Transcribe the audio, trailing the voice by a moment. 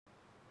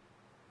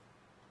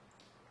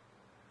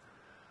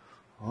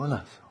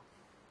Hola.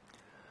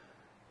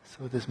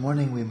 So this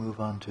morning we move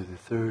on to the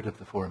third of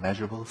the four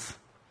immeasurables.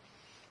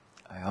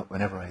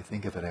 Whenever I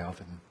think of it, I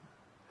often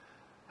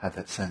have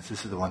that sense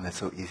this is the one that's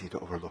so easy to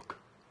overlook.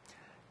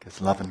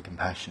 Because love and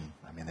compassion,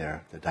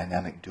 they're the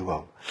dynamic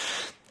duo.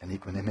 And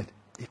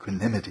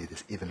equanimity,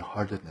 this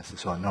even-heartedness,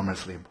 is so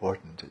enormously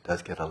important. It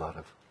does get a lot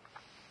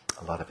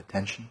of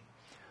attention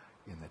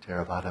in the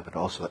Theravada, but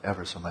also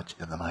ever so much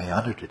in the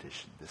Mahayana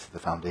tradition. This is the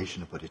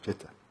foundation of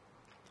bodhicitta.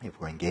 If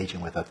we're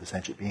engaging with other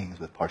sentient beings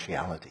with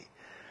partiality,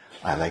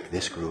 I like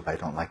this group, I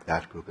don't like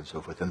that group, and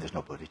so forth, then there's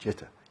no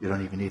bodhicitta. You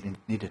don't even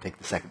need to take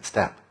the second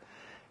step,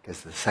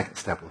 because the second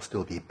step will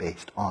still be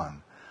based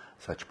on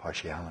such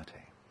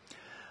partiality.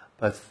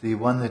 But the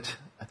one that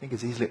I think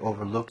is easily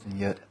overlooked, and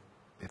yet,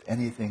 if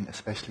anything,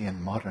 especially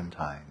in modern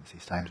times,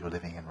 these times we're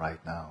living in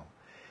right now,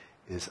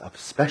 is of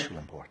special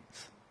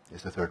importance,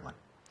 is the third one.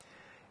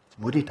 It's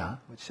mudita,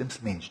 which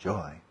simply means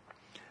joy.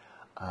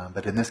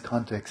 But in this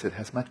context, it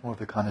has much more of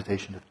the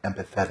connotation of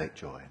empathetic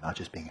joy, not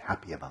just being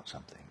happy about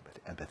something,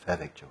 but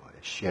empathetic joy,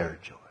 a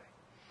shared joy.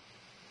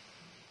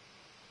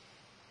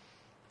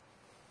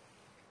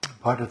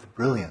 Part of the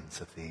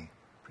brilliance of the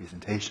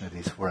presentation of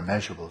these four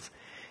immeasurables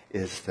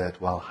is that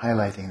while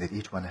highlighting that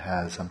each one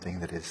has something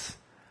that is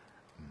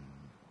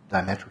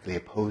diametrically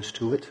opposed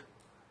to it,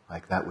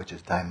 like that which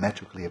is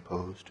diametrically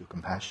opposed to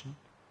compassion,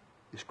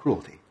 is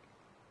cruelty.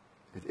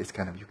 It's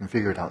kind of, you can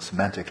figure it out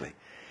semantically.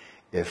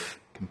 If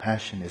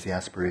compassion is the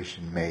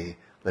aspiration,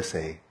 let's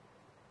say,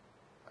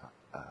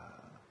 I'm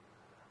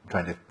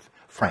trying to,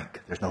 Frank,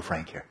 there's no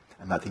Frank here.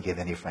 I'm not thinking of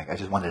any Frank, I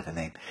just wanted a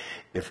name.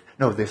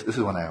 This is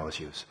one I always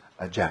use.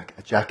 Jack,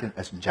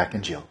 as in Jack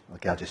and Jill.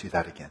 Okay, I'll just use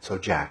that again. So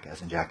Jack,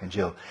 as in Jack and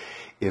Jill.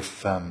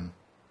 If, I've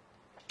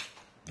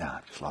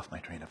just lost my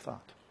train of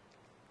thought.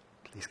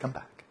 Please come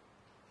back.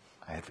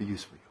 I had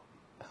use for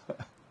you.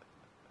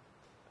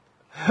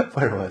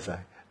 Where was I?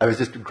 I was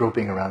just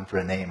groping around for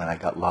a name and I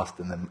got lost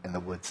in the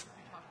woods.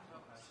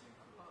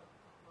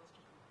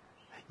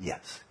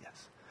 Yes.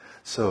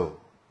 So,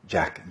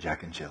 Jack and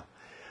Jill.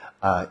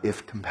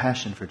 If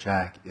compassion for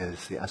Jack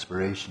is the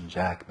aspiration,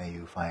 Jack, may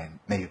you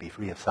be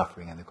free of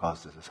suffering and the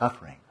causes of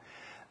suffering,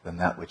 then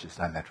that which is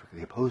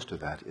diametrically opposed to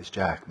that is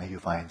Jack, may you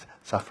find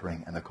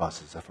suffering and the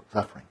causes of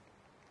suffering.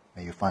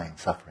 May you find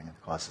suffering and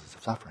the causes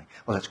of suffering.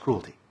 Well, that's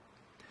cruelty.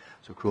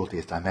 So cruelty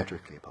is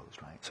diametrically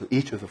opposed, right? So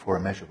each of the four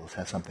immeasurables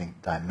has something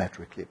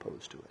diametrically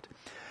opposed to it.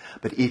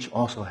 But each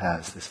also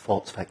has this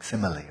false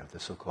facsimile, or the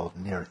so-called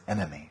near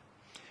enemy.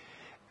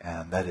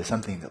 And that is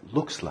something that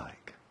looks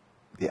like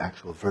the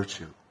actual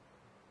virtue,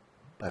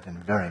 but in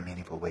very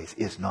meaningful ways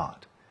is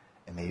not,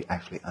 and may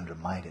actually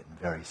undermine it in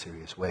very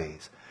serious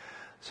ways.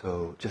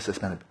 So just to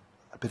spend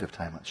a bit of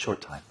time, a short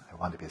time, I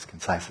want to be as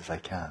concise as I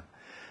can.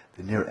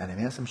 The near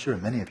enemy, as I'm sure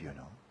many of you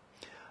know,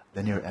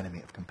 the near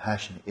enemy of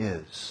compassion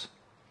is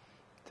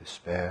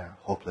despair,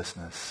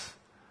 hopelessness,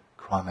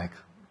 chronic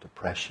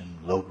depression,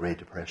 low-grade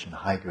depression,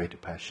 high-grade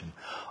depression.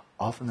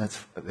 Often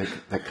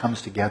that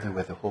comes together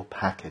with a whole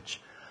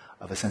package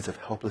of a sense of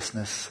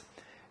helplessness,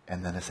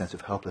 and then a sense of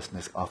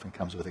helplessness often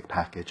comes with a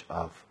package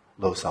of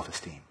low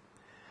self-esteem.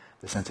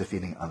 The sense of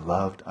feeling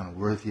unloved,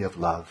 unworthy of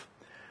love.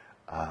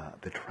 I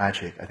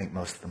think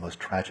the most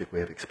tragic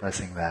way of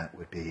expressing that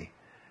would be,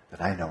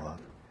 that I know of,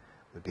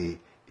 would be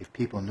if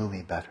people knew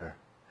me better,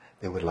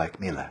 they would like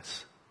me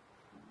less.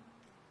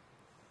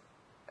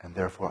 And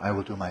therefore I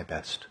will do my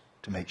best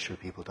to make sure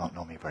people don't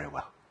know me very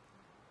well.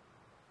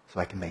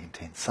 So I can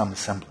maintain some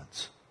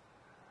semblance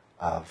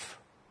of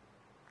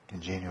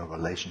congenial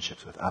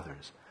relationships with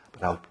others,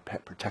 but I'll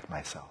protect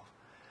myself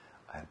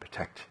and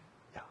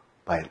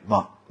by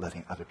not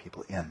letting other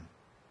people in.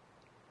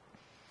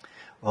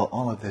 Well,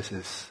 all of this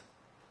is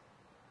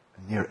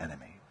a near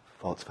enemy,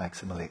 false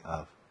facsimile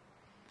of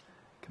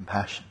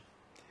compassion.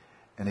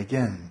 And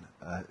again,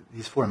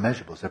 these four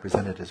immeasurables are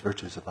presented as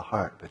virtues of the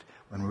heart, but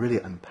when we really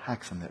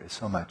unpack them, there is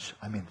so much,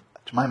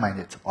 to my mind,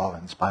 it's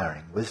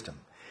awe-inspiring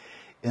wisdom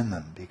in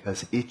them,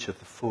 because each of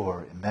the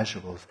four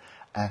immeasurables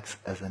acts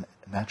as a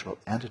natural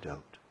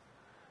antidote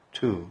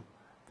to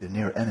the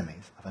near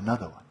enemies of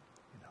another one.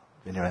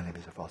 The near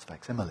enemies are false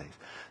facsimiles.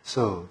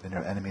 So the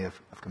near enemy of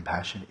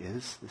compassion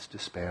is this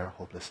despair,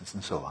 hopelessness,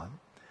 and so on.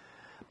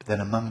 But then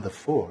among the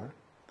four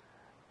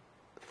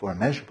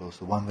immeasurables,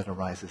 the one that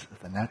arises as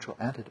the natural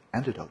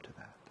antidote to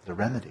that, the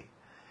remedy,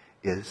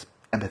 is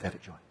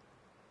empathetic joy.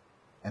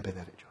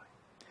 Empathetic joy.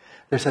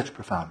 There's such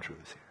profound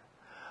truths here.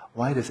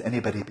 Why does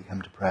anybody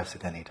become depressed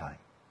at any time?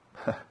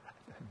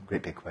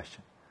 Great big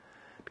question.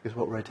 Because of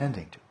what we're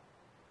attending to.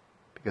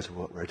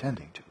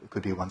 It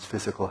could be one's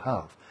physical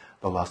health,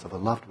 the loss of a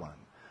loved one,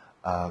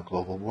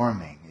 global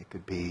warming. It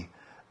could be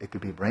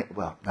brain.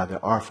 Well, now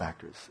there are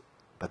factors,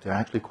 but they're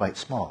actually quite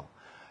small.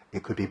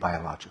 It could be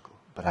biological.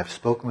 But I've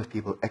spoken with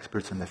people,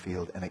 experts in the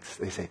field, and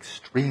they say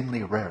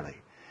extremely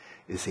rarely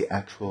is the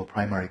actual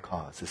primary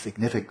cause, the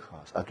significant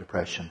cause of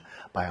depression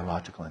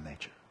biological in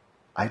nature.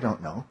 I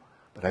don't know,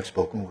 but I've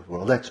spoken with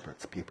world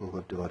experts, people who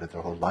have devoted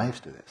their whole lives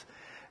to this,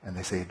 and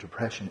they say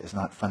depression is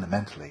not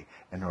fundamentally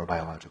a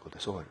neurobiological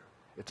disorder.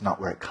 It's not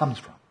where it comes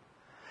from.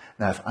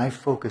 Now, if I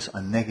focus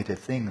on negative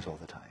things all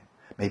the time,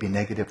 maybe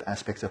negative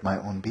aspects of my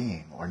own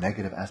being, or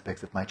negative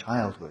aspects of my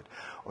childhood,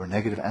 or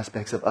negative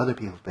aspects of other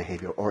people's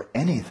behavior, or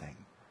anything,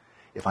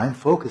 if I'm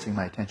focusing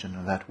my attention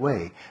in that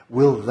way,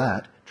 will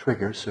that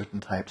trigger certain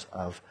types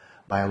of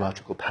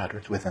biological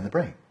patterns within the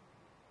brain?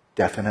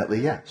 Definitely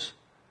yes.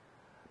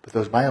 But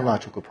those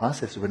biological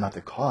processes were not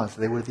the cause,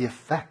 they were the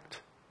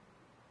effect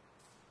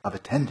of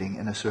attending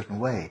in a certain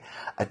way.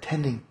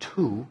 Attending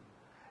to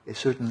a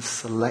certain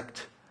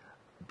select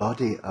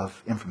body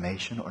of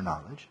information or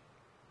knowledge,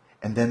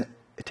 and then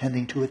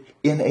attending to it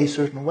in a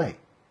certain way.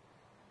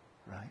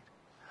 Right?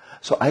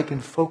 So I can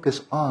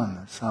focus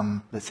on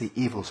some, let's say,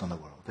 evils in the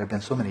world. There have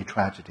been so many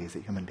tragedies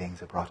that human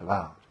beings have brought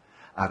about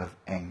out of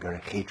anger,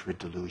 hatred,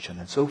 delusion,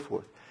 and so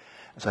forth.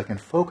 And so I can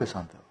focus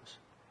on those.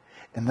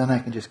 And then I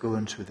can just go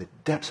into the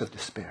depths of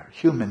despair.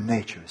 Human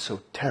nature is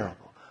so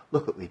terrible.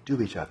 Look what we do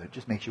to each other. It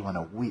just makes you want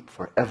to weep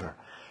forever.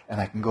 And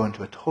I can go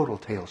into a total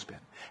tailspin.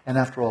 And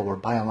after all, we're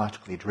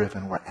biologically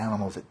driven. We're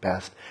animals at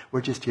best.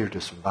 We're just here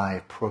to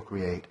survive,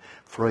 procreate.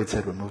 Freud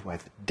said we're moved by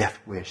the death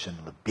wish and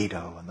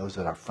libido, and those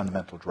are our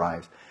fundamental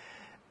drives.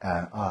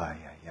 And,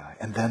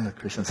 And then the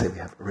Christians say we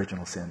have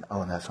original sin.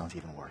 Oh, and that sounds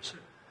even worse.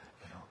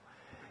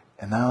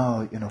 And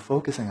now,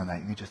 focusing on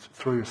that, you just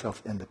throw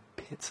yourself in the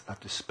pits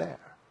of despair.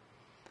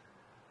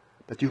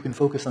 But you can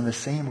focus on the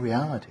same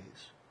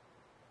realities,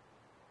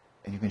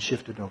 and you can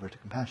shift it over to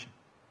compassion.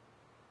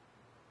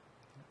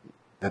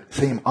 That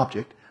same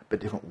object, but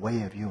different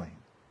way of viewing.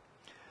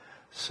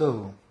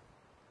 So,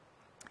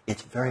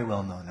 it's very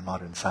well known in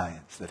modern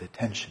science that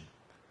attention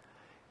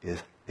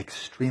is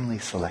extremely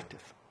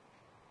selective.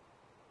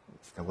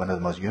 It's one of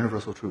the most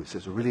universal truths.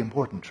 It's a really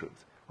important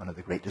truth, one of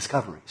the great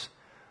discoveries.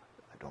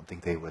 I don't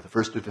think they were the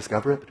first to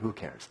discover it, but who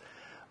cares?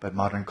 But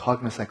modern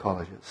cognitive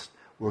psychologists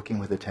working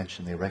with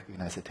attention, they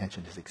recognize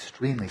attention is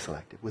extremely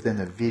selective. Within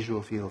the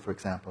visual field, for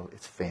example,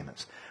 it's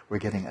famous. We're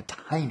getting a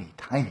tiny,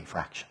 tiny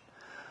fraction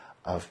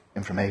of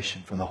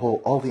information from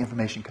all the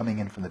information coming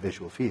in from the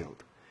visual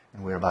field.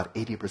 And we're about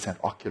 80%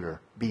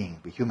 ocular beings,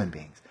 we human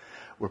beings.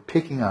 We're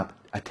picking up,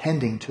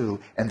 attending to,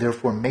 and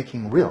therefore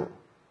making real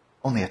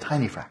only a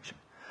tiny fraction.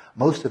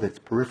 Most of it's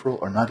peripheral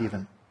or not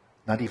even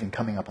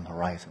coming up on the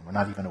horizon. We're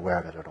not even aware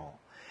of it at all.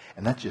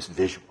 And that's just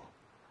visual.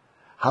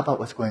 How about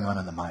what's going on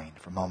in the mind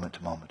from moment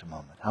to moment to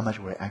moment? How much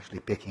we're actually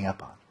picking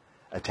up on,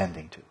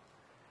 attending to.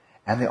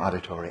 And the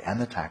auditory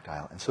and the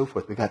tactile and so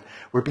forth.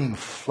 We're being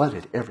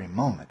flooded every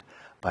moment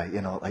by,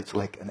 it's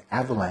like an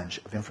avalanche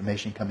of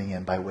information coming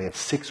in by way of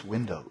 6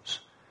 windows.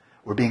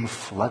 We're being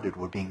flooded,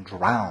 we're being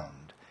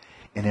drowned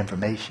in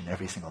information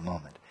every single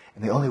moment.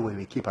 And the only way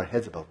we keep our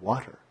heads above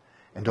water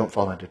and don't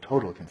fall into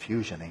total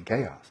confusion and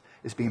chaos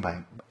is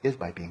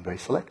by being very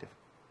selective.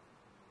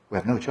 We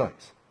have no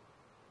choice.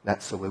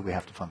 That's the way we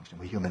have to function,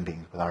 we human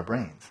beings, with our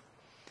brains.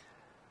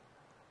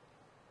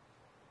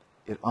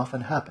 It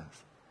often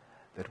happens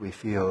that we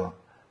feel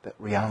that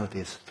reality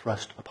is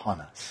thrust upon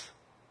us.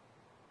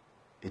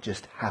 It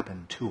just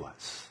happened to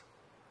us.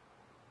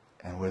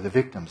 And we're the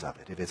victims of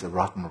it. If it's a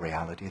rotten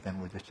reality,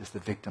 then we're just the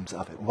victims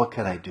of it. What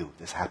can I do?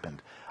 This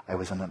happened. I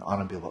was in an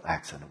automobile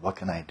accident. What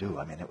can I do?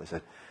 I mean, it was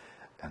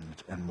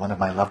and one of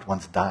my loved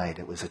ones died.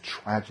 It was a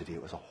tragedy.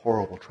 It was a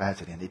horrible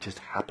tragedy, and it just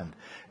happened.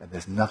 And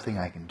there's nothing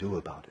I can do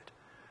about it.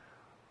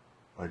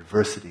 Or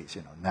adversities,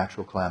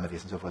 natural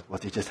calamities and so forth. Well,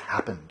 it just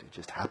happened. It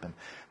just happened.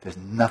 There's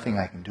nothing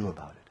I can do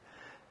about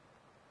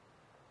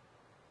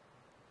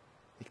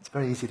it. It's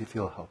very easy to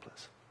feel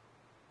helpless.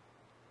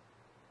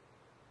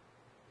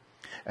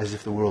 As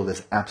if the world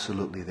is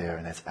absolutely there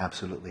and it's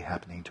absolutely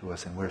happening to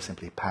us and we're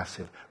simply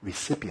passive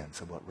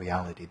recipients of what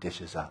reality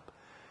dishes up.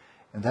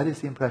 And that is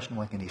the impression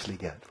one can easily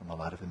get from a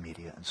lot of the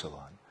media and so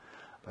on.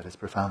 But it's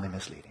profoundly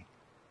misleading.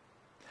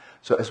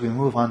 So as we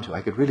move on to,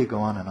 I could really go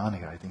on and on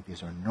here. I think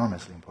these are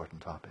enormously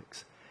important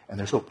topics. And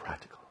they're so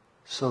practical.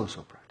 So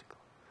practical.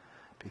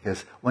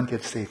 Because one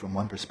could say from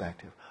one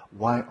perspective,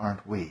 why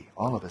aren't we,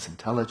 all of us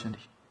intelligent,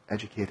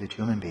 educated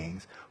human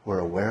beings who are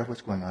aware of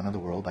what's going on in the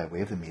world by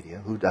way of the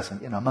media, who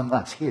doesn't, among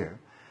us here,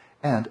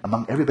 and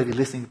among everybody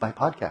listening by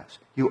podcast.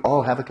 You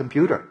all have a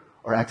computer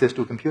or access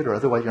to a computer,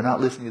 otherwise you're not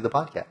listening to the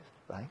podcast,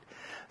 right?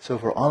 So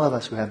for all of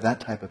us who have that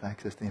type of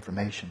access to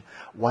information,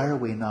 why are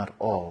we not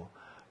all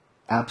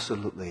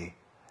absolutely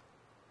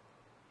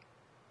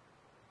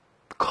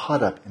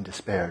caught up in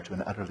despair to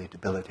an utterly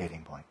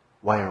debilitating point?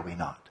 Why are we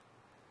not?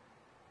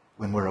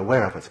 When we're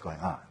aware of what's going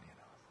on,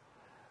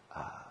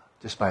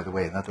 just by the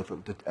way, another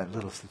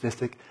little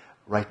statistic.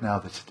 Right now,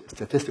 the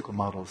statistical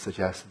model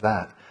suggests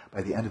that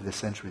by the end of this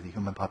century, the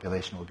human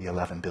population will be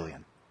 11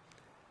 billion.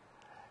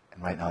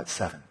 And right now it's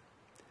 7.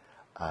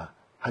 How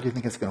do you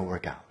think it's going to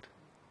work out?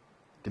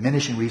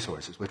 Diminishing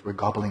resources, which we're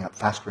gobbling up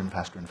faster and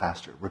faster and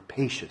faster.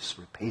 Rapacious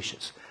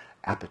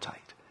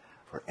appetite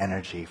for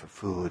energy, for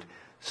food,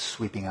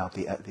 sweeping out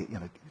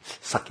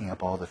sucking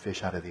up all the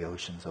fish out of the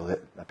ocean, so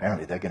that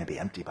apparently they're going to be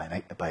empty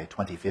by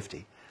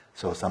 2050.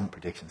 So some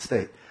predictions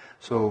state.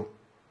 So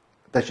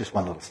that's just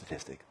one little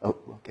statistic. Oh,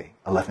 okay,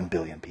 11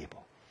 billion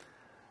people.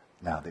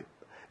 Now,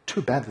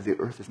 too bad that the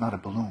Earth is not a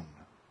balloon.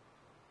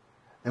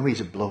 Then we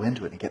just blow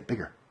into it and get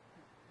bigger.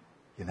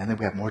 And then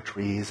we have more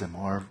trees and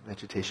more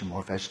vegetation,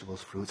 more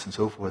vegetables, fruits, and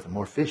so forth, and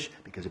more fish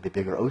because of a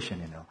bigger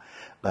ocean,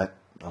 But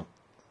well,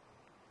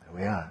 there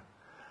we are.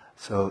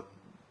 So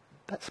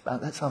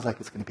that sounds like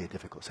it's going to be a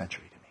difficult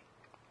century to me.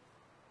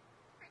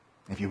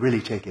 If you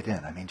really take it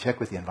in, check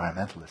with the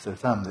environmentalists. There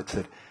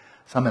are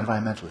some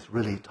environmentalists,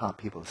 really top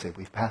people, say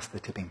we've passed the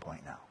tipping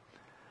point now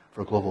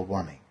for global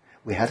warming.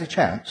 We had a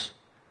chance,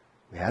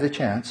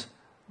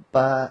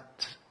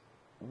 but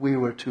we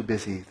were too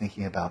busy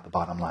thinking about the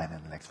bottom line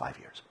in the next 5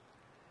 years.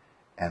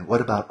 And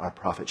what about our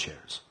profit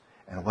shares?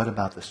 And what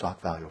about the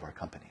stock value of our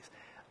companies?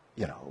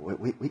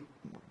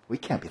 We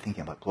can't be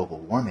thinking about global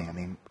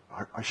warming.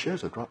 Our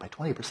shares will drop by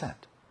 20%.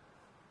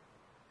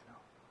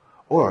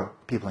 Or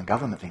people in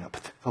government think,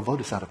 they'll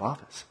vote us out of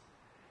office.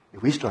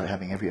 If we start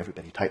having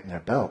everybody tighten their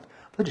belt,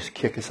 they'll just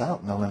kick us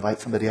out and they'll invite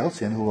somebody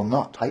else in who will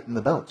not tighten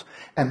the belts.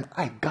 And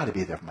I've got to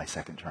be there for my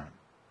second term.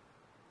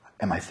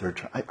 And my third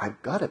term.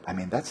 I've got it.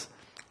 That's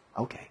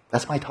okay.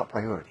 That's my top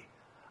priority.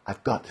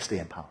 I've got to stay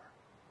in power.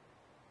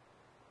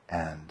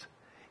 And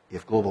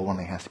if global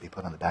warming has to be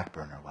put on the back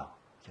burner, well,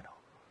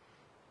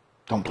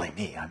 don't blame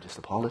me. I'm just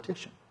a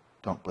politician.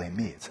 Don't blame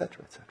me,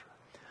 etc., etc.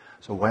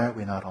 So why are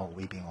we not all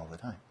weeping all the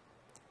time?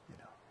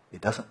 It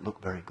doesn't look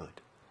very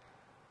good.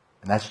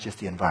 And that's just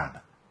the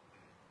environment.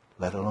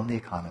 Let alone the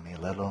economy,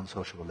 let alone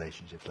social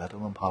relationships, let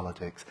alone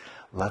politics,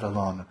 let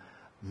alone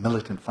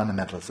militant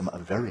fundamentalism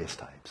of various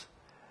types.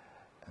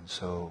 And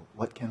so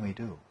what can we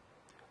do?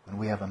 When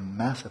we have a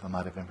massive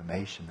amount of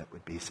information that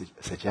would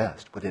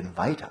would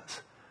invite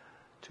us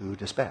to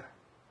despair.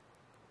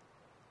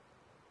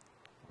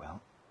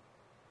 Well,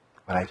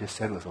 what I just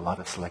said was a lot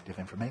of selective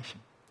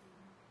information.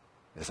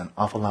 There's an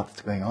awful lot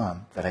that's going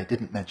on that I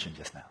didn't mention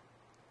just now.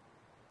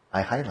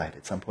 I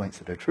highlighted some points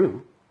that are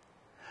true,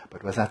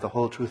 but was that the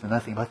whole truth and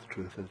nothing but the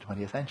truth of the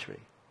 20th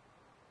century?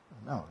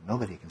 No,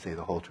 nobody can say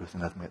the whole truth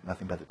and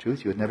nothing but the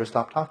truth. You would never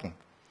stop talking.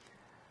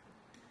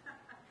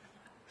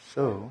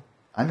 So,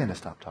 I'm going to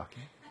stop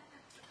talking.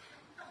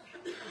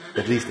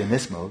 At least in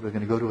this mode, we're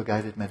going to go to a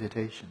guided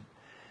meditation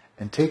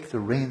and take the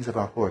reins of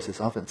our horse. It's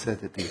often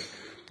said that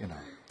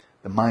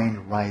the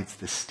mind rides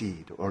the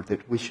steed, or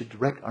that we should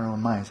direct our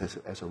own minds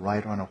as a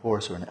rider on a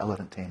horse or an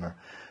elephant tamer,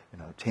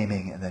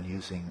 taming and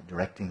then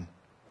directing,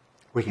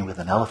 working with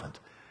an elephant.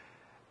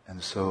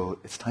 And so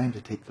it's time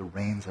to take the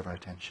reins of our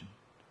attention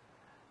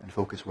and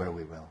focus where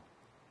we will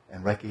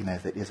and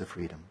recognize that is a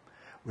freedom.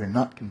 We're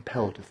not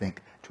compelled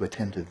to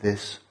attend to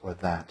this or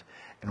that,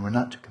 and we're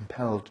not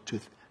compelled to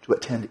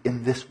attend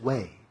in this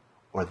way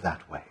or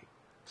that way.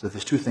 So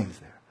there's two things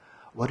there.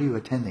 What are you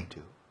attending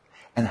to?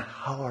 And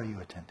how are you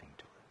attending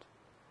to it?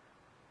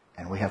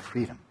 And we have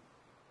freedom.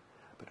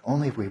 But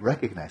only if we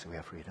recognize that we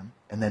have freedom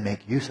and then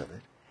make use of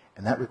it,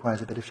 and that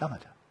requires a bit of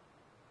shamatha.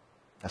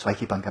 That's why I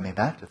keep on coming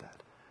back to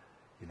that.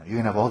 You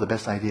can have all the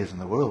best ideas in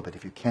the world, but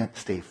if you can't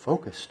stay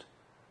focused,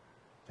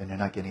 then you're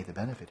not getting the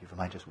benefit. Your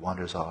mind just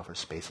wanders off or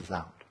spaces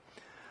out.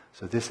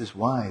 So this is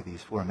why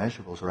these four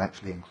immeasurables are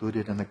actually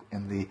included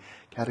in the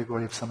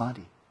category of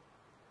samadhi.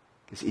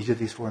 Because each of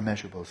these four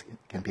immeasurables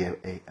can be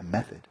a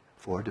method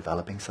for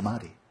developing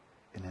samadhi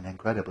in an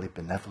incredibly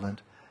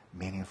benevolent,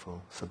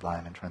 meaningful,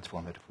 sublime, and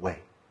transformative way.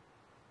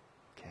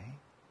 Okay?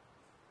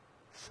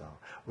 So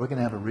we're going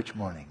to have a rich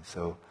morning,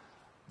 so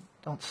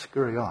don't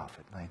scurry off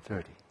at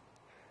 9:30.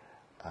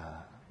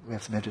 We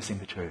have some interesting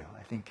material.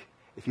 I think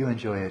if you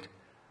enjoy it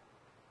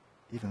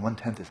even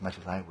 1/10 as much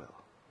as I will,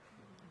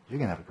 you're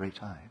going to have a great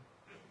time.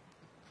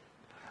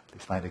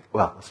 Please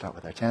we'll start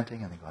with our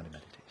chanting and then go on to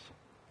meditation.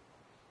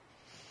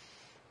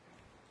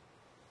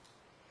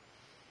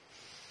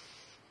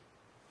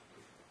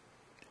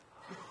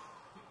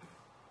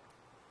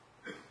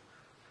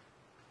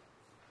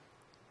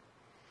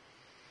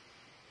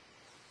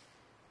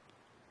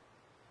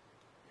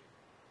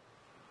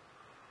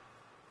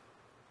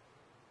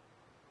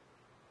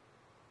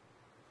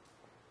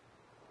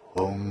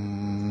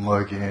 Om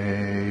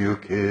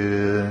yuki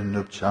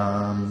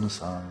nupcham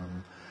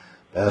sam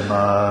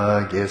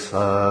Bema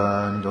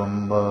san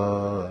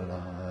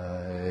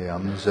dombalai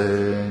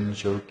amzen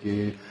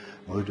shoki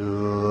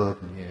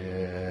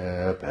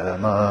mudupnye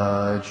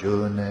Bema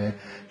june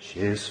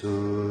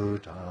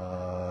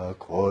shisuta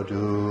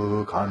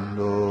kodu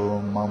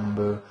kando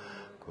mambu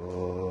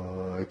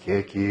ko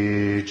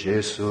keki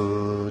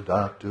jesu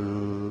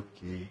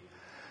datuki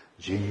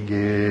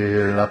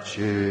Jingi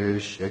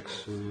lapshi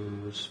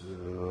sheksu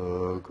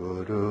su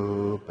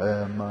guru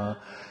pema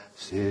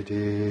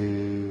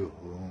siddhi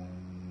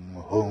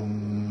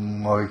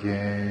hum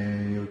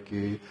orgen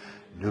yuki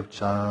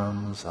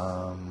nupcham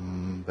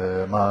sam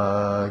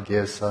pema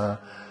gesa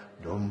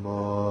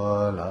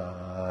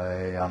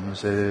dombolai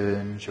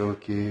amsen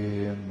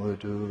choki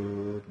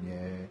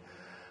mudunye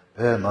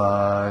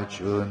pema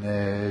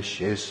chune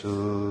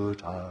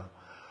shesuta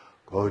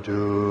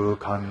Kodu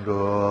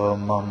kando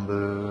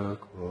mambu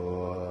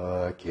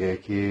ko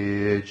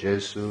keki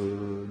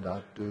jesu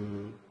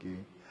natuki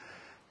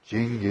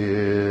jingi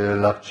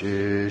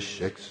lapchi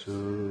sheksu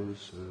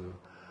su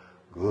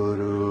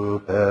guru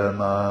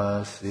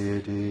pema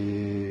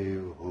siddhi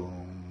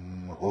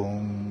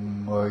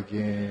hum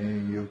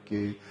yogi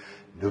yuki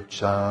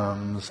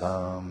nupcham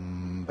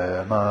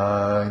sambema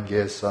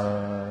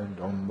gesa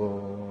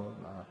dombo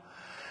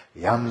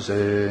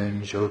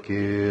yamsen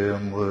shoki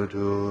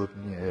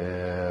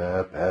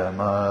mudupnye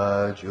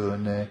pema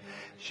june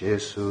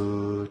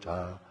shesuta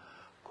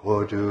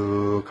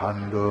kodu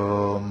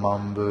kando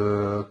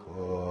mambu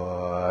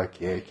ko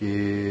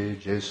keki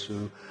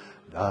jesu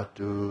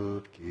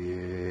datu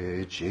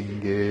ki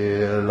jingi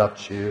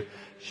lapchi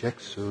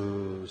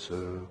sheksu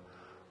su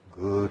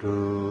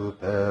guru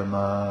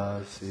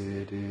pema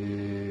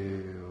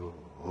siri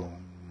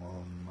om.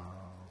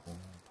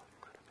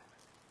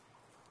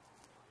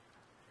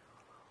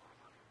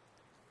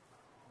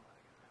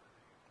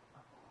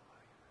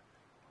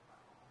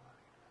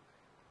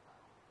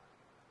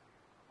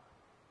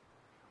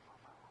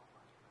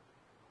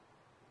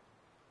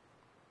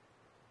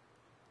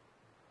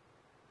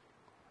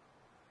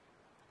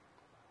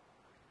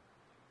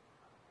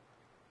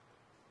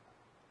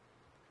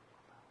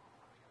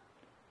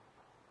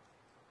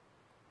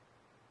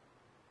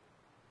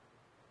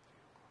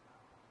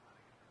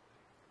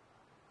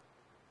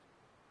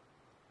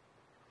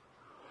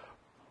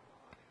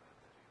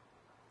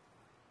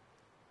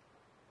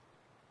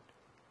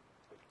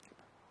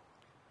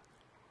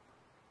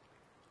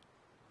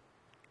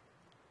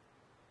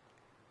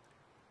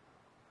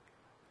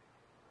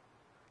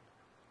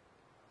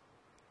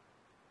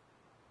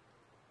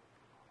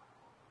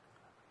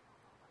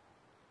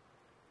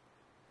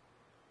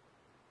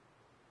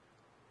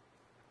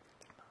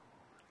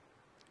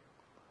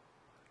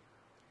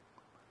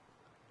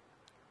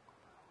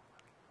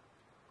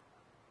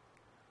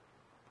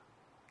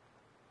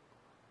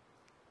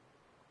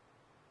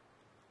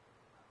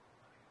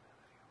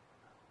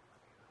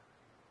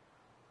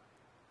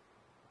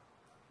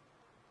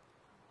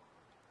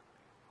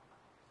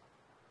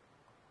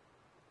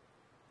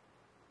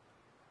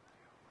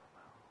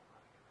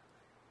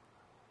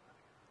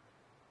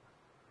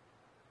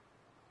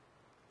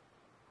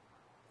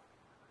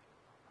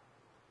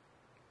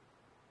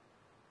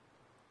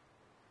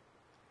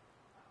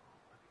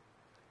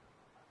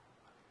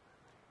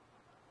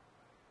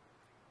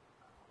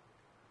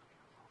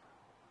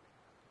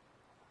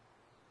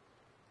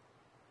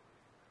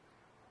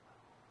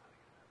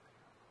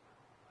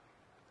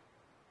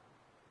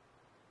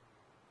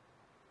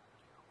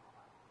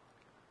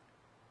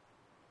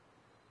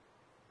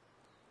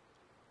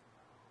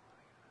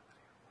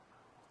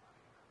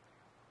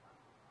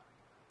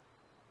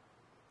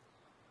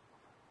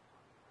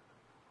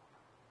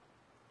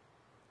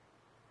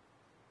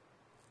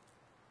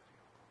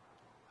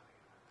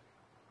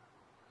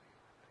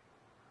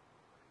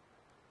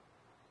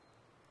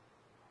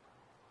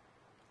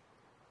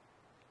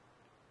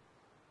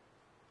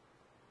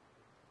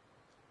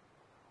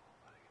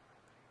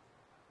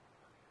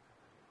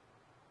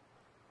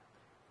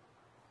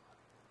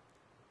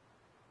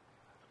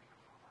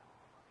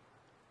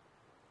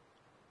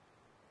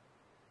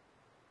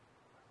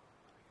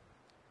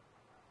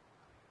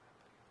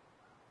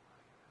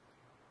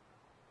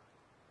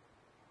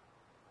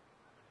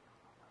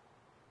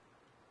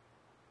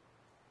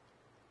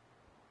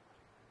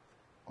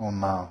 Om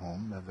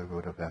Mahum, the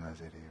Guru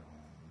Bemaziri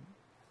Om.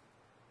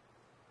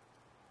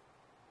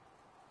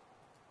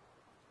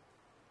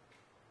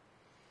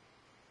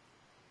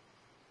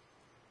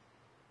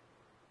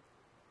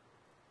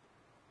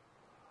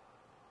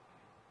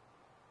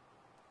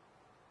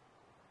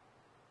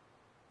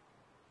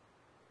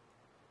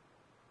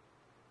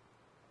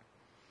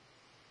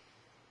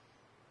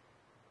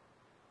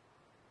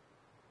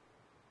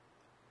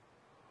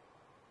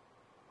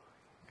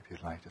 If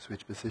you'd like to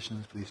switch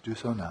positions, please do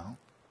so now.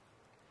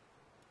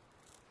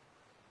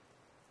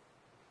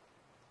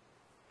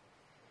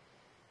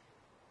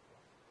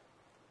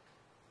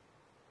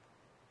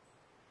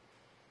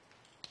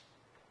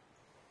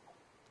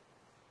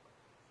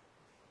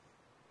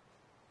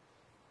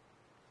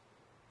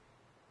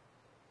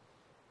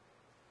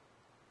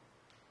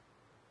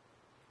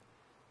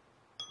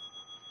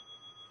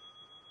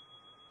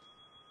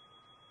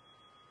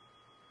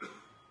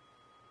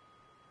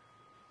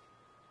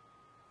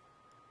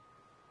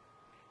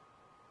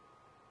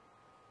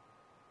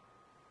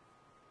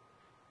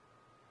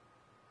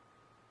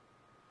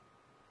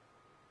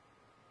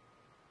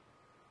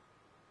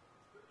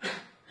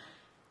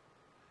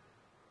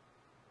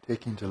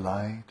 Taking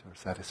delight or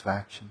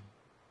satisfaction,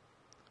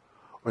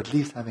 or at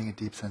least having a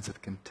deep sense of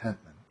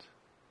contentment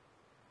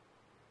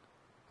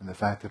in the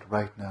fact that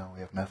right now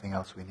we have nothing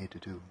else we need to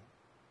do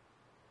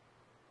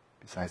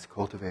besides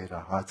cultivate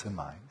our hearts and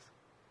minds,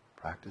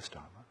 practice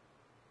Dharma,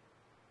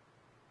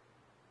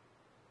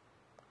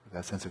 with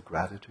that sense of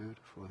gratitude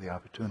for the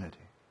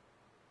opportunity,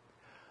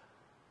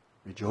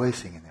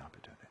 rejoicing in the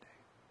opportunity.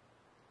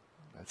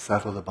 Let's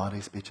settle the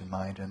body, speech, and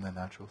mind in the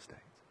natural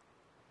states.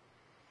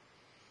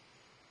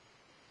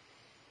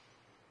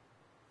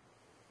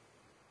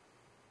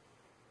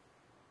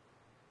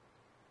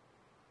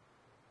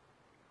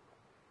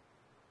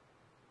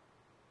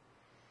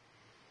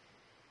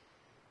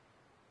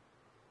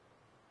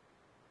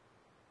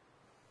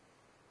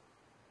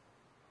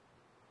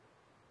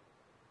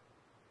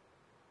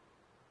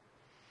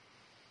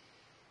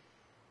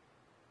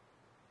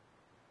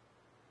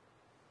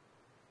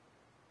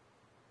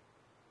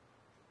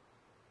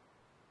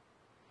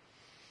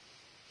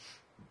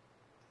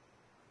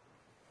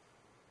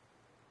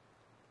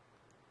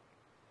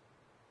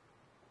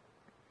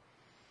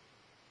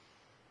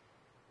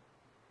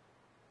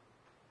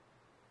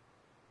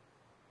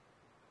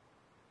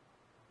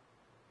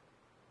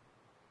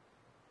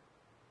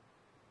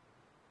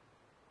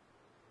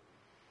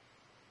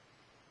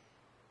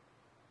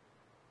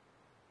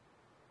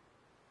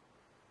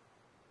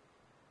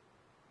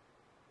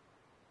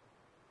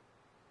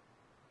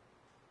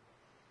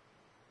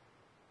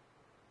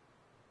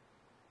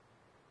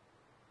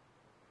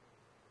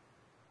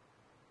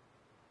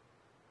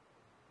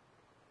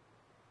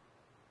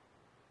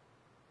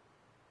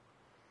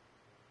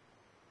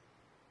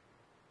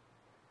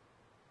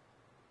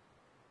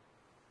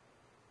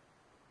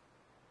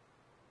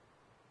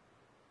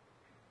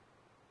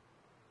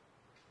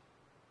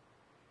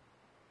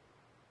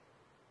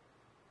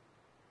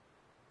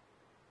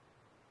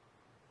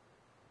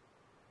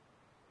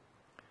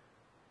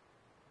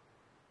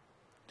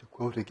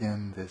 quote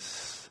again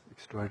this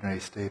extraordinary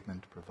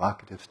statement,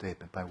 provocative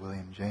statement by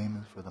William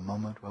James, for the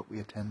moment what we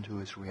attend to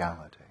is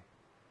reality.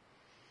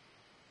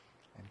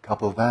 And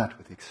couple that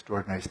with the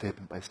extraordinary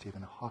statement by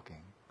Stephen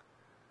Hawking,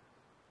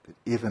 that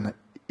even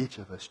each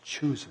of us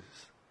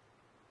chooses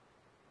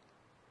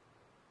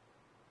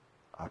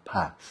our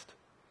past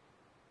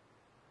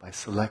by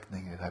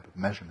selecting a type of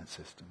measurement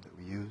system that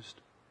we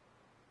used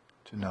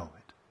to know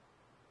it.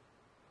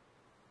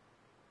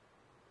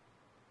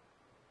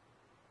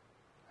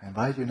 I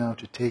invite you now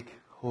to take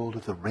hold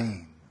of the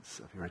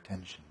reins of your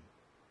attention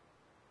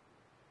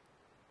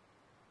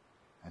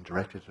and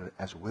direct it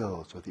as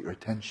will, so that your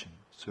attention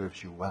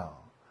serves you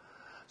well,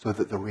 so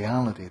that the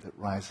reality that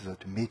rises up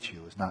to meet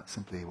you is not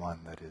simply one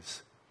that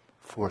is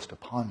forced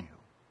upon you,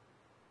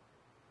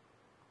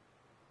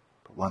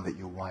 but one that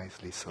you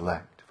wisely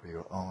select for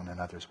your own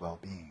and others'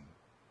 well-being.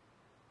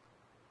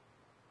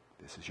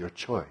 This is your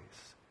choice.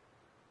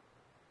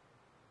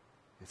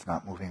 It's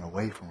not moving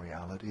away from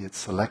reality, it's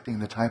selecting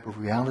the type of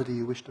reality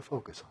you wish to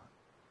focus on,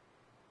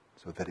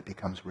 so that it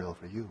becomes real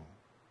for you.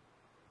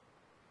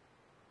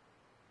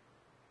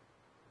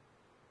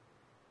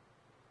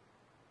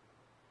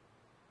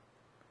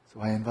 So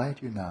I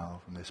invite you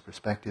now, from this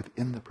perspective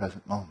in the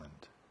present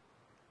moment,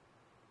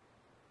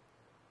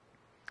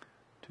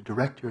 to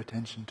direct your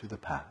attention to the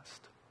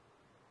past,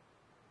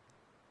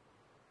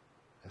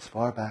 as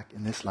far back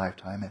in this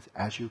lifetime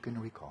as you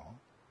can recall.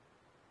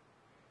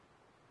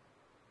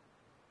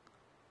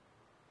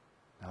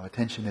 Now,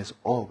 attention is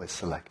always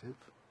selective,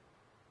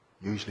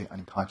 usually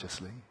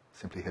unconsciously,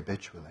 simply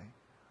habitually,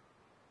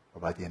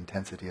 or by the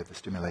intensity of the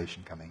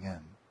stimulation coming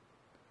in.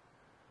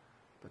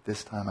 But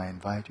this time I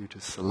invite you to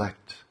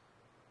select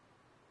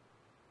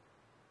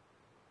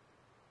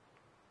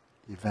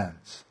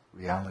events,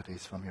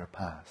 realities from your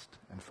past,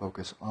 and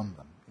focus on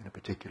them in a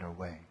particular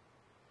way.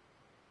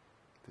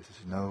 This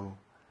is no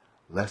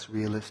less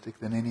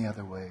realistic than any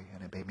other way,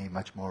 and it may be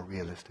much more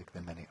realistic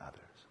than many others.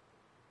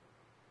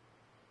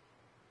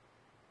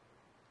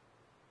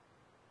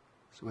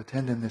 So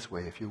attend in this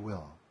way, if you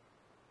will,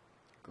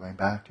 going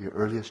back to your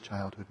earliest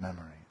childhood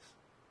memories.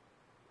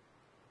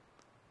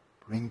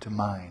 Bring to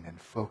mind and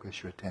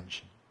focus your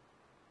attention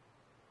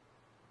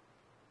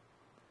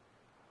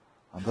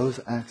on those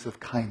acts of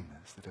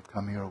kindness that have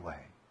come your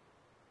way,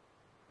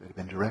 that have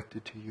been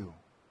directed to you,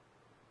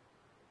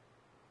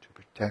 to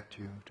protect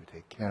you, to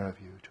take care of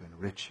you, to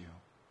enrich you.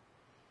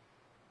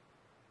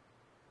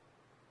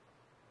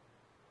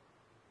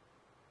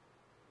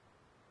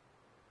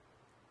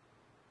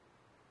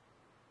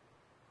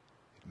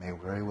 It may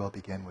very well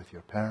begin with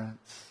your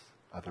parents,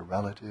 other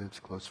relatives,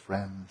 close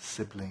friends,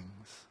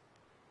 siblings.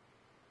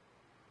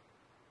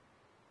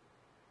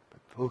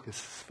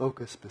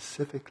 Focus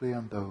specifically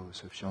on those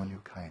who have shown you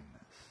kindness.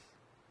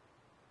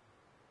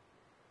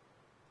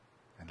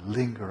 And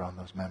linger on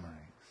those memories.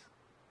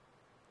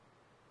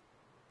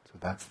 So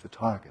that's the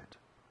target.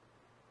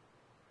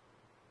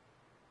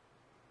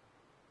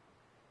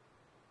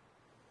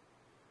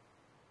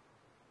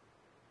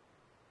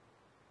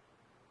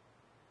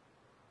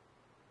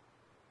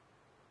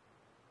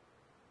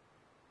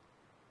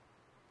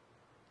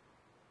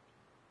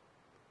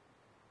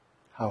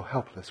 How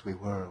helpless we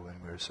were when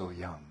we were so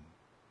young.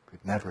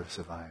 Could never have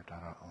survived on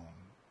our own.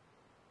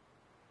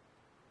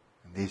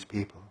 And these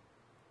people,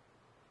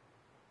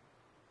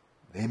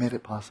 they made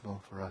it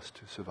possible for us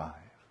to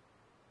survive,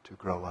 to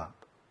grow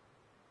up.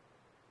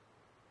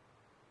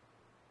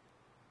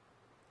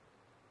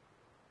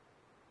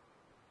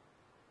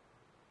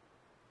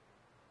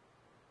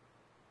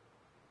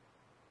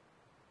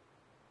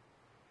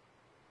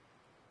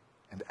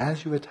 And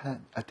as you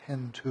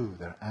attend to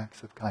their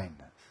acts of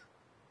kindness,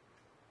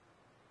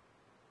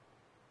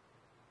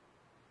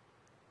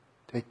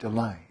 take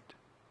delight,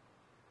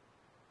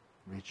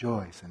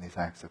 rejoice in these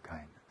acts of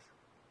kindness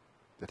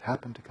that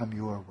happened to come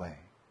your way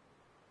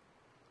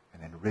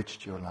and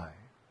enriched your life.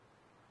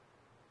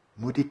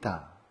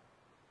 Mudita,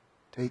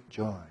 take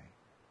joy.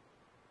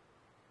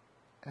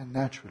 And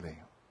naturally,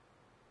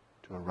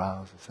 to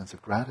arouse a sense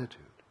of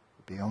gratitude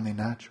would be only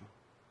natural.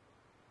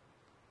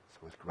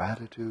 So with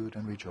gratitude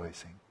and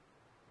rejoicing,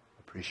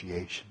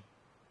 appreciation,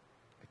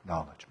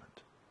 acknowledgement.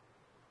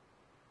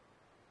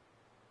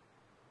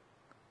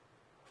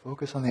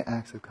 Focus on the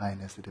acts of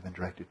kindness that have been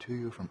directed to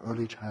you from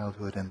early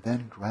childhood, and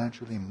then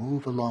gradually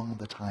move along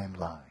the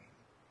timeline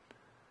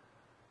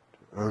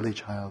to early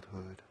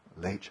childhood,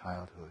 late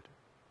childhood,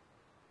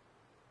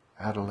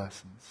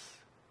 adolescence,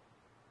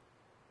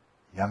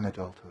 young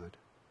adulthood.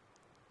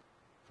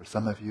 For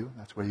some of you,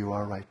 that's where you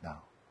are right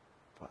now.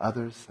 For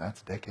others,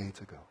 that's decades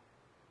ago.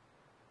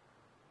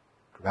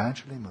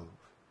 Gradually move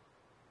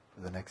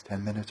for the next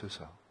 10 minutes or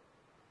so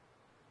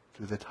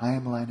through the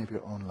timeline of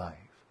your own life.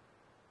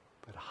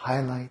 But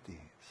highlight these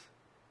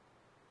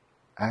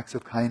acts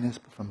of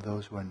kindness from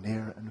those who are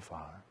near and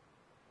far,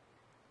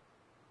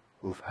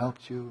 who've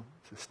helped you,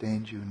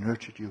 sustained you,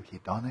 nurtured you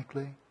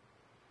hedonically,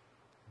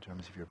 in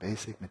terms of your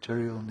basic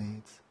material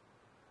needs,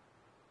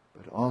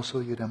 but also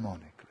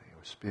eudaimonically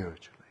or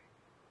spiritually,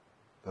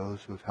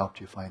 those who have helped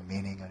you find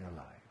meaning in your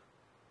life.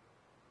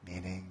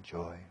 meaning,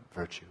 joy,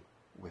 virtue,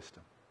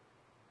 wisdom.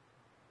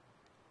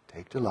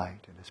 Take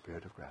delight in the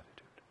spirit of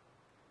gratitude.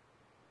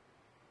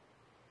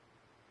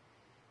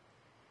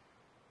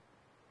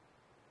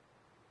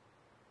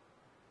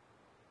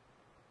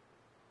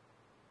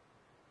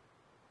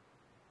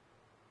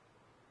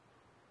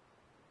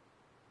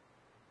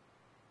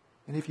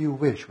 And if you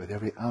wish, with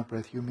every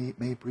out-breath you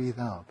may breathe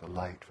out the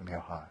light from your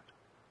heart,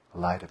 a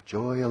light of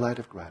joy, a light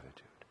of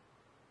gratitude,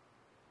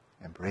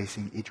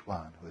 embracing each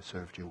one who has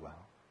served you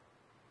well,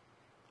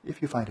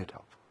 if you find it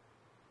helpful.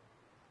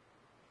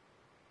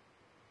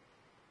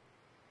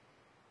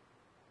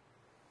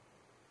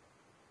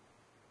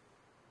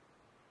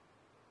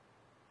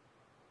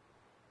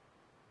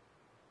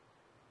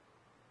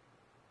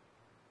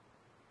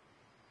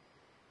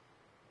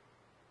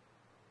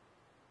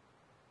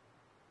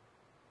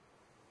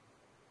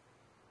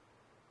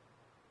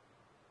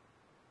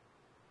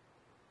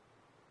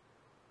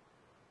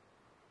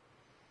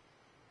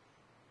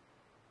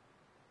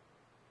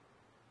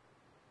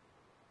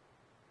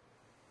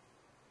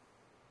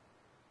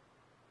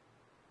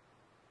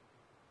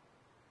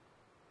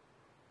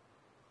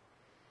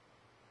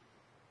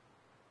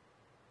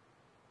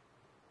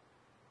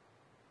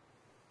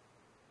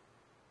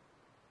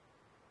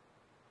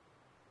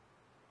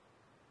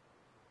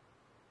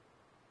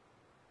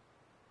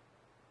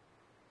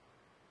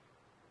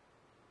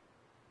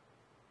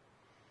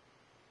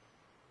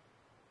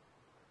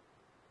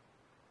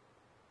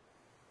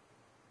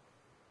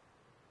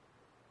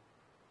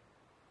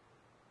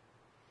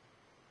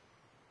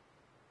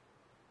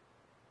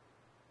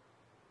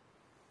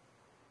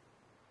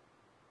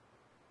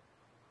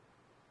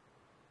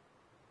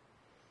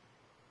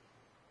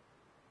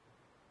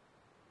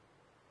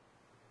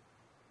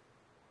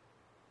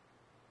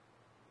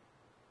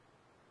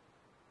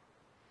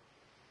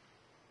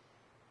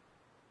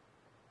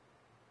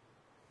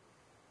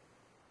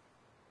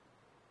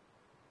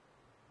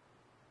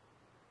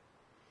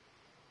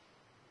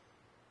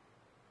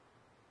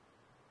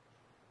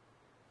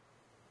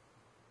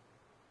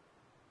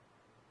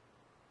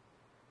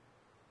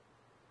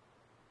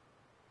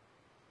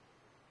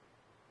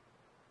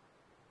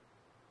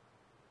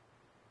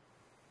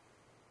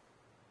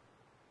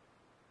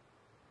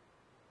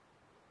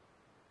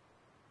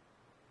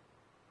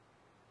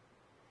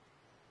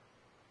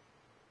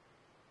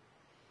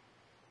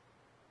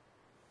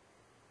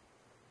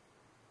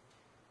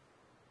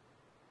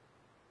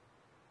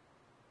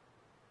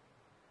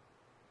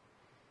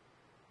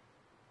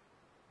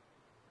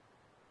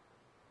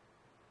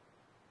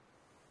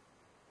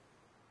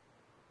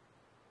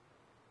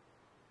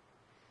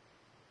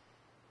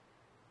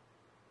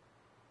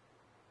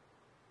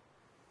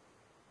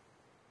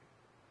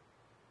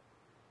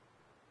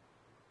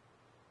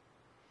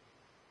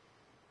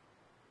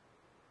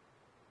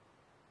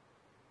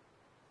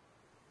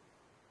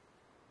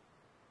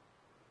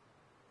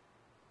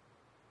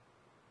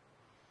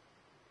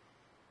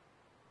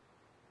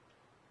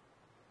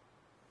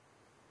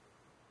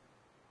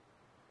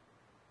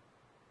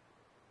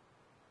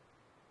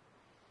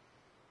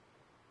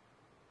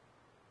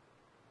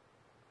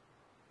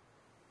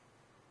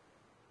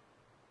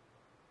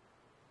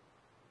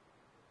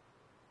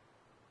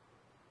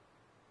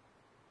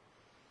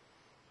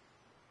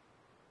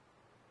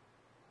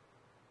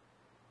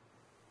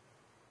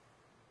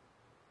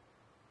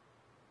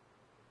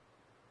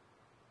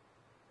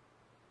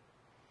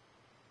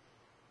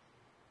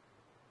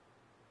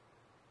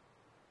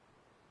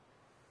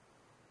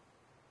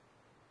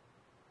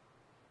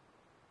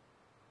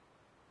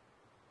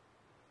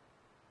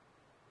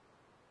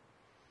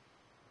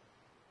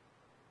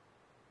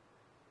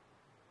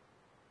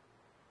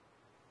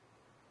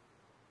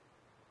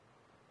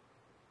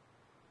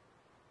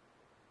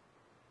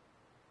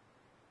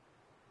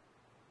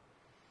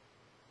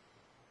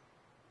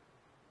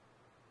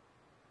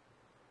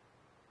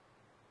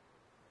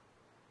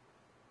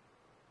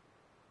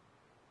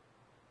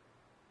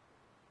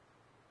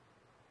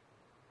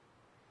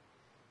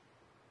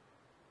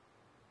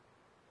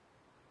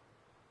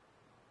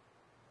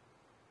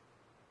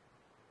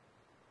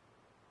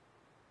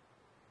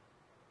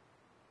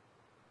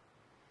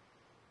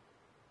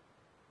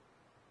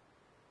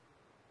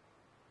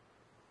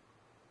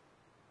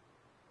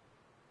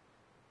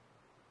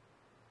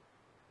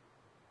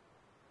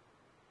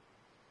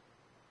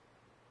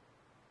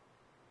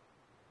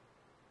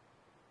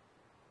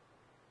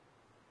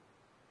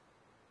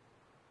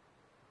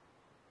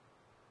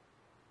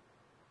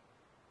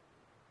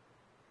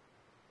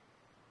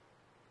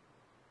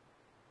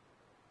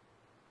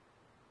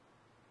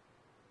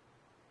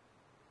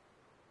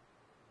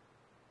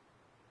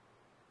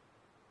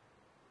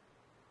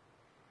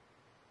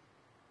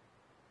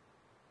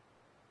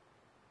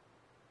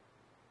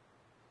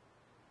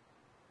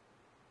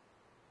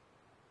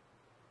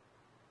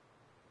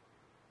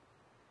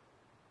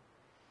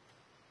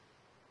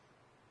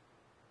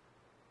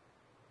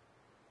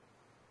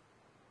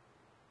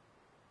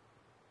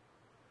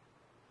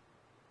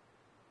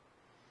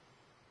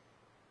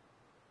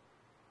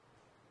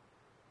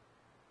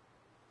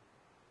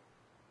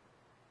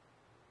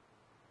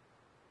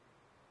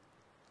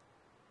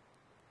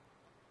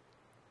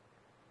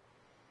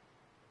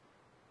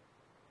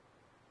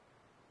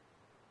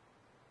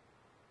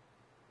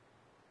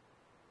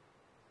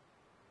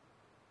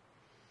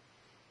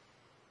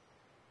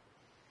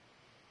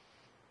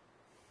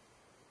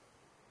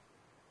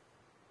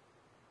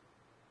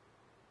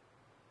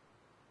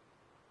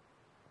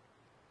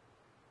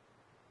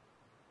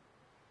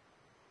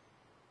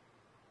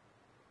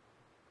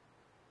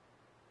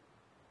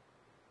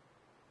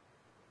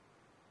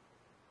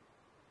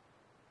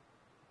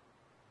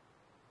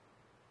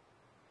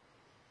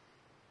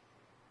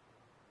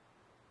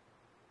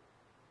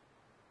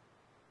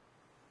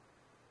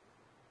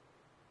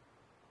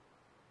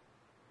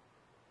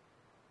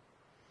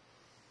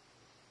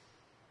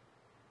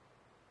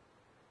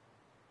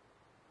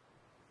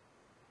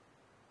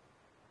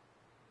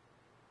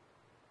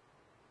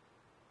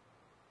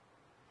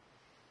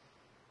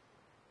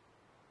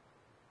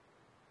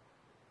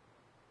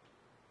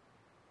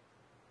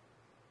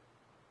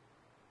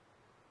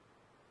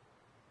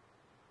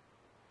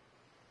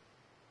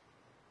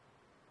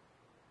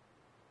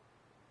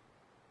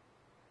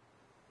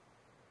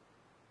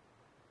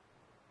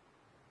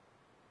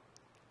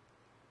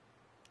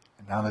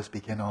 Now let's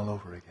begin all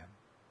over again.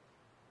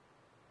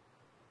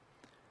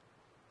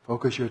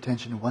 Focus your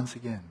attention once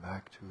again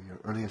back to your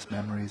earliest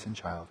memories in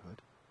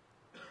childhood.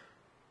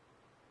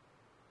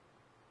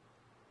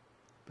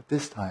 But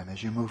this time,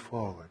 as you move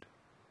forward,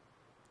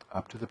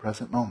 up to the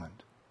present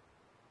moment,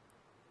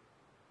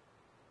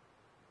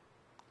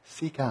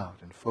 seek out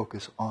and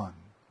focus on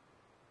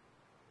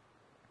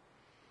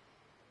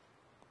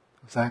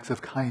those acts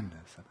of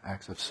kindness and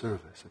acts of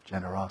service, of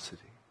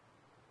generosity,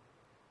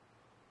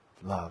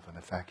 of love and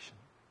affection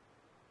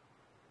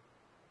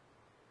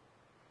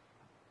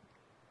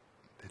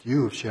that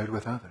you have shared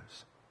with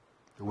others,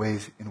 the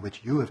ways in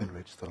which you have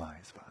enriched the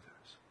lives of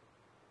others,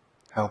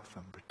 helped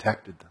them,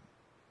 protected them,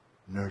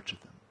 nurtured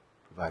them,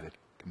 provided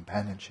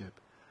companionship,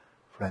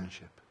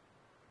 friendship,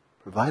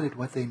 provided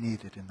what they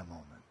needed in the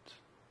moment.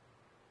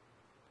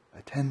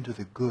 Attend to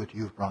the good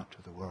you've brought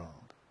to the world.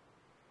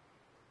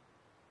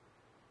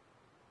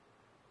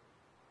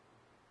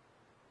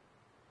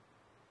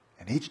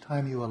 And each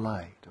time you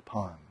alight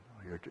upon,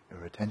 or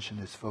your attention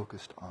is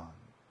focused on,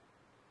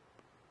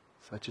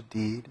 such a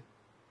deed,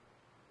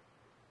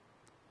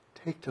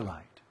 take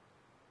delight.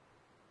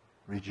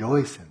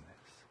 Rejoice in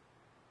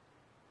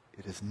this.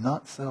 It is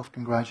not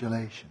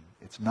self-congratulation.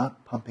 It's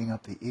not pumping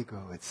up the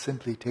ego. It's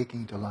simply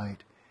taking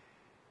delight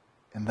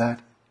in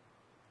that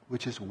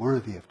which is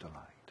worthy of delight.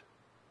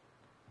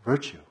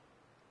 Virtue.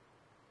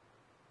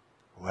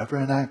 Whoever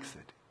enacts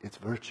it, it's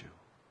virtue.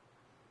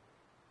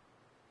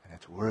 And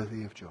it's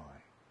worthy of joy.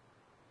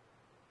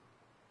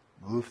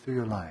 Move through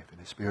your life in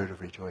a spirit of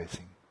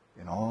rejoicing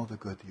in all the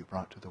good that you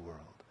brought to the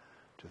world,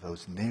 to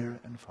those near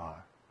and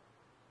far.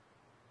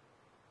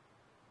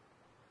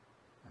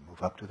 And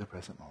move up to the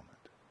present moment.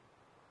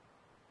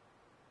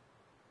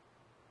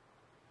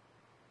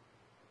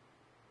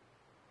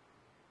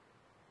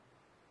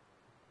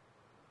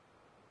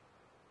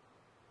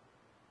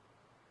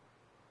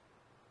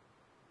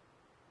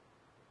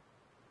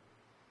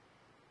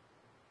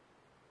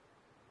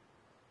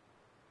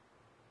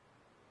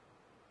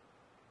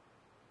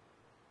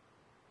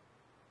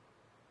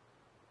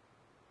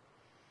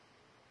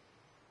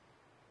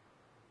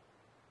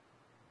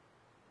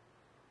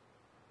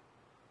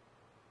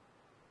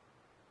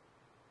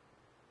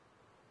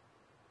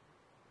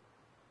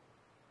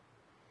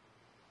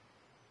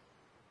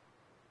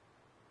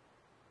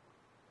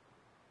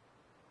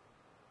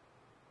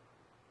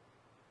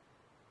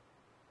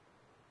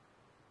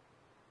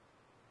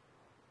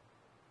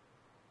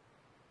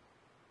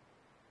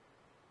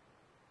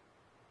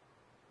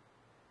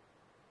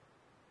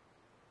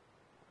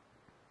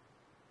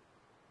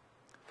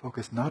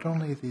 Focus not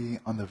only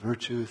on the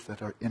virtues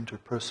that are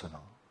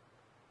interpersonal,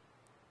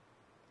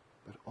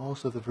 but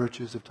also the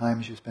virtues of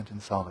times you spent in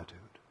solitude,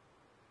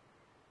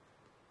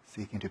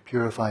 seeking to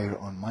purify your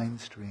own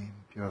mind stream,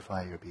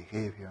 purify your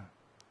behavior,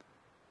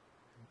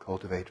 and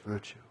cultivate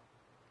virtue.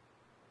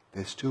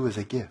 This too is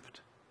a gift.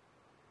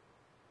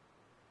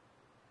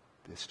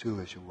 This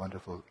too is your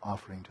wonderful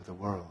offering to the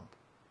world,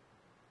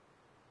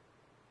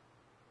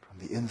 from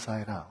the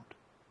inside out.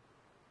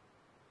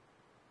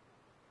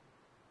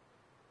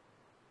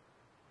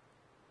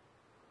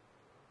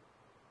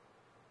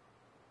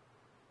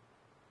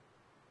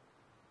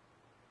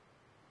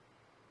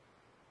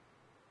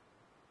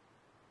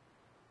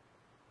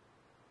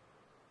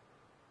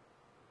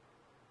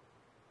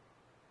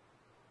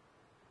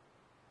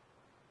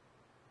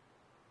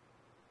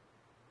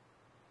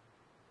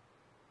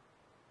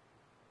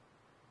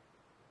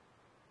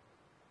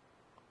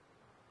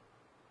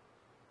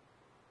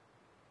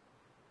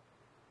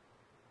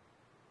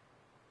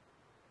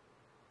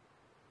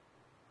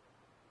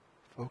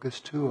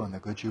 Focus too on the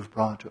good you've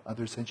brought to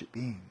other sentient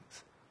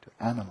beings, to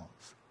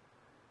animals.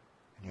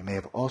 And you may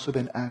have also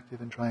been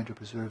active in trying to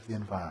preserve the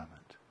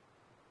environment.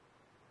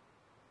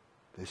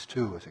 This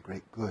too is a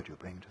great good you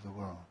bring to the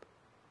world.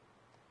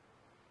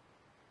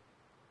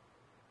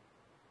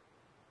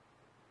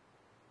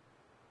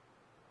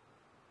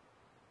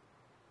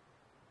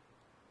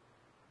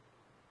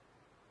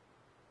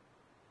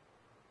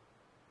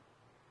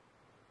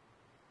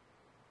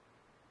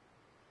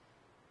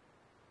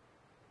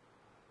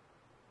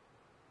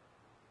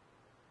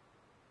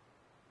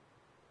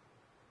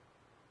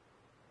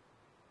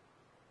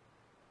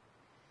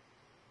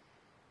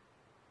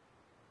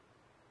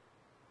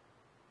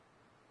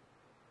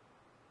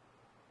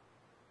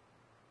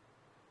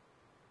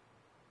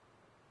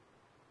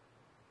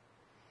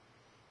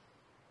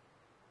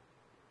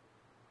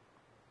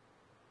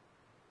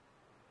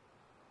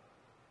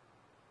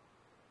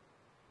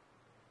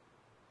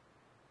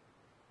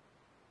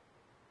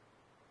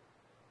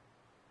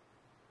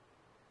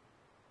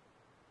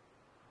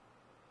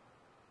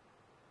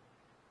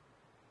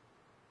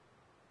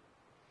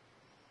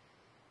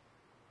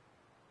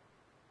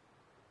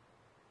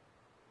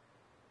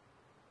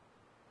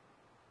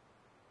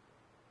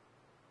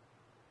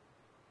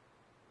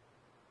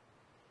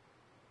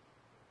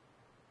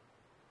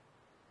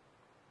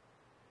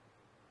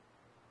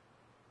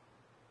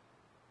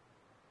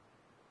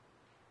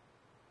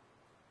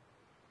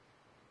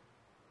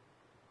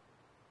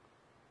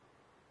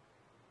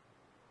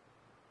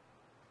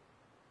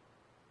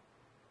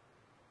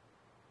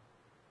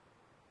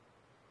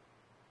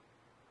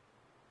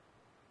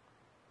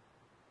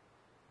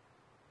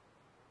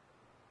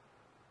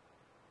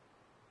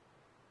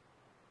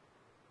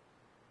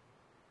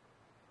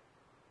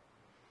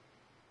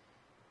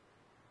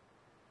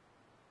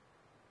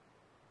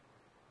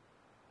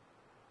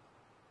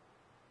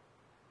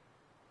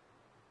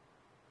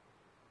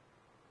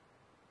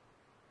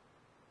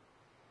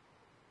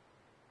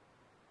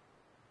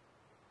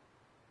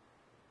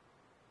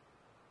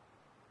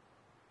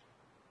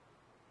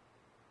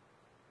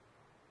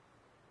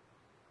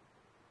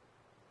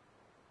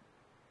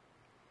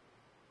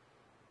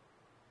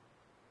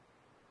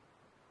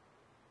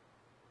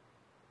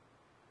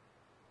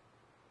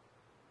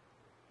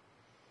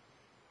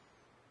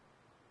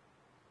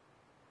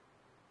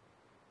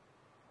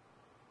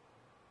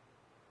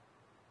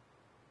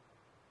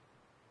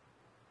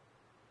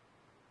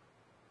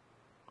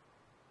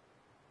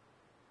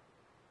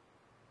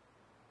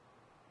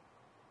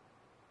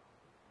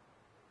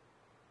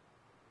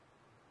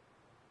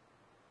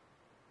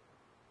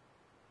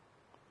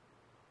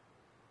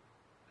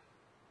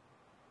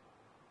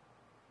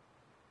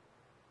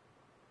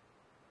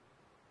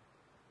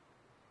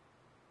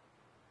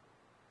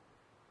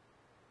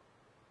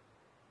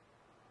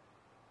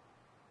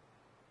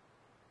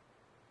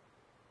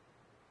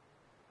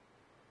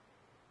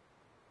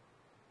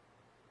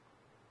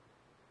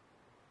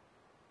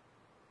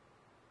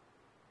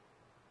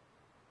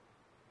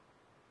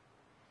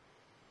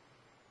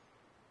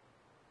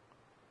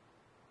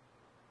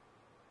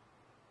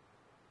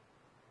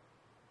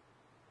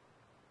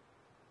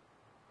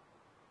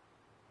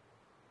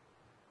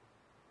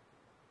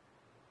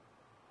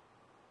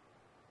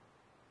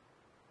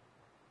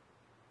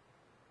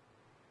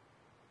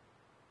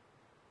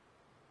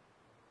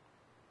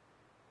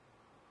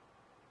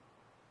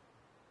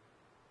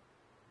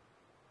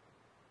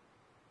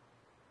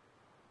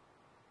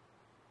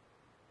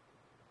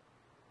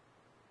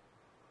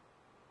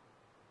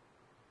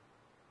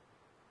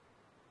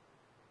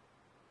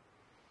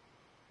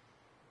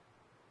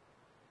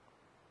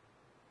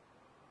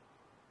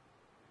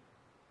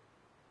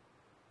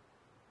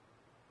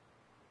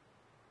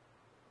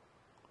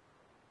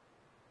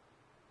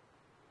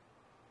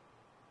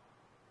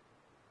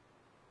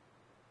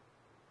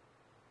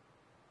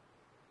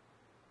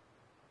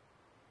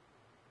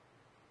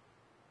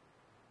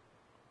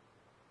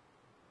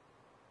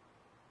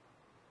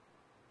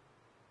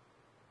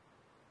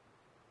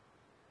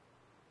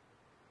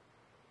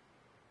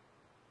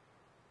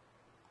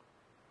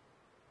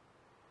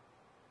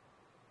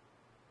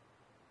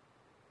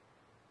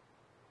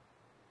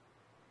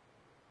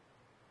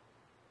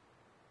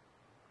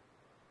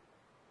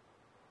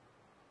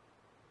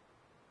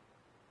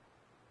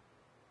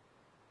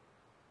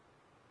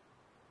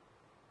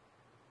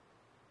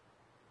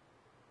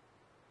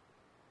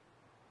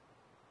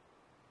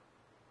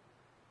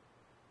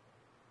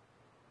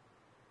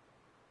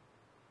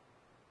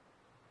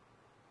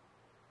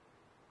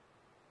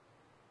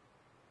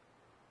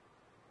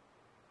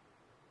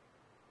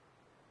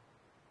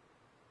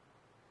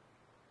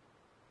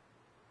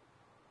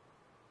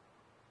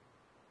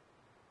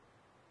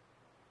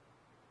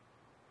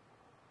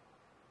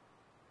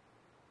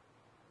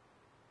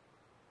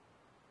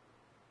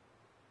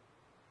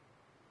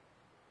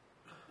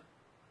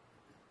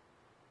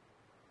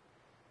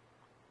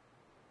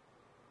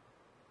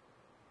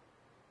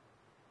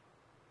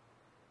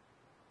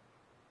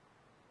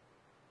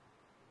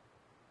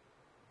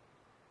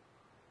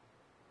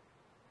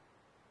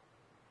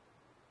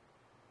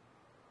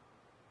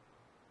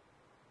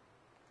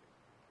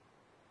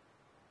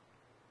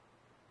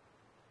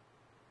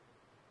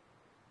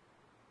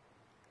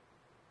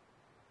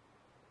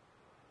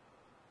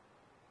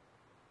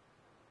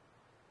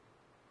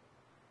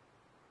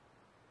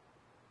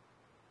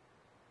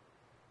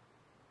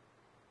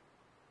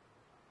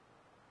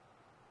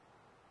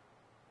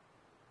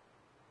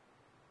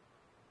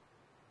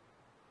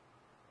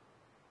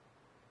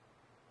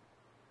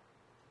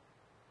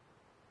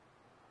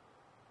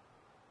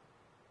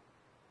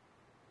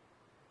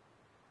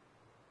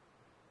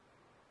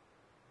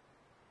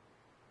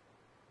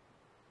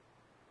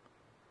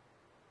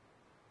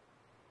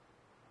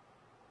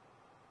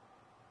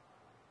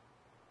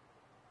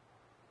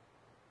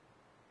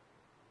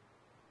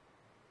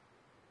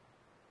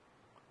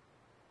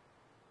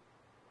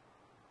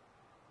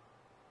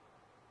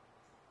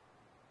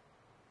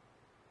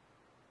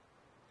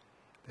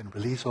 Then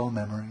release all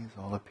memories,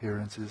 all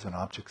appearances and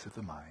objects of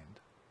the mind.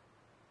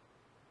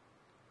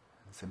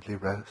 And simply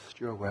rest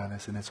your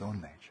awareness in its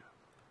own nature.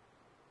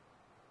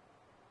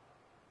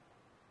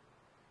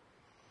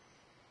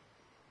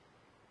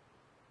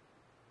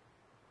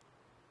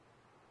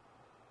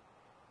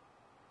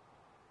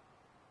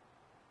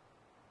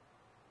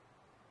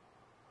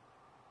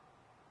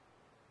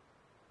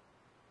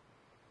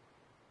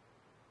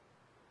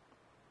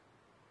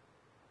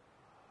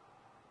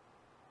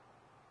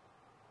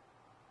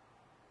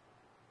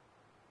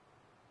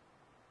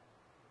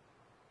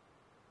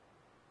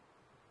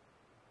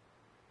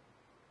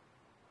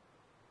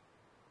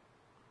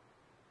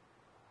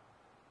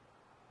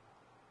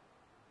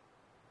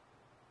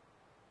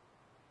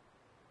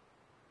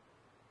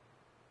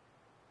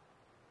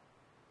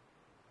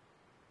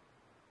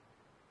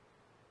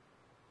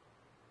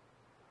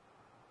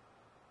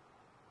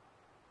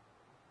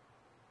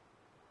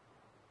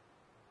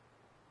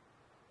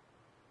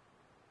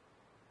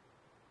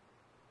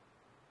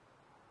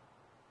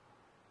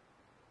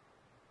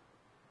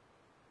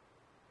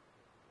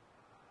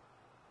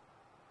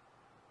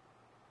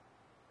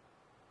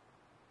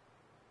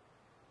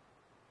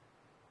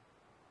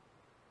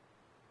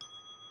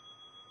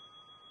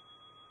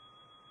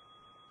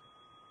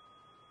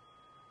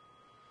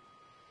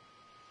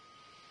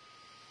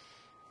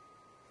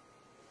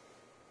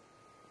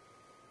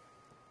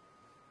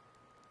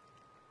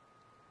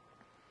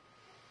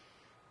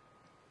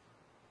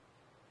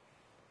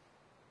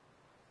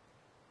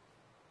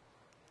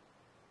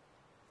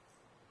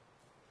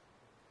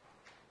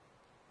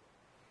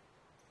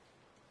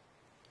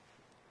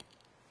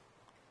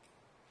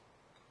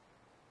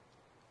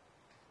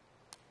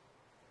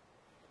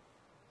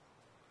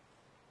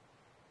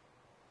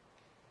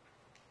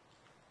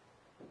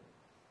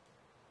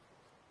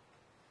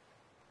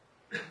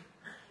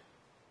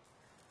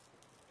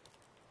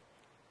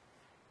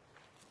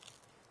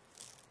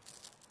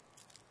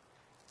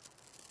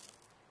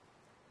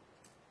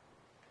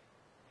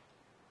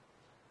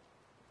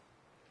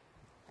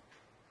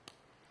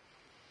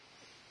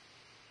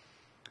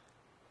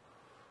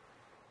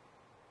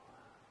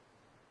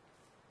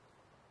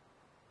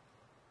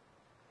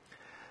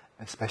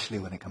 Especially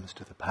when it comes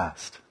to the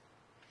past,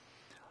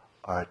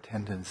 our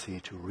tendency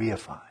to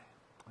reify,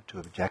 to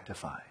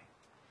objectify,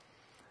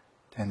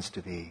 tends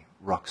to be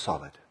rock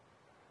solid.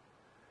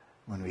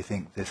 When we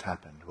think this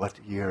happened,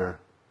 what year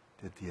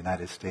did the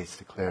United States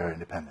declare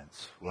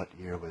independence? What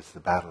year was the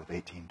Battle of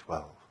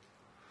 1812?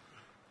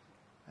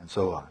 And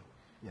so on,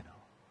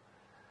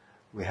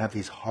 We have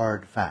these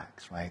hard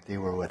facts, right? They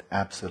were what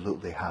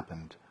absolutely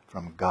happened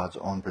from God's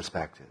own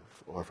perspective,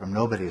 or from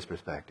nobody's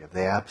perspective.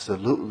 They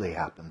absolutely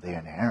happened. They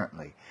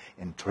inherently,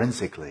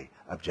 intrinsically,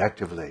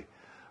 objectively,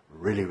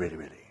 really, really,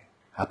 really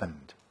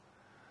happened.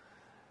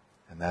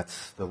 And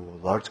that's the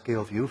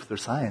large-scale view for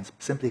science,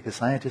 simply because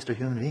scientists are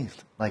human beings,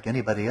 like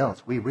anybody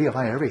else. We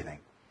reify everything.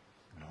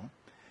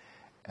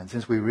 And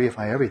since we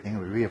reify everything,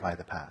 we reify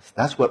the past.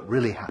 That's what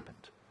really happened.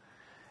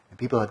 And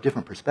people have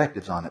different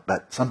perspectives on it,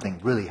 but something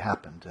really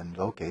happened. And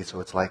okay, so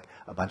it's like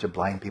a bunch of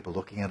blind people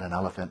looking at an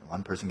elephant.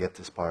 One person gets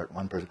this part,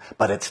 one person,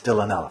 but it's still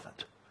an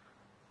elephant.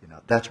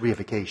 That's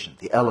reification.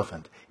 The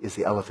elephant is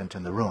the elephant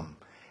in the room,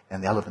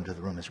 and the elephant in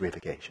the room is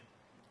reification,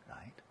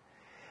 right?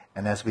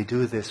 And as we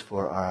do this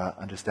for our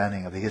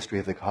understanding of the history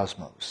of the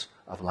cosmos,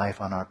 of life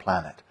on our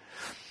planet,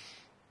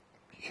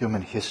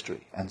 human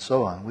history, and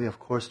so on, we of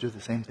course do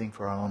the same thing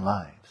for our own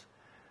lives.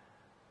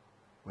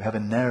 We have a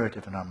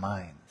narrative in our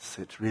minds.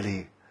 It's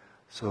really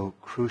so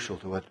crucial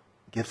to what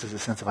gives us a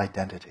sense of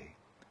identity.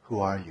 Who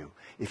are you?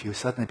 If you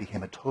suddenly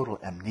became a total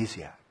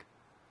amnesiac,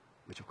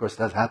 which of course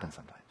does happen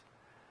sometimes,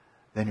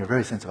 then your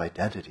very sense of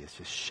identity is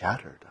just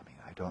shattered.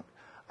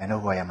 I know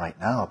who I am right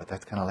now, but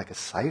that's kind of like a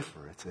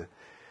cipher.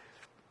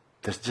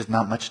 There's just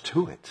not much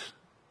to it.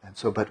 And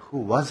so, but who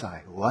was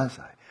I? Who was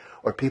I?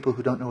 Or people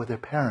who don't know what their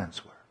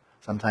parents were.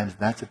 Sometimes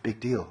that's a big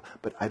deal.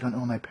 But I don't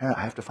know my parents.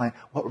 I have to find,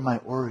 what were my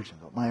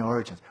origins?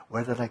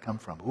 Where did I come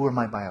from? Who are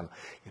my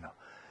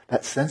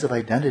that sense of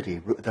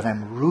identity, that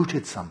I'm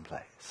rooted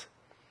someplace.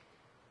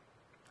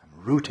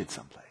 I'm rooted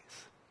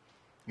someplace.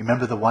 You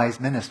remember the wise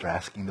minister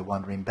asking the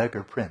wandering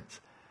beggar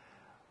prince,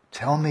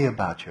 tell me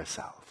about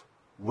yourself.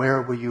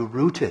 Where were you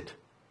rooted?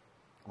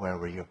 Where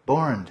were you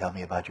born? Tell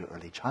me about your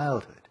early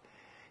childhood.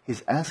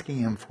 He's asking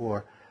him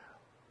for,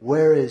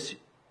 where is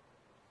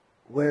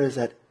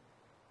that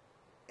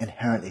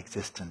inherently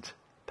existent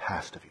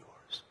past of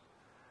yours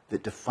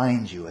that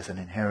defines you as an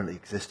inherently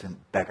existent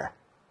beggar?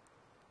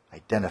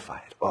 Identify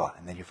it.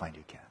 And then you find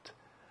you can't.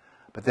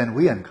 But then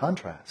we, in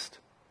contrast,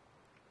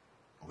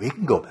 we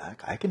can go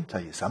back. I can tell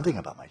you something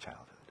about my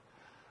childhood.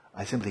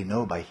 I simply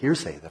know by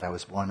hearsay that I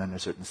was born in a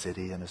certain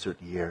city in a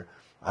certain year.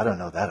 I don't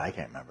know that. I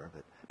can't remember.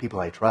 But people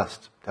I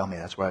trust tell me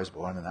that's where I was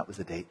born and that was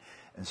the date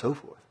and so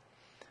forth.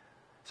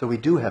 So we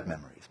do have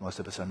memories. Most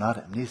of us are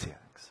not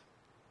amnesiacs.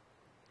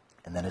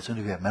 And then as soon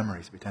as we have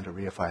memories, we tend to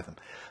reify them.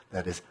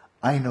 That is,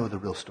 I know the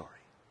real story.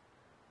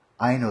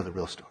 I know the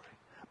real story.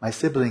 My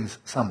siblings,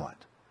 somewhat.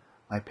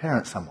 my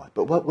parents somewhat.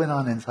 But what went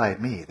on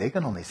inside me? They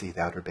can only see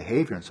the outer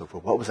behavior and so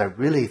forth. What was I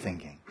really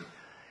thinking?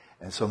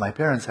 And so my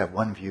parents have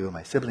one view,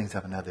 my siblings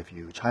have another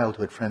view,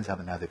 childhood friends have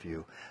another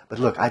view. But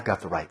look, I've got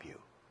the right view.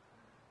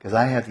 Because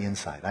I have the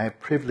insight. I have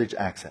privileged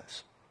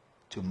access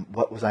to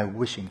what was I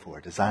wishing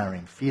for,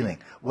 desiring, feeling.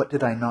 What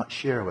did I not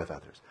share with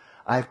others?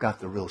 I've got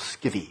the real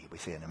skivvy, we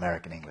say in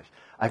American English.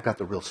 I've got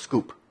the real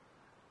scoop.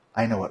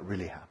 I know what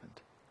really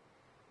happened.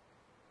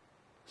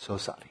 So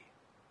sati.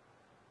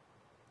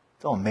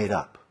 It's all made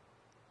up.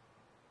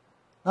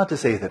 Not to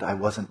say that I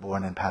wasn't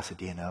born in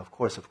Pasadena, of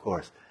course.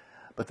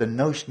 But the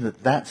notion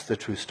that that's the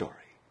true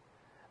story.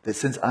 That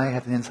since I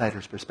have an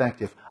insider's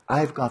perspective,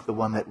 I've got the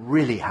one that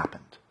really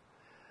happened.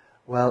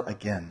 Well,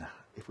 again,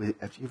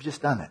 if you've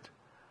just done it,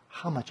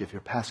 how much of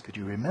your past could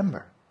you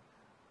remember?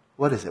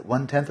 What is it?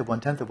 1/10 of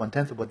 1/10 of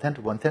 1/10 of 1/10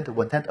 of 1/10 of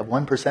 1/10 of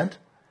 1%?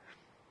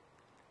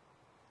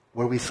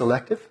 Were we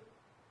selective?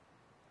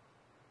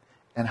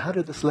 And how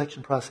did the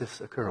selection process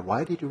occur?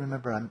 Why did you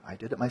remember? I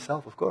did it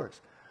myself, of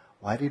course.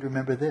 Why did you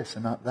remember this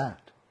and not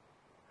that?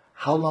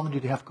 How long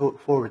did you have to go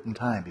forward in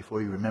time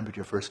before you remembered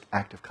your first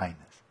act of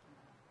kindness?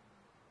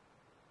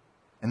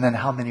 And then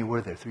how many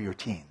were there through your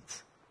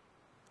teens?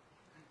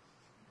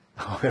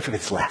 Oh,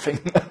 everybody's laughing.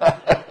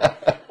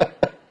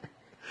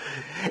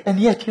 And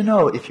yet,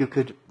 if you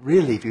could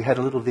really, if you had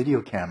a little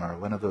video camera, or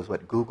one of those,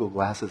 Google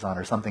glasses on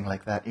or something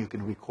like that, you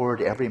can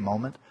record every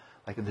moment,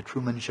 like in the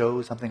Truman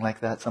Show, something like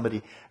that,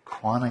 somebody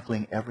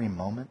chronicling every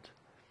moment.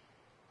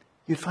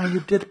 You'd find you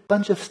did a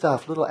bunch of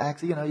stuff, little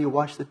acts, you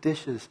washed the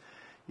dishes,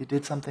 you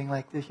did something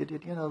like this, you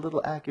did, a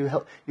little act,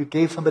 you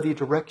gave somebody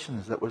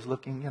directions that was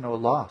looking,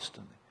 lost.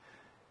 And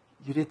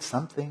you did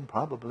something,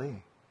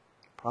 probably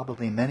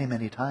many,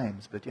 many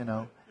times, but,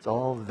 it's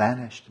all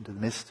vanished into the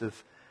mist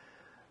of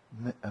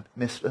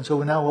mist. And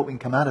so now what we can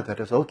come out of that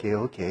is,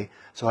 okay,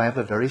 so I have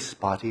a very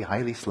spotty,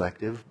 highly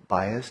selective,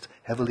 biased,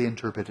 heavily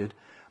interpreted,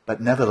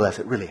 but nevertheless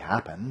it really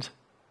happened.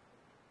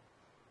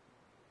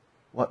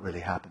 What really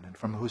happened, and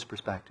from whose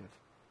perspective?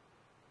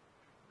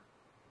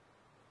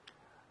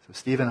 So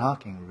Stephen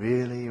Hawking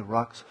really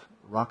rocks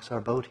our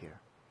boat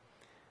here.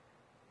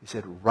 He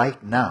said,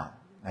 right now.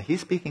 Now he's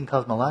speaking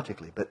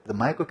cosmologically, but the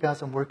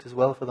microcosm works as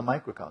well for the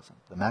microcosm,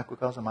 the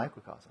macrocosm,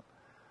 microcosm.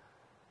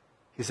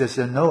 He says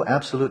there's no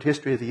absolute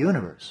history of the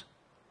universe.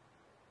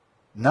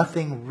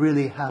 Nothing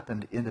really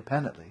happened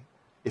independently.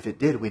 If it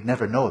did, we'd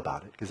never know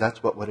about it, because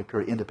that's what would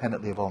occur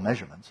independently of all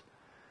measurements.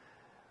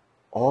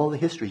 All the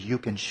history, you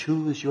can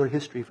choose your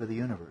history for the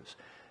universe.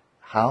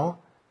 How?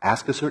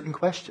 Ask a certain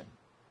question.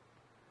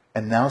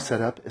 And now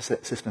set up a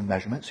system of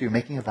measurement, so you're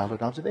making a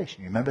valid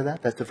observation. You remember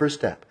that? That's the first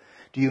step.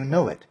 Do you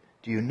know it?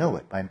 Do you know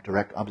it by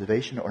direct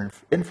observation or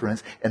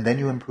inference? And then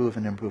you improve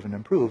and improve and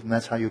improve, and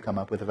that's how you come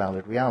up with a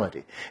valid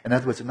reality. In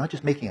other words, it's not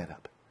just making it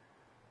up.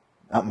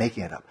 Not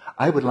making it up.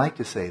 I would like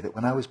to say that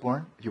when I was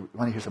born, if you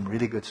want to hear some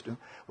really good stuff,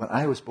 when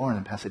I was born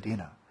in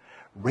Pasadena,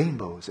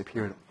 rainbows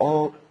appeared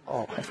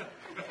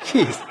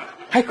jeez,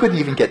 I couldn't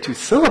even get 2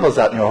 syllables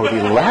out and you're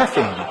already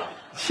laughing.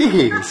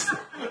 Jeez.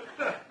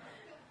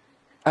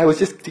 I was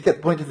just to get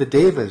the point of the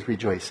devas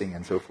rejoicing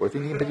and so forth,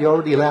 but you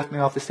already laughed me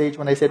off the stage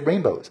when I said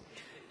rainbows.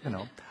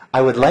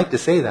 I would like to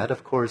say that,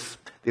 of course.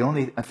 The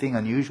only thing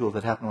unusual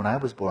that happened when I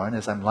was born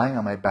is I'm lying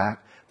on my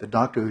back. The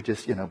doctor who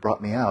just,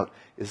 brought me out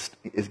is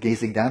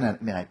gazing down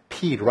at me. I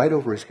peed right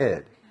over his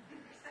head.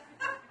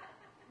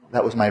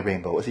 That was my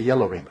rainbow. It was a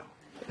yellow rainbow.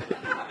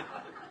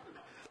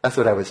 That's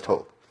what I was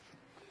told.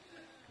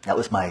 That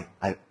was my,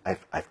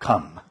 I've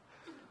come.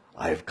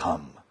 I've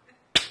come.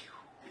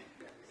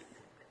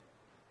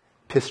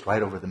 Pissed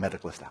right over the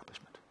medical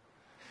establishment.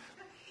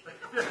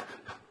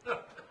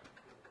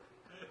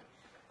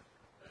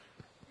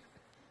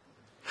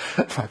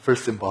 My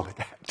first symbolic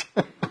act.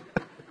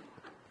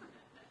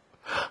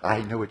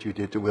 I know what you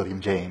did to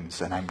William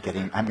James, and I'm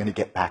going to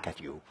get back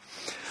at you.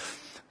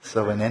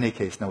 So in any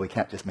case, no, we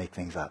can't just make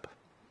things up.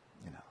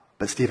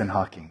 But Stephen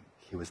Hawking,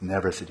 he was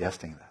never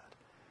suggesting that.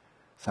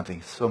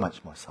 Something so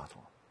much more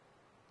subtle.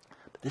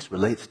 But this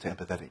relates to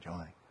empathetic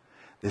joy.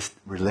 This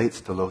relates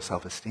to low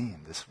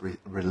self-esteem. This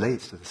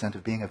relates to the sense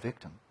of being a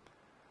victim.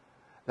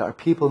 There are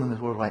people in this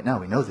world right now,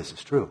 we know this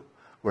is true,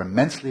 who are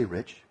immensely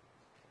rich,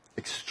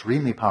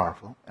 extremely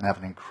powerful, and have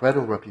an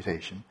incredible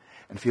reputation,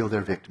 and feel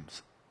they're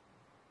victims.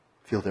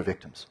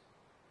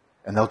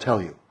 And they'll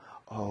tell you,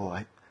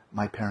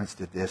 my parents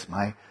did this,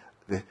 my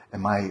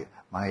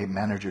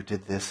manager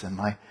did this, and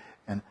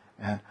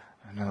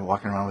they're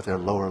walking around with their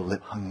lower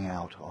lip hanging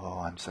out.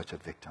 Oh, I'm such a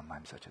victim.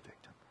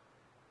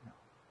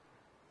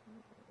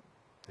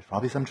 There's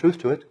probably some truth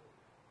to it.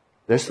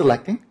 They're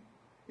selecting.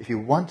 If you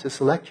want to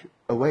select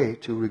a way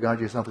to regard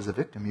yourself as a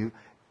victim, it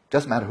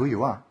doesn't matter who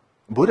you are.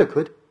 Buddha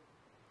could.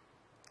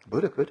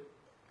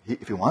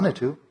 If he wanted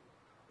to.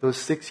 Those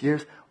 6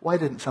 years, why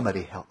didn't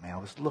somebody help me? I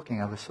was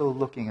so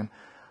looking, and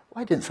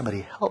why didn't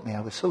somebody help me?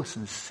 I was so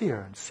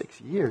sincere, and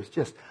 6 years,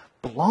 just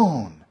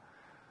blown.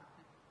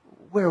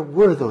 Where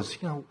were those, he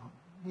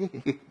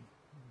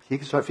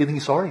could start feeling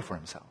sorry for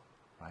himself,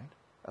 right?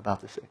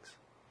 About the 6.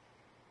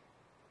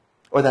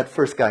 Or that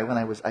first guy, when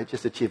I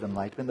just achieved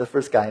enlightenment, the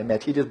first guy I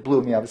met, he just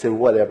blew me up and said,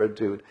 whatever,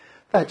 dude.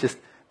 I just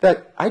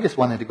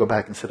wanted to go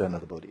back and sit under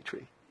the Bodhi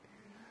tree.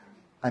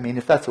 I mean,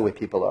 if that's the way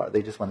people are,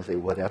 they just want to say,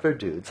 whatever,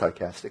 dude,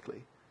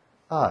 sarcastically.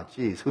 Ah,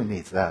 geez, who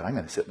needs that? I'm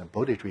going to sit in a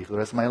Bodhi tree for the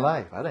rest of my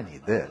life. I don't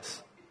need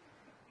this.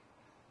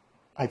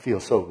 I feel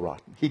so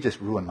rotten. He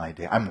just ruined my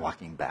day. I'm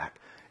walking back.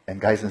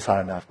 And guys in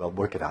Saranath, well,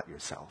 work it out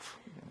yourself.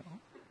 You know?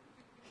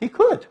 He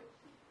could.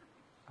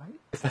 Right?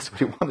 If that's what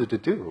he wanted to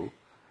do.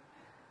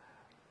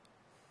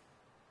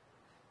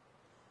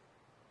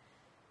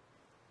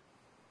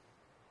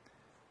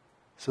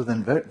 So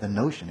then the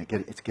notion,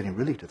 it's getting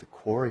really to the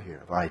core here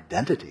of our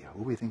identity,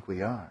 who we think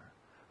we are,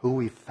 who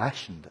we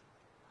fashioned,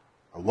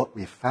 or what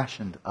we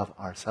fashioned of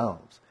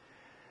ourselves,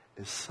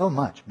 is so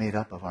much made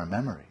up of our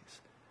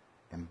memories,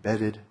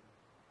 embedded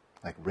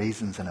like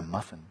raisins in a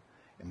muffin,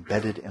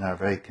 embedded in our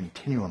very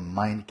continuum,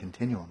 mind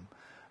continuum,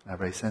 and our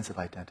very sense of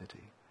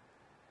identity.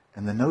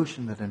 And the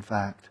notion that, in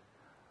fact,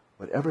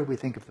 whatever we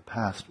think of the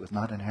past was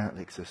not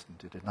inherently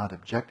existent. It did not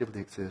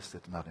objectively exist.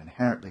 It did not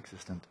inherently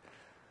existent.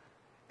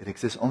 It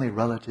exists only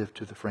relative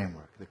to the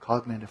framework, the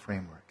cognitive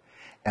framework.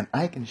 And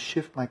I can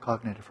shift my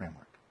cognitive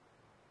framework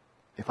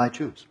if I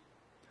choose.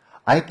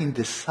 I can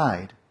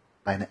decide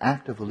by an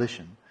act of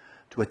volition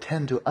to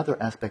attend to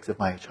other aspects of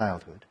my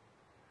childhood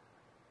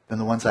than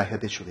the ones I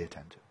habitually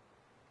attend to.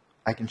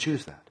 I can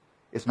choose that.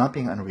 It's not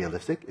being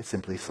unrealistic. It's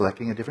simply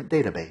selecting a different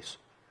database.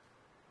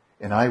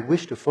 And I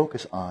wish to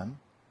focus on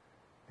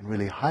and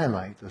really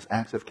highlight those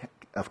acts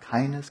of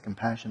kindness,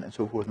 compassion, and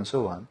so forth and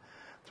so on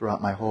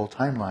throughout my whole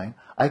timeline.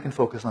 I can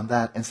focus on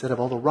that instead of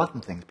all the rotten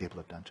things people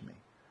have done to me.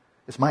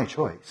 It's my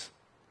choice.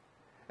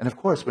 And of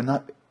course, we're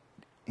not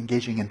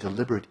engaging in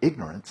deliberate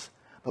ignorance,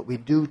 but we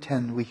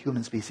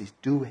human species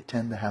do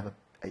tend to have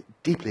a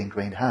deeply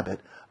ingrained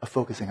habit of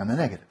focusing on the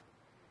negative.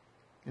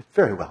 It's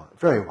very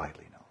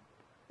widely known.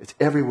 It's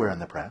everywhere in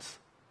the press,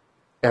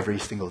 every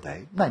single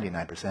day,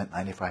 99%,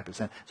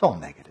 95%, it's all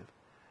negative.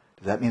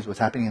 Does that mean what's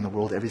happening in the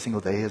world every single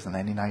day is the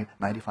 99,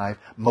 95?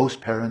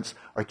 Most parents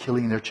are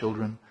killing their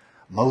children.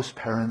 Most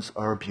parents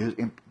are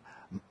abusing.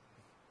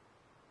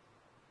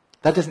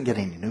 That doesn't get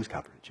any news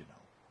coverage, you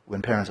know,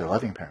 when parents are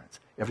loving parents.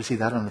 You ever see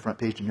that on the front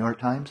page of the New York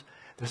Times?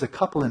 There's a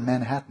couple in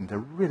Manhattan, they're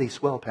really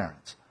swell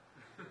parents.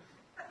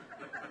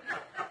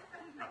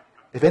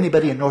 If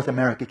anybody in North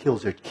America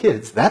kills their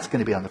kids, that's going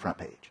to be on the front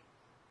page.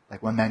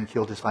 Like one man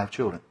killed his 5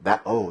 children.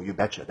 You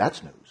betcha,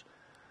 that's news.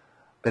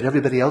 But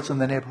everybody else in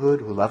the neighborhood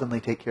who lovingly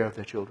take care of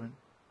their children,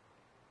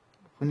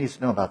 who needs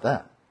to know about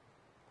that?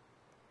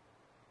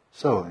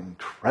 So,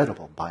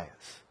 incredible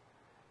bias.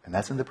 And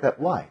that's in the press.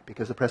 Why?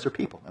 Because the press are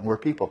people, and we're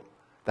people.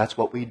 That's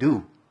what we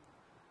do.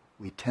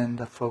 We tend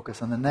to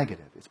focus on the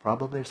negative. It's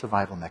probably a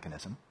survival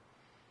mechanism.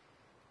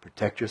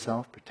 Protect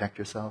yourself.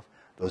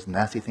 Those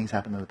nasty things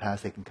happen in the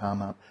past, they can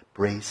come up.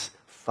 Brace,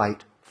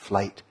 fight,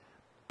 flight,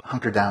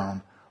 hunker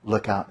down,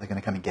 look out, they're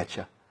going to come and get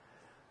you.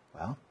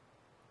 Well,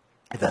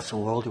 if that's the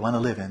world you want to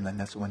live in, then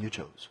that's the one you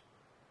chose.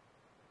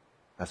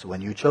 That's the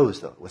one you chose,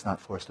 though. It was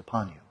not forced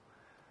upon you.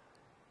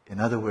 In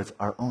other words,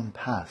 our own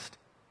past,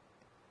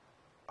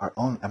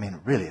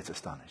 really it's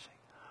astonishing.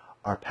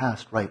 Our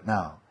past right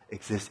now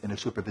exists in a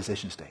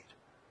superposition state.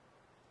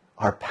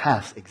 Our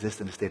past exists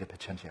in a state of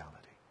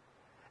potentiality.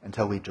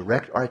 Until we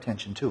direct our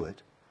attention to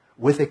it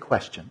with a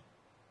question,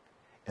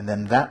 and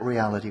then that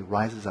reality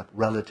rises up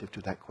relative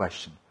to that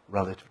question,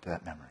 relative to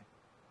that memory.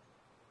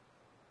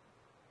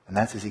 And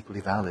that's as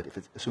equally valid.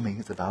 Assuming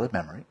it's a valid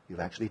memory, you've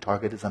actually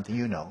targeted something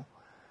you know,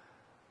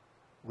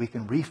 we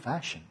can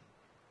refashion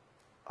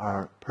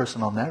our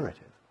personal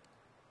narrative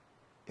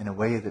in a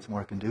way that's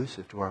more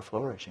conducive to our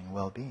flourishing and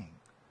well-being.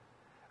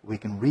 We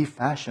can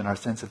refashion our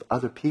sense of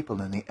other people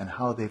and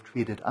how they've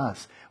treated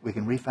us. We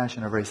can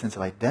refashion our very sense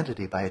of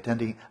identity by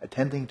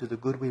attending to the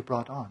good we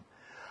brought on.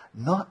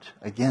 Not,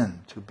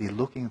 again, to be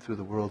looking through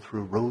the world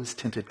through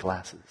rose-tinted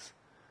glasses,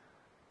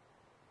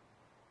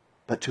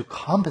 but to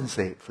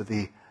compensate for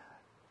the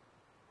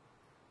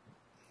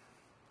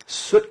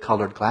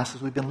soot-colored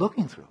glasses we've been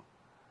looking through.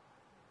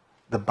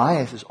 The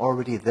bias is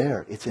already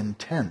there. It's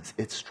intense.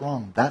 It's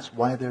strong. That's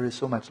why there is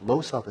so much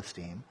low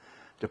self-esteem,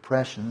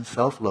 depression,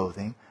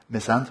 self-loathing,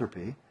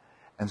 misanthropy,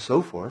 and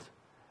so forth,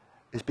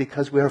 is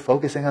because we are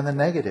focusing on the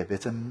negative.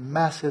 It's a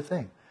massive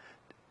thing.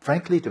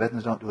 Frankly,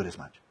 Tibetans don't do it as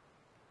much.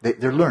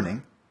 They're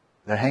learning.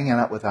 They're hanging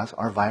out with us.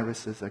 Our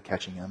viruses are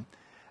catching them.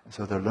 And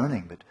so they're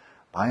learning. But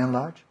by and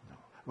large, no.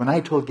 When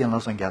I told Gen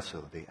Losang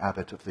Gyatso, the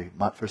abbot of the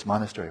first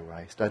monastery where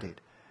I studied,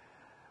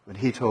 when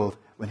he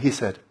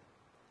said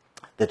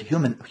that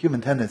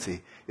human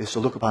tendency is to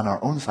look upon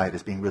our own side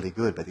as being really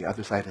good, but the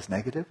other side as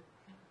negative,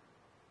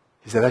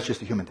 he said, that's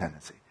just a human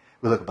tendency.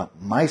 We look upon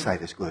my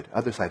side as good,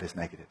 other side as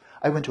negative.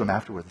 I went to him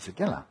afterwards and said,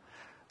 Genla,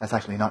 that's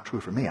actually not true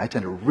for me. I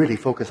tend to really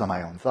focus on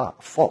my own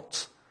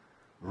faults.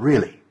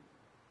 Really.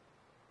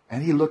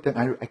 And he looked at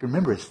me, I can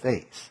remember his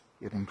face.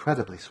 He was an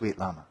incredibly sweet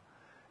Lama,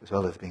 as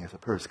well as being a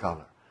superb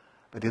scholar.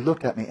 But he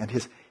looked at me, and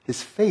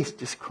his face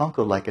just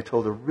crunkled like it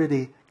told a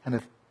really kind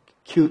of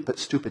cute but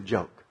stupid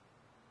joke.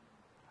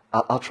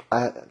 You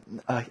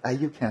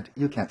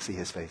can't see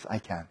his face. I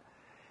can.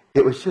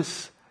 It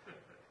was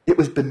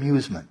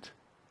bemusement.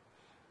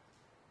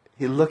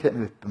 He looked at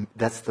me with,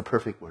 that's the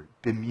perfect word,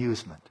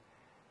 bemusement.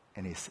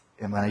 And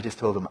when I just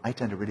told him, I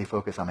tend to really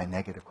focus on my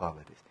negative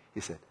qualities, he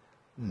said,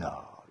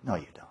 no,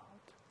 you don't.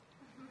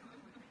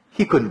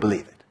 He couldn't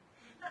believe it.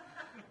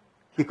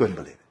 He couldn't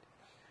believe it.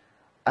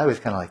 I was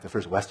kind of like the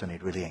first Western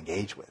he'd really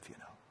engage with,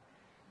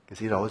 because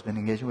he'd always been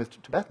engaging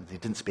with Tibetans. He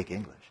didn't speak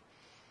English.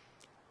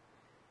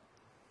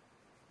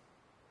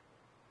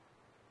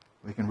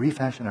 We can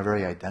refashion our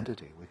very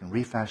identity. We can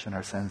refashion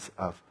our sense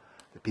of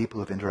the people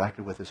who've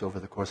interacted with us over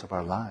the course of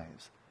our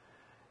lives,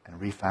 and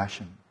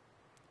refashion,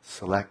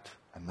 select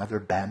another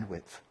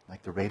bandwidth,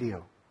 like the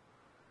radio.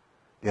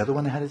 The other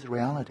one had its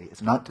reality.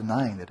 It's not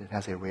denying that it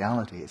has a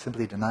reality. It's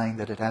simply denying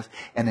that it has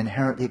an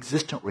inherently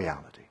existent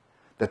reality.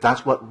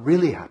 That's what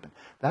really happened.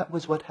 That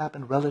was what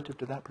happened relative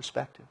to that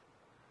perspective.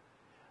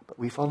 But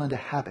we fall into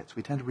habits.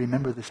 We tend to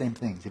remember the same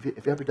things. Have you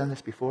ever done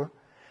this before?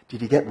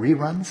 Did you get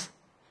reruns?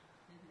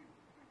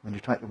 When you're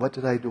trying, what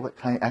did I do? What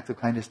act of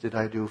kindness did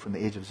I do from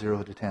the age of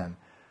 0 to 10?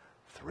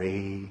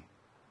 3.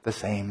 The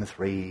same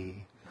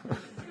 3.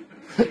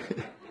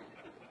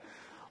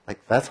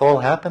 Like, that's all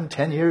happened?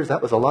 10 years?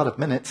 That was a lot of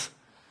minutes.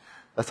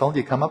 That's all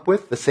you come up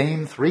with? The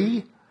same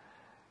 3?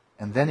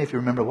 And then if you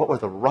remember, what were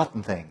the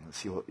rotten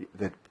things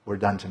that were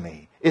done to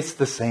me? It's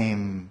the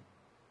same,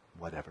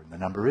 whatever the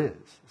number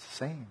is. It's the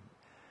same.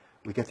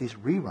 We get these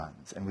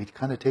reruns, and we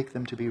kind of take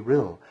them to be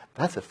real.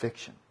 That's a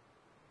fiction.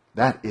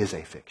 That is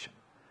a fiction.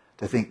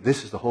 To think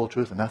this is the whole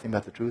truth and nothing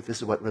but the truth, this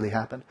is what really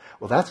happened.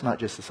 Well, that's not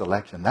just a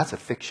selection, that's a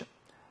fiction.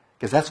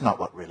 Because that's not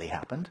what really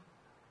happened.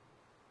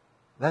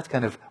 That's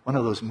kind of one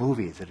of those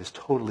movies that is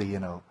totally,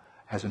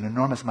 has an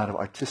enormous amount of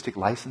artistic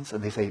license,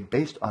 and they say,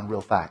 based on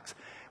real facts.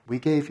 We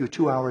gave you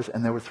 2 hours,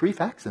 and there were 3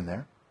 facts in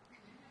there,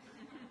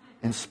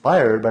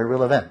 inspired by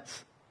real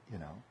events,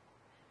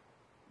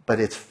 But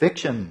it's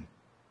fiction.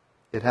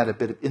 It had a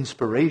bit of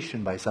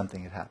inspiration by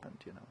something that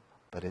happened,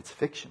 But it's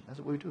fiction. That's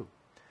what we do.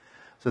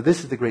 So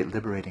this is the great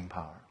liberating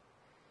power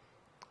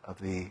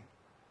of the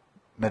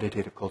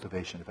meditative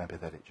cultivation of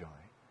empathetic joy.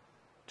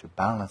 To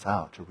balance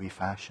out, to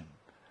refashion,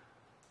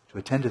 to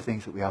attend to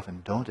things that we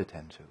often don't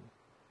attend to.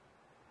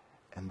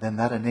 And then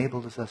that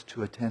enables us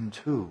to attend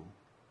to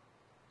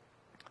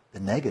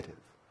the negative,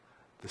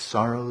 the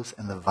sorrows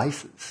and the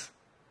vices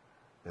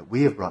that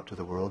we have brought to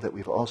the world, that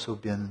we've also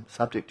been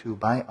subject to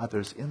by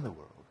others in the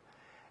world,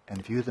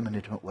 and view them in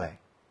a different way.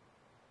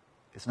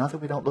 It's not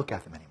that we don't look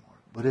at them anymore.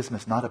 Buddhism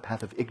is not a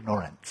path of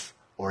ignorance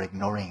or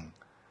ignoring.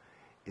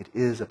 It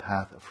is a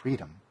path of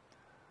freedom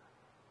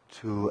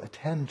to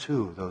attend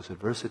to those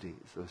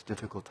adversities, those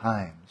difficult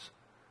times,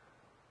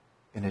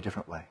 in a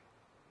different way.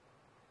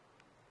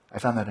 I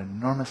found that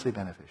enormously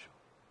beneficial.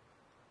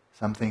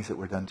 Some things that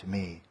were done to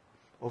me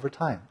over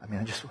time.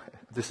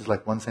 This is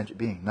like one sentient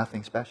being,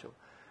 nothing special.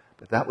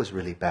 But that was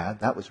really bad,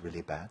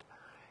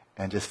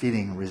 And just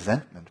feeling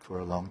resentment for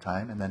a long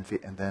time, and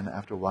then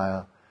after a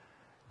while,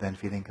 then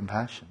feeling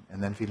compassion,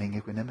 and then feeling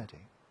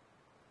equanimity.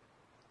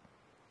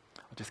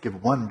 I'll just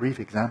give one brief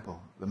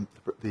example.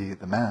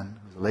 The man,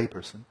 who's a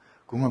layperson,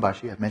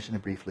 Gungabashi, I've mentioned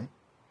it briefly,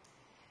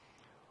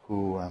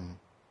 who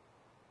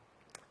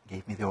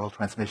gave me the oral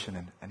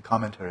transmission and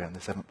commentary on the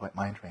 7-point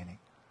mind training.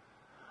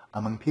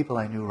 Among people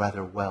I knew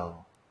rather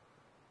well,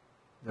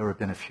 there have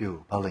been a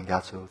few. Pauline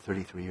Gatso,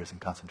 33 years in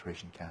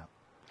concentration camp.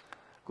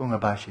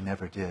 Gungabashi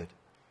never did.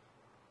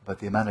 But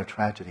the amount of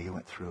tragedy he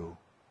went through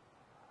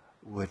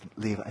would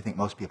leave, I think,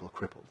 most people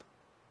crippled.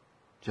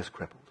 Just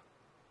crippled.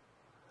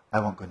 I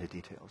won't go into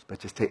details, but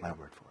just take my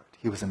word for it.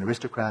 He was an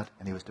aristocrat,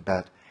 and he was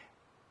Tibet,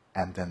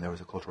 and then there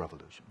was a Cultural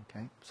Revolution,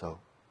 okay? So,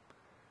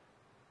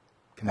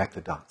 connect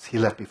the dots. He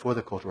left before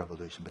the Cultural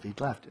Revolution, but he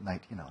left in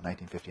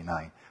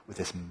 1959 with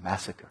this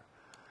massacre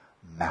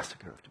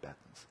of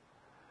Tibetans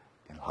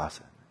in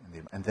Lhasa,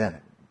 and then,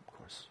 of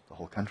course, the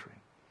whole country.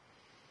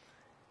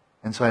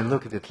 And so I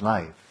look at his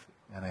life,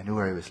 and I knew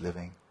where he was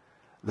living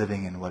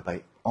in what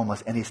by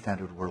almost any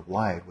standard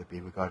worldwide would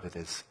be regarded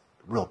as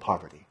real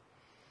poverty.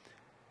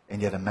 And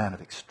yet a man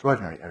of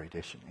extraordinary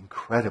erudition,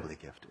 incredibly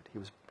gifted. He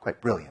was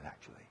quite brilliant,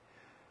 actually.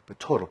 But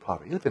total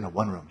poverty. He lived in a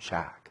one-room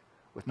shack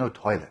with no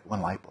toilet,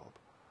 one light bulb.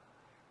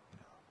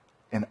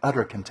 In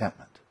utter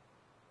contentment,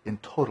 in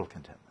total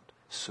contentment.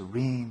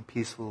 Serene,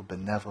 peaceful,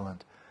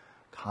 benevolent,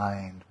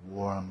 kind,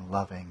 warm,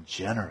 loving,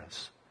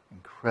 generous,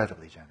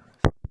 incredibly generous.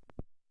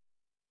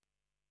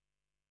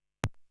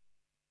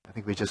 I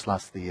think we just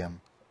lost the...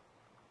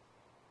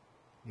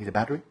 Need a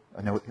battery?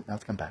 Oh, no, now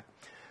it's come back.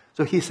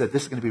 So he said,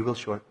 this is going to be real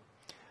short,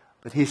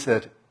 but he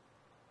said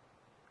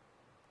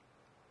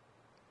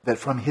that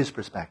from his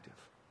perspective,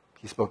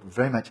 he spoke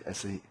very much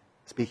as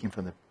speaking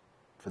from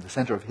the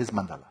center of his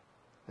mandala.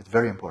 That's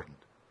very important.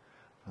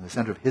 From the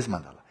center of his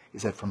mandala. He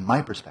said, from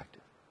my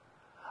perspective,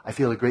 I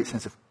feel a great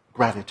sense of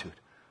gratitude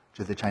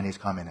to the Chinese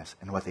communists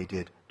and what they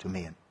did to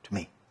me and to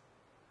me.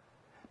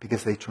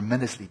 Because they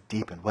tremendously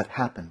deepened what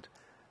happened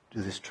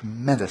to this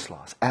tremendous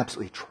loss,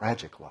 absolutely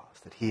tragic loss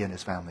that he and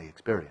his family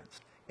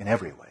experienced in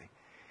every way.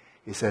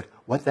 He said,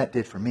 what that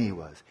did for me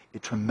was,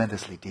 it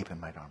tremendously deepened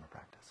my Dharma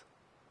practice.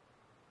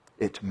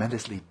 it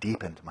tremendously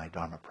deepened my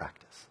Dharma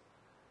practice.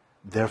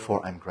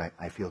 Therefore,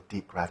 I feel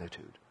deep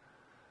gratitude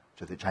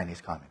to the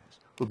Chinese communists,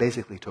 who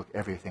basically took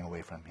everything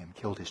away from him,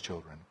 killed his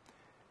children,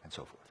 and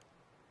so forth,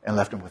 and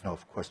left him with,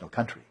 of course, no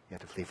country. He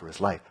had to flee for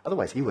his life.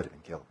 Otherwise, he would have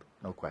been killed,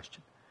 no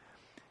question.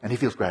 And he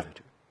feels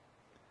gratitude.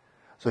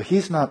 So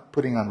he's not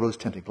putting on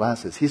rose-tinted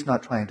glasses. He's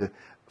not trying to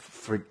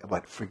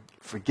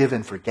forgive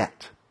and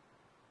forget.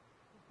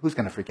 Who's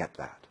going to forget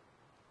that?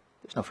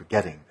 There's no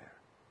forgetting there.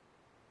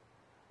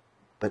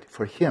 But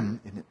for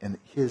him, in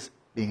his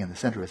being in the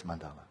center of his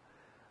mandala,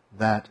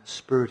 that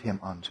spurred him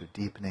on to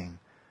deepening,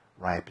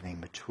 ripening,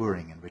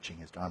 maturing, enriching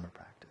his Dharma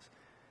practice.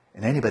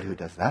 And anybody who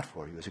does that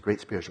for you is a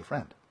great spiritual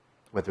friend.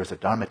 Whether it's a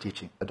Dharma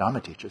teacher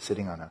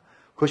sitting on a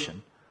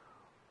cushion,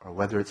 or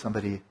whether it's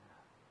somebody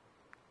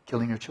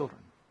killing your children.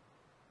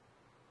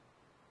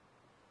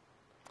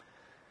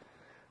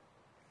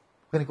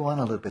 I'm going to go on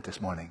a little bit this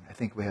morning. I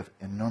think we have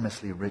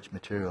enormously rich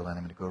material, and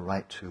I'm going to go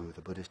right to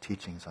the Buddhist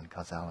teachings on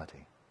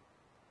causality.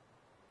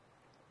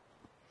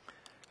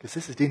 Because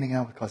this is dealing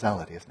out with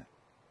causality, isn't it?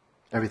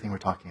 Everything we're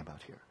talking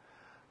about here.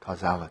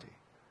 Causality.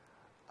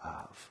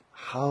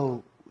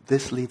 How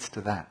this leads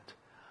to that.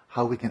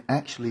 How we can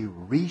actually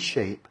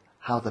reshape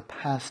how the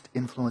past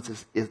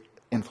influences in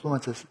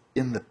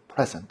the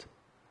present.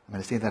 I'm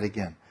going to say that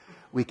again.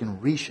 We can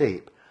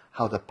reshape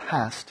how the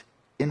past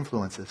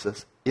influences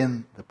us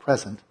in the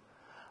present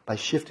by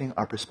shifting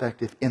our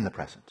perspective in the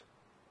present,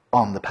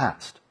 on the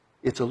past.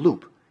 It's a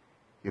loop.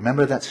 You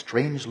remember that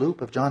strange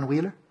loop of John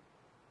Wheeler?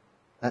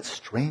 That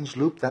strange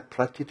loop, that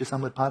pratitya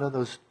samutpada,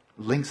 those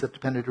links of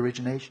dependent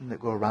origination that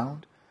go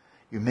around?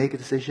 You make a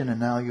decision and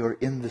now you're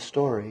in the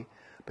story,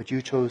 but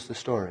you chose the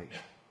story.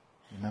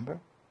 Remember?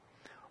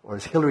 Or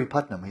as Hilary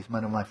Putnam, he's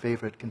one of my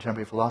favorite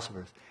contemporary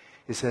philosophers,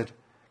 he said,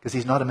 because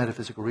he's not a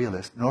metaphysical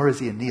realist, nor is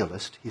he a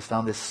nihilist, he's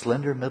found this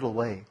slender middle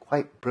way,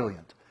 quite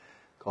brilliant,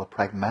 called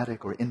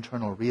pragmatic or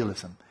internal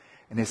realism.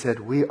 And he said,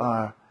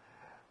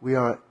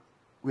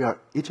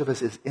 each of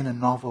us is in a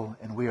novel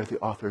and we are the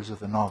authors of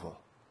the novel.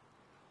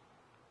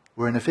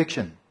 We're in a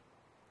fiction,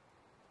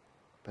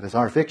 but it's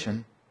our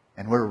fiction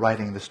and we're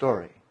writing the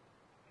story.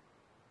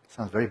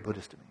 Sounds very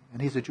Buddhist to me.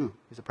 And he's a Jew.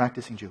 He's a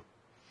practicing Jew.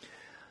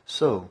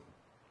 So,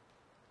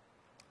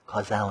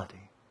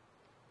 causality.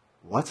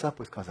 What's up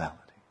with causality?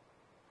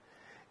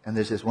 And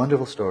there's this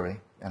wonderful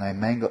story, and I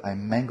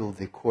mangled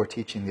the core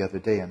teaching the other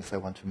day, and so I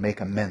want to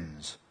make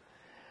amends.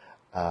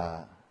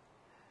 The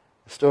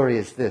story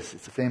is this.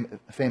 It's a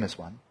famous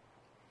one.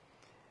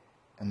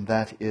 And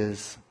that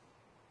is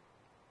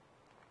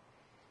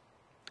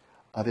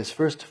of his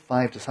first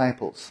 5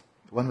 disciples.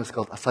 One was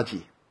called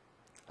Asaji,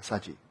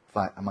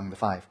 among the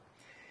 5.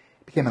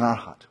 He became an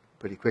arhat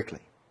pretty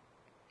quickly.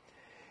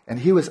 And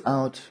he was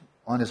out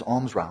on his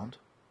alms round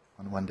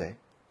on one day,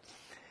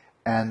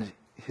 and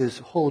his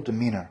whole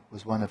demeanor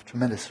was one of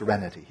tremendous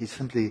serenity. He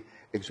simply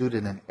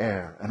exuded an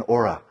air, an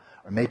aura,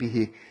 or maybe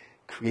he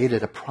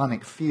created a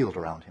pranic field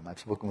around him. I've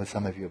spoken with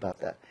some of you about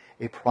that.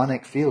 A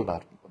pranic field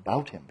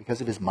about him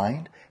because of his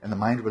mind, and the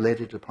mind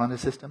related to the prana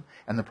system,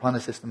 and the prana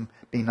system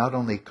being not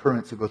only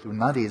currents that go through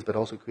nadis, but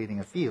also creating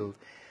a field.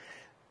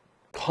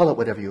 Call it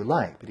whatever you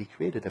like, but he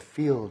created a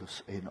field,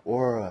 an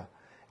aura,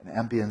 an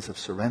ambience of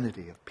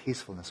serenity, of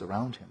peacefulness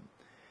around him.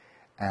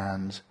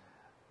 And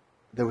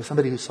there was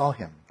somebody who saw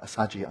him,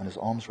 Asaji, on his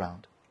alms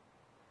round.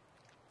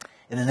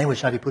 And the name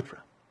was Shariputra.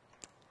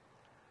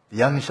 The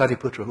young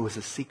Shariputra who was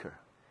a seeker.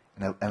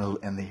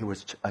 And he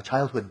was a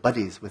childhood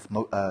buddies with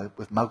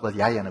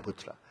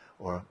Moggallanaputra,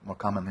 or more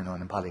commonly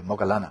known in Pali,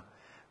 Moggallana.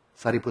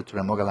 Sariputra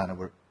and Moggallana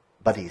were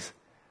buddies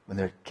when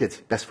they were kids,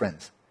 best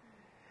friends.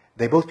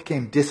 They both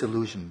became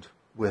disillusioned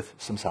with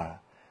samsara.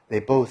 They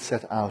both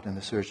set out in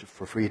the search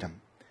for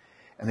freedom.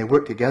 And they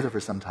worked together for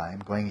some time,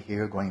 going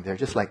here, going there,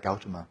 just like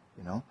Gautama,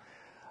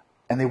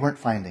 And they weren't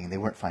finding. They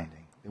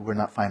were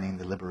not finding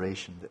the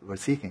liberation that we're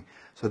seeking.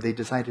 So they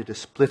decided to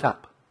split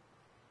up.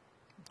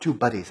 2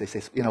 buddies. They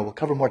say, we'll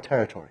cover more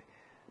territory.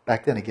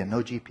 Back then, again,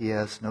 no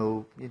GPS,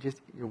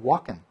 you're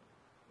walking.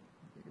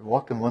 You're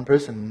walking one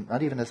person,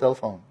 not even a cell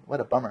phone. What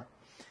a bummer.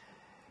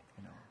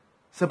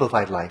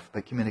 Simplified life,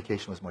 but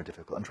communication was more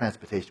difficult, and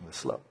transportation was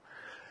slow.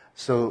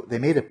 So they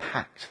made a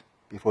pact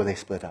before they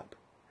split up.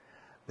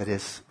 That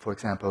is, for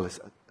example,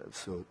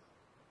 so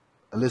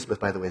Elizabeth,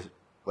 by the way,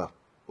 we'll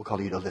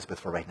call you Elizabeth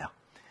for right now.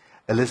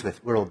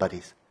 Elizabeth, we're all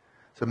buddies.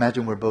 So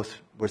imagine we're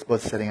both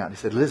setting out. And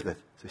he said,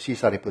 Elizabeth, so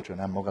she's Sariputra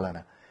and I'm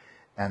Moggallana.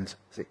 And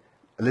say,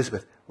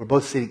 Elizabeth, we're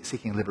both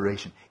seeking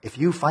liberation. If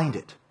you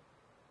find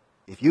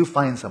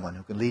someone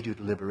who can lead you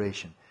to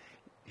liberation,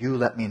 you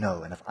let me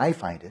know. And if I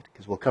find it,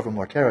 because we'll cover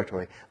more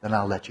territory, then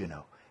I'll let you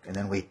know. And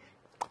then we,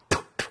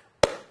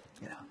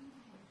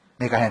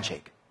 make a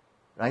handshake.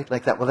 Right?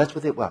 Like that. Well, that's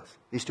what it was.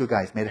 These 2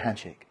 guys made a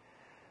handshake.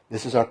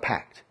 This is our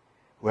pact.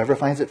 Whoever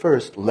finds it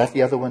first, let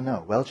the other one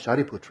know. Well,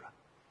 Shariputra,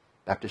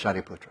 back to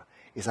Shariputra,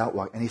 is out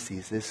walking, and he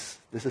sees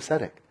this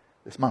ascetic,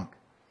 this monk,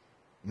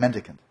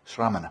 mendicant,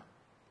 shramana,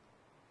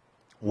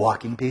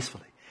 walking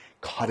peacefully.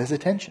 Caught his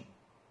attention.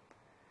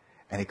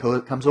 And he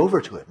comes over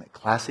to him, a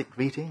classic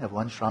greeting of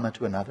one shrama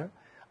to another.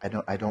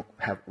 I don't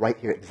have right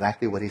here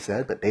exactly what he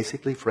said, but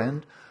basically,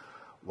 friend,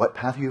 what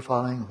path are you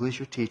following? Who's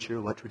your teacher?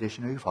 What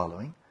tradition are you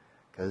following?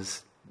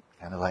 Because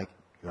kind of like,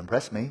 you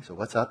impressed me, so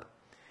what's up?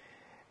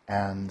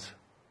 And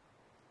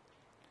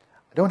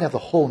I don't have the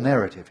whole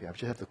narrative here, I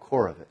just have the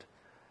core of it.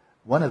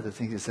 One of the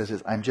things it says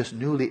is, I'm just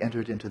newly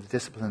entered into the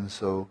discipline,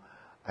 so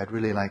I'd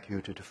really like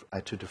you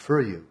to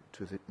defer you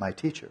to my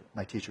teacher.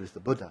 My teacher is the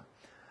Buddha.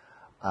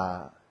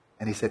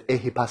 And he said,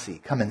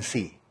 ehipasi, come and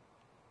see.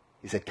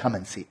 He said, come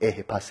and see,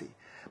 ehipasi.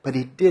 But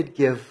he did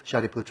give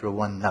Shariputra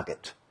one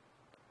nugget.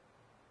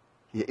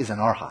 He is an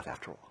arhat,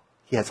 after all.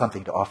 He had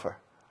something to offer.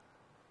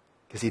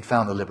 Because he'd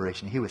found the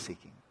liberation he was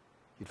seeking.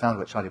 He'd found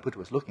what Shariputra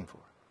was looking for.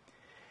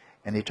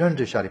 And he turned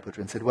to Shariputra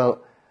and said,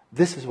 well,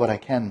 this is what I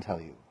can tell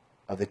you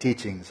of the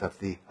teachings of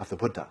the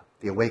Buddha,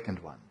 the awakened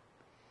one.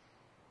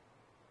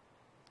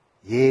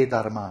 Ye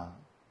dharma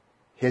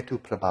hetu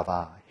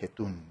prabhava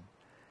hetun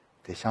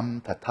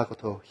tesham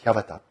tathagato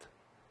hyavatat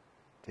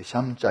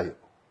tesham jayo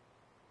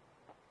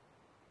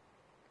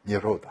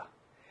nirodha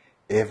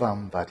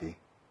evam vadi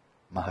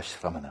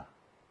mahashramana.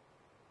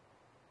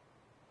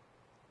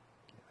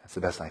 That's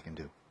the best I can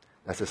do.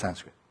 That's the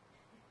Sanskrit.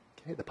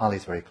 Okay, the Pali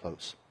is very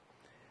close.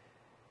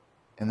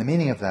 And the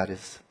meaning of that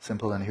is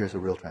simple, and here's a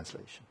real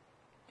translation.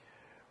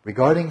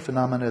 Regarding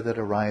phenomena that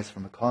arise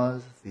from a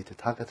cause, the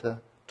Tathagata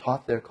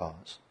taught their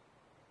cause,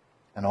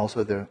 and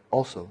also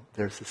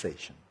their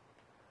cessation.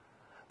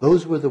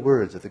 Those were the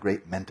words of the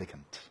great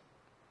mendicant.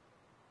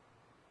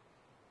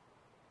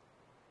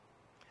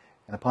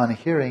 And upon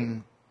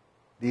hearing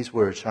these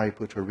words,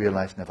 Shariputra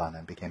realized nirvana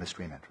and became a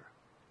stream enterer.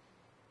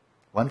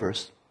 One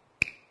verse,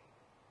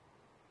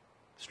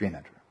 stream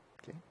enterer.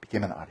 Okay?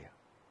 Became an Arya.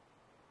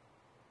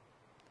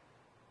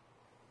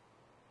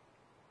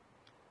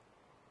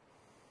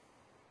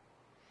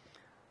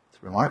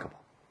 It's remarkable.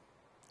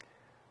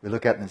 We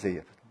look at it and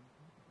say,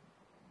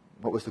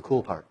 what was the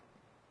cool part?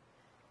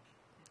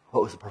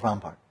 What was the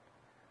profound part?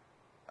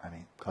 I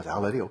mean,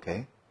 causality,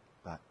 okay,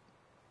 but...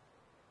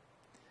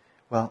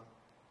 Well,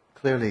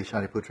 clearly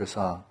Shariputra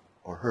saw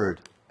or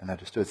heard and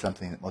understood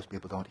something that most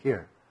people don't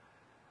hear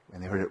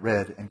when they heard it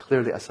read, and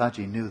clearly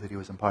Asaji knew that he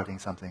was imparting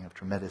something of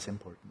tremendous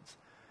importance,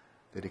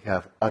 that he could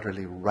have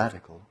utterly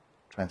radical,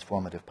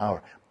 transformative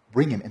power.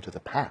 Bring him into the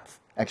path,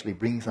 actually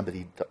bring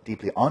somebody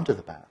deeply onto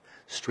the path.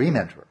 Stream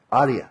enterer,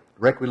 Arya,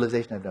 direct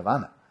realization of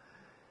nirvana,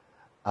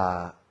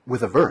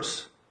 with a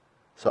verse.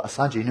 So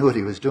Asaji knew what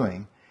he was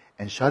doing,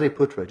 and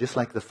Shariputra, just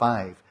like the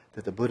five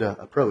that the Buddha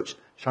approached,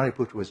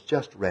 Shariputra was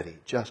just ready,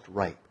 just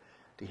ripe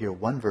to hear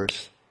one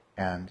verse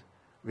and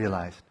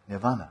realize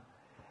nirvana.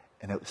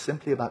 And it was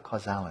simply about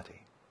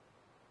causality.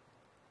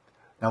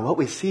 Now what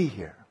we see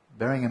here,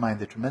 bearing in mind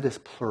the tremendous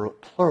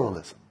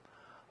pluralism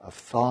of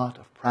thought,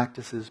 of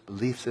practices,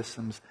 belief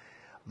systems,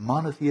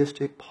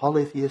 monotheistic,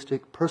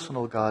 polytheistic,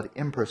 personal God,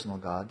 impersonal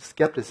God,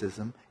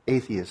 skepticism,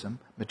 atheism,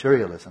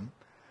 materialism,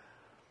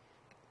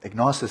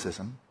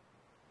 agnosticism,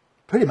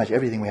 pretty much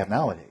everything we have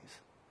nowadays.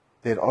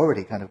 They had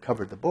already kind of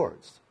covered the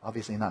boards.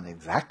 Obviously not in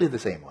exactly the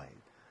same way.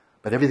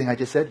 But everything I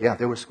just said, yeah,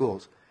 there were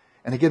schools.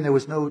 And again, there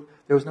was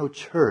no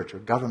church or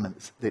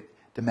government that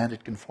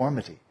demanded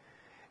conformity.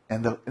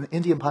 And the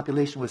Indian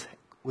population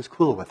was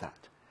cool with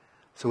that.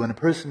 So when a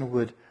person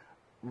would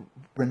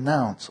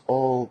renounce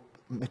all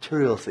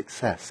material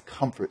success,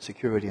 comfort,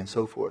 security, and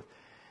so forth,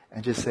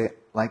 and just say,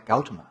 like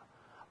Gautama,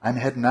 I'm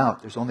heading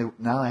out.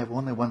 Now I have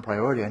only one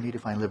priority. I need to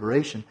find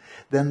liberation.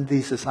 Then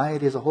the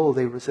society as a whole,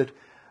 they said,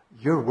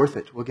 you're worth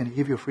it. We're going to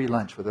give you a free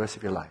lunch for the rest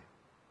of your life.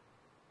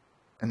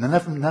 And none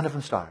of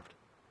them starved.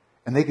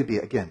 And they could be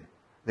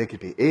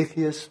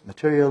atheists,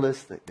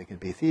 materialists, they could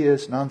be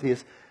theists,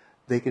 non-theists.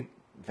 They could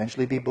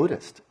eventually be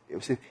Buddhist.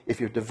 If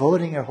you're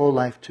devoting your whole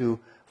life to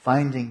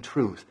finding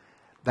truth,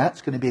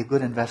 that's going to be a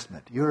good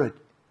investment.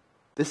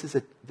 This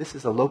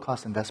is a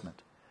low-cost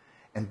investment.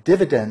 And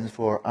dividends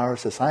for our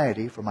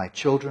society, for my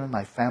children,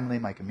 my family,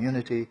 my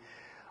community,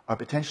 are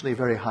potentially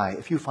very high.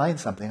 If you find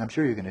something, I'm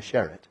sure you're going to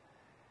share it.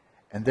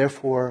 And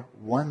therefore,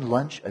 one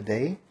lunch a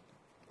day,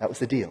 that was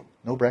the deal.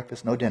 No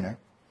breakfast, no dinner,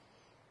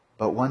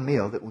 but one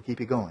meal that will keep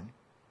you going.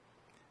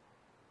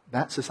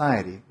 That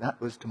society,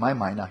 that was, to my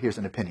mind, now here's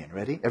an opinion.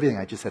 Ready? Everything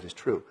I just said is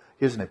true.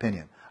 Here's an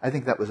opinion. I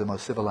think that was the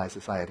most civilized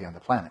society on the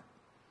planet.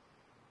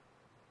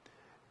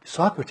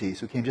 Socrates,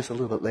 who came just a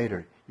little bit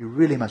later, you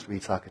really must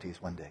read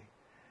Socrates one day.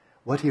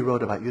 What he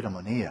wrote about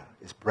eudaimonia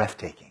is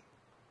breathtaking.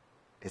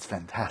 It's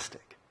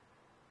fantastic.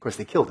 Of course,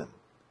 they killed him.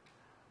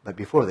 But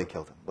before they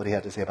killed him, what he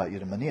had to say about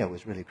eudaimonia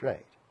was really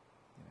great.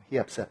 He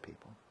upset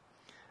people.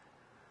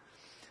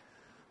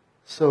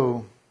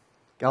 So,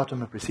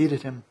 Gautama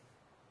preceded him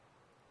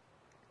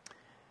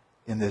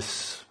in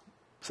this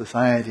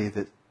society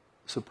that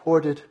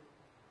supported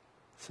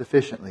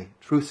sufficiently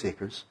truth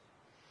seekers.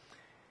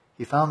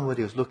 He found what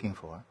he was looking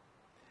for,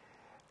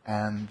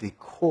 and the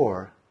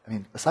core,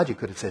 Asaji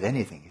could have said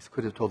anything. He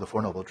could have told the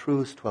Four Noble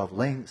Truths, 12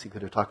 links, he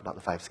could have talked about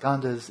the 5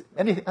 skandhas,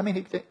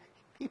 anything.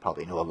 He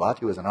probably knew a lot,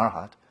 he was an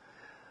arhat.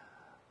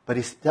 But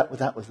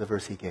that was the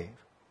verse he gave.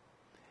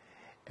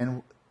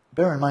 And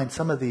bear in mind,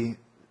 some of the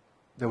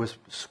there was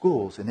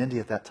schools in India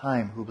at that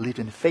time who believed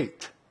in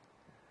fate.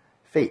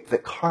 Fate,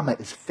 that karma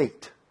is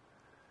fate.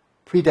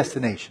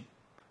 Predestination.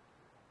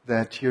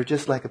 That you're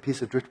just like a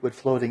piece of driftwood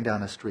floating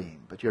down a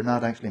stream, but you're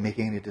not actually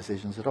making any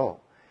decisions at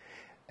all.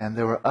 And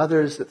there were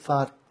others that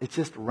thought it's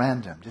just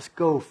random, just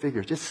go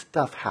figure, just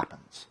stuff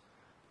happens.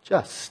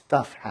 Just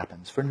stuff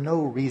happens for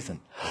no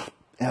reason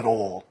at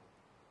all.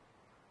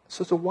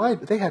 So why?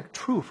 They had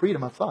true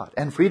freedom of thought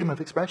and freedom of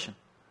expression.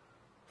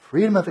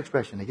 Freedom of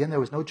expression. Again,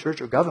 there was no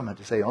church or government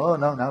to say, oh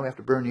no, now we have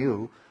to burn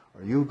you,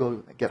 or you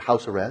go get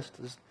house arrest.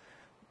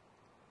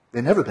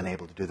 They've never been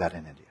able to do that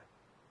in India.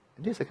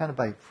 India's a kind of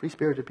by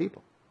free-spirited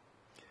people.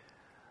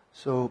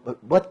 So,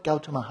 but what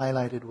Gautama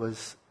highlighted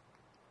was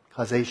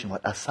causation,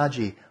 what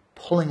Asaji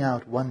pulling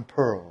out one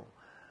pearl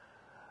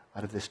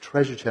out of this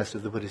treasure chest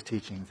of the Buddhist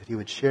teachings that he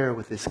would share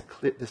with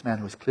this man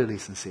who was clearly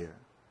sincere,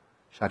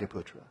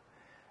 Shariputra,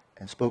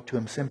 and spoke to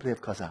him simply of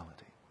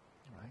causality.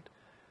 Right?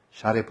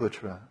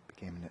 Shariputra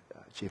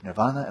achieved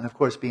nirvana, and of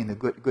course, being the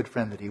good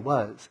friend that he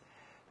was,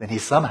 then he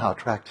somehow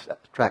tracked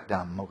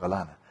down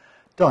Moggallana.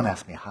 Don't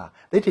ask me how.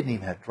 They didn't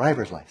even have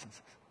driver's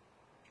licenses.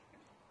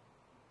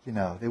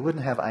 They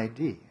wouldn't have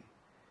ID.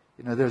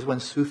 There's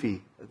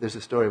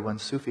a story, one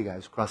Sufi guy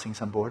was crossing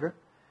some border,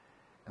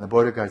 and the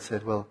border guard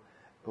said, well,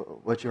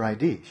 what's your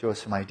ID? Show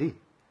us some ID.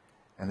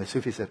 And the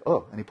Sufi said,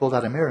 oh, and he pulled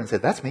out a mirror and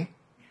said, that's me.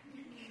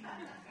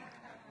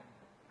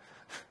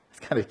 It's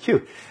kind of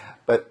cute.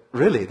 But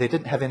really, they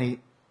didn't have any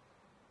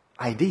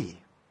ID.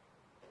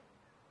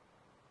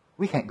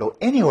 We can't go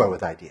anywhere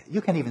with ID.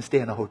 You can't even stay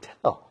in a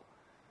hotel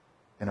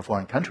in a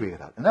foreign country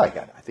without. No,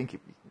 I think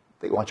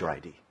they want your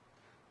ID.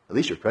 At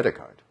least your credit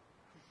card.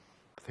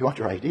 But they want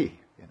your ID,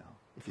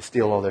 If you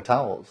steal all their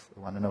towels,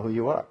 they want to know who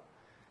you are,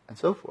 and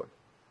so forth.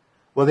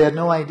 Well, they had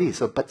no ID,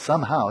 but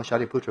somehow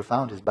Shariputra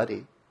found his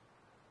buddy.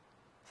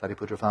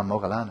 Shariputra found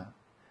Moggallana,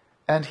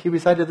 and he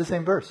recited the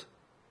same verse.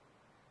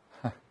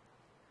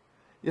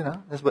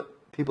 That's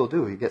what people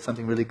do. You get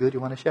something really good, you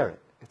want to share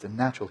it. It's a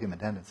natural human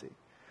tendency.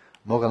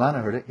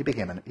 Moggallana heard it. He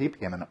became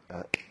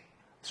a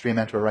stream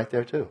enterer right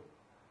there too.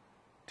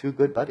 Two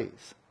good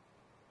buddies.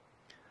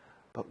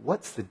 But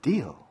what's the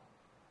deal?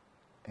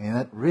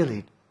 That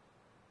really,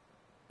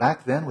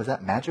 back then, was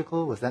that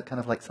magical? Was that kind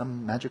of like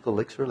some magical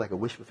elixir, like a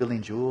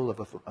wish-fulfilling jewel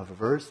of a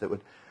verse that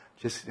would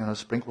just,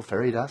 sprinkle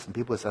fairy dust and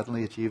people would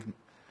suddenly achieve,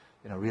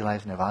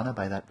 realize nirvana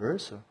by that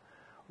verse? Or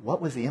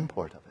what was the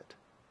import of it?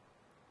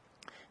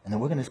 And then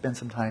we're going to spend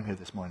some time here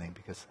this morning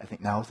because I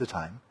think now is the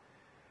time.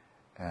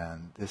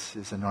 And this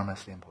is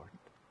enormously important.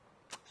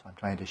 So I'm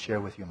trying to share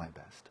with you my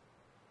best.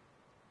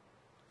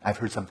 I've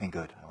heard something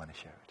good. I want to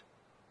share it.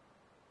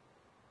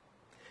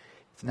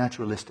 It's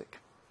naturalistic.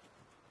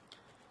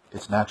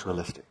 It's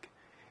naturalistic,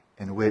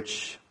 in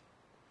which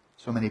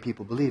so many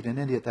people believed in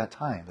India at that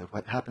time that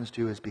what happens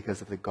to you is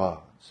because of the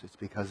gods. It's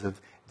because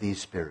of these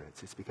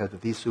spirits. It's because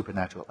of these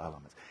supernatural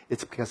elements.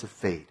 It's because of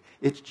fate.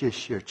 It's just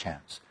sheer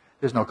chance.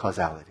 There's no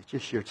causality. It's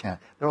just sheer chance.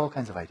 There are all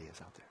kinds of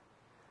ideas out there.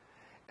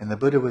 And the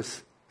Buddha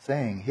was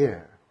saying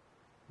here,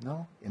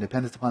 no,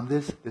 independence upon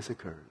this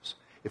occurs.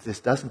 If this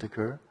doesn't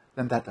occur,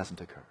 then that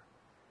doesn't occur.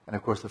 And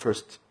of course, the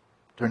first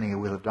turning a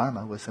wheel of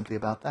Dharma was simply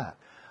about that.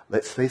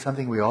 Let's say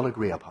something we all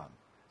agree upon.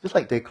 Just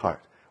like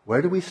Descartes.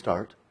 Where do we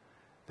start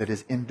that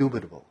is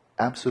indubitable,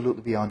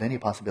 absolutely beyond any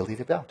possibility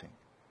of doubting?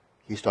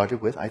 He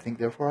started with, I think,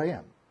 therefore I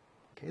am.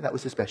 Okay, that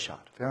was his best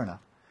shot. Fair enough.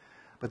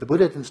 But the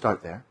Buddha didn't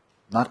start there.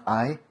 Not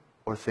I,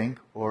 or think,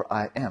 or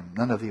I am.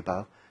 None of the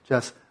above.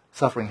 Just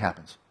suffering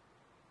happens.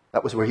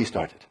 That was where he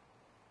started.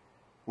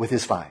 With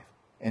his 5.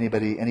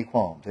 Anybody, any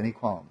qualms, any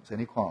qualms,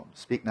 any qualms.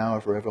 Speak now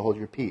or forever hold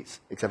your peace.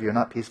 Except you're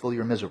not peaceful,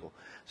 you're miserable.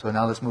 So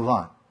now let's move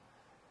on.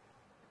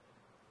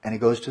 And he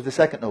goes to the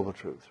second noble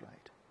truth, right?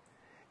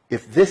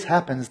 If this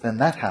happens, then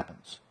that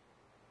happens.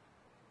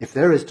 If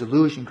there is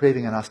delusion,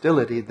 craving, and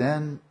hostility,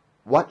 then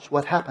watch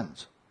what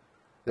happens.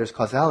 There's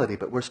causality,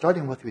 but we're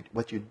starting with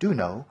what you do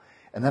know,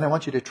 and then I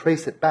want you to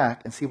trace it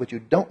back and see what you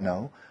don't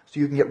know,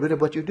 so you can get rid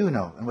of what you do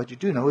know. And what you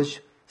do know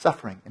is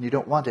suffering, and you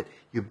don't want it.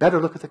 You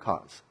better look at the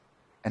cause.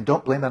 And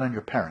don't blame it on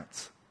your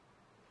parents,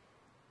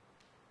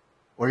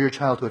 or your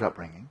childhood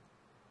upbringing,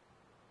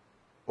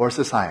 or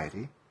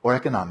society, or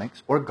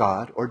economics, or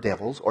God, or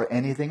devils, or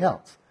anything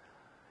else.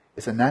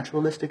 It's a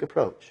naturalistic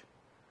approach.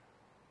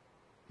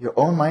 Your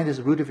own mind is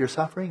the root of your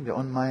suffering. Your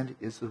own mind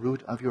is the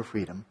root of your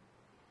freedom.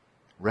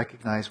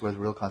 Recognize where the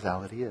real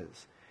causality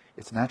is.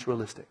 It's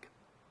naturalistic.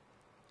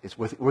 It's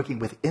working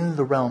within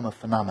the realm of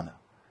phenomena.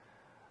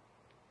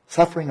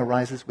 Suffering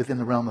arises within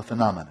the realm of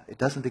phenomena. It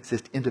doesn't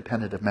exist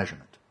independent of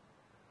measurement.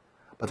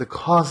 But the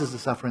causes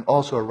of suffering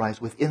also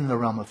arise within the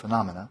realm of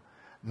phenomena,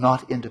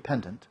 not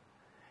independent.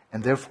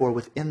 And therefore,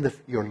 within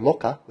your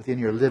loka, within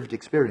your lived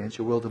experience,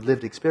 your world of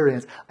lived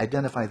experience,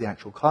 identify the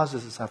actual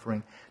causes of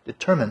suffering,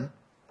 determine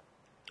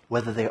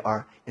whether they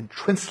are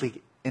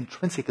intrinsically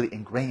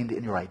ingrained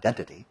in your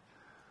identity,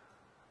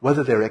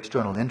 whether they're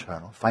external,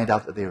 internal, find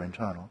out that they are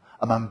internal.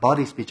 Among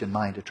body, speech, and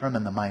mind,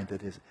 determine that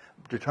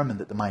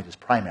the mind is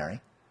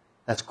primary.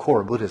 That's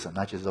core Buddhism,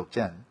 not just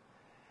Dzogchen.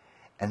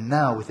 And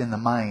now, within the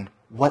mind,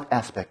 what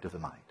aspect of the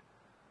mind?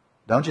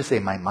 Don't just say,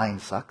 my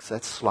mind sucks.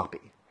 That's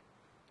sloppy,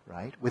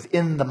 right?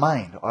 Within the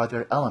mind are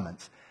there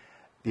elements,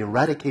 the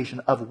eradication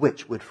of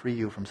which would free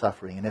you from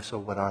suffering, and if so,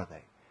 what are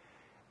they?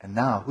 And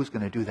now, who's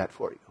going to do that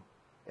for you?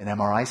 An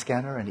MRI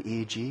scanner, an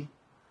EEG,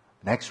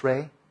 an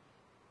X-ray?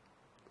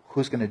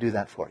 Who's going to do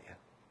that for you?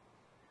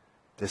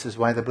 This is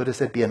why the Buddha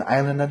said, be an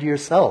island unto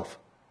yourself.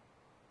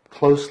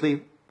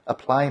 Closely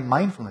apply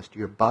mindfulness to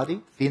your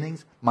body,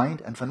 feelings,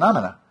 mind, and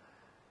phenomena.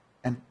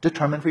 And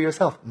determine for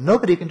yourself.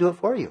 Nobody can do it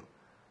for you.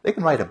 They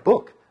can write a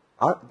book.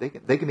 They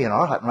can be an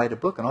arhat and write a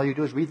book, and all you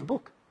do is read the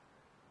book.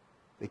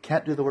 They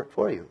can't do the work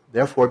for you.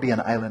 Therefore, be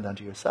an island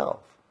unto yourself.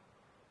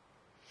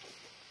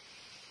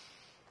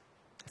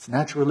 It's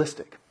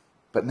naturalistic.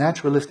 But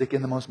naturalistic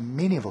in the most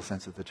meaningful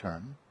sense of the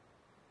term,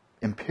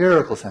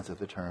 empirical sense of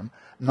the term,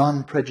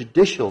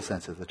 non-prejudicial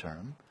sense of the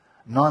term,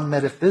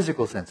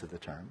 non-metaphysical sense of the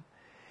term,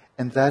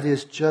 and that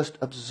is just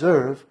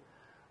observe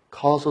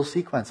causal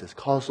sequences,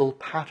 causal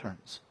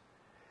patterns.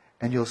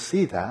 And you'll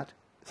see that,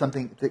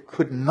 something that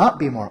could not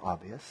be more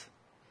obvious,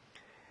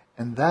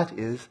 and that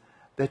is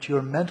that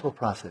your mental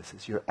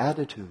processes, your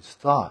attitudes,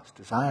 thoughts,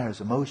 desires,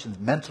 emotions,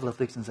 mental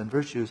afflictions, and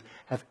virtues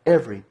have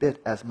every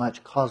bit as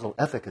much causal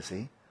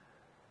efficacy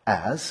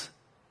as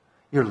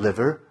your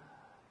liver,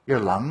 your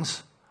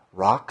lungs,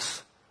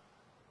 rocks,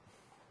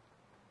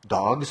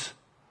 dogs,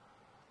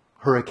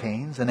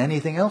 hurricanes, and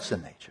anything else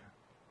in nature.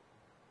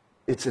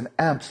 It's an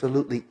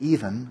absolutely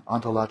even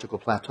ontological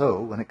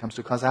plateau when it comes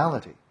to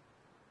causality.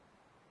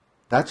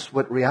 That's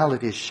what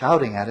reality is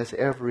shouting at us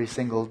every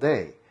single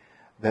day.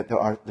 That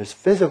there's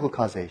physical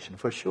causation,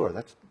 for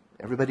sure.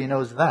 Everybody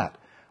knows that.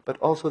 But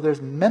also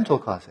there's mental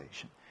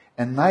causation.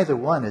 And neither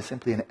one is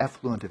simply an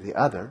effluent of the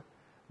other.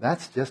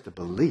 That's just a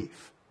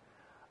belief.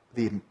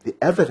 The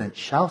evidence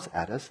shouts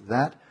at us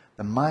that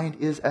the mind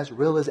is as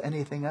real as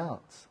anything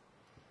else.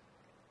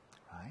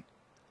 Right?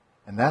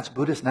 And that's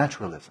Buddhist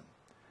naturalism.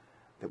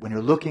 That when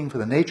you're looking for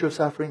the nature of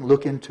suffering,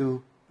 look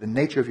into the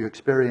nature of your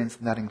experience,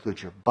 and that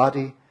includes your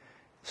body,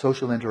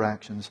 social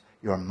interactions,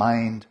 your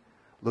mind.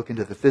 Look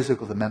into the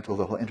physical, the mental,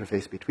 the whole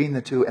interface between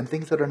the two, and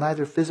things that are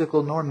neither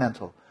physical nor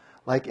mental,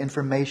 like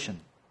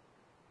information,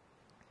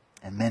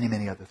 and many,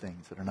 many other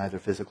things that are neither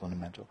physical nor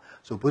mental.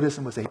 So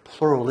Buddhism was a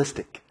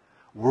pluralistic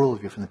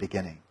worldview from the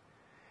beginning.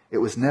 It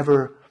was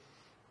never,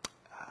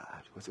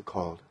 what's it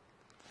called?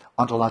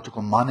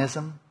 Ontological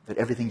monism, that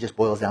everything just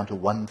boils down to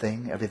one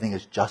thing, everything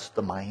is just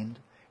the mind,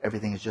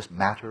 everything is just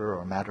matter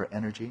or matter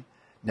energy.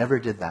 Never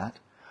did that.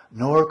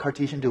 Nor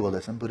Cartesian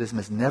dualism. Buddhism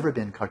has never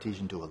been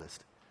Cartesian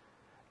dualist.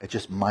 It's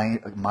just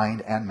mind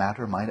and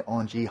matter, mind, oh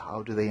and gee,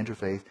 how do they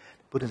interface?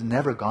 Buddha's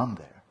never gone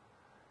there.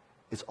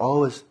 It's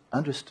always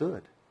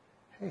understood.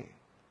 Hey,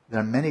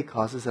 there are many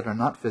causes that are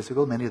not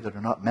physical, many that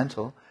are not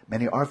mental,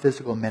 many are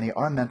physical, many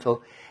are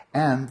mental,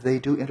 and they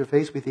do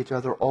interface with each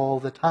other all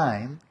the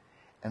time,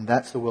 and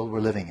that's the world we're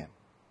living in.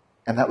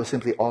 And that was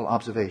simply all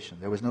observation.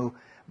 There was no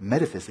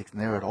metaphysics in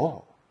there at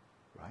all.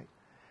 Right?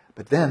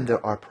 But then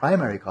there are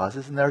primary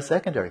causes and there are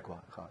secondary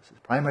causes.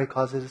 Primary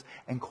causes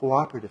and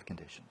cooperative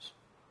conditions.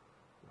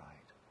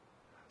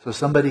 So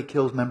somebody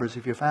kills members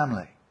of your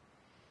family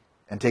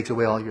and takes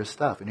away all your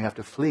stuff, and you have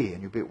to flee,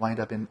 and you wind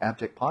up in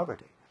abject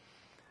poverty.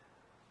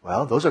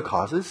 Well, those are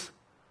causes.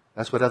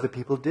 That's what other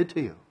people did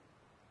to you.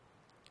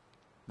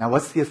 Now,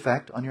 what's the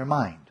effect on your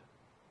mind?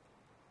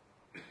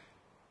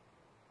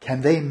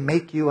 Can they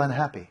make you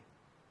unhappy?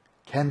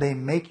 Can they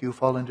make you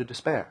fall into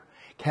despair?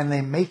 Can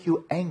they make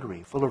you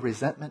angry, full of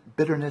resentment,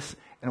 bitterness,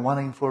 and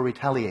wanting for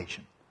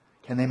retaliation?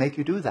 Can they make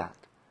you do that?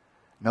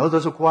 No,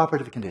 those are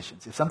cooperative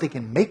conditions. If something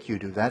can make you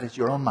do that, it's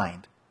your own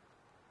mind.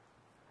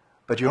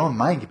 But your own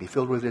mind can be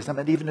filled with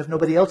resentment even if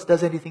nobody else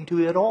does anything to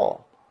you at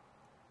all.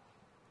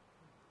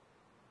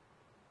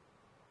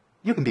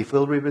 You can be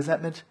filled with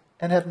resentment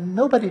and have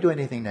nobody do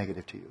anything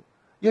negative to you.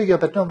 Yeah,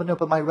 but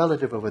my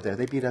relative over there,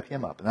 they beat up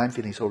him up, and I'm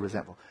feeling so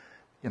resentful.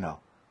 And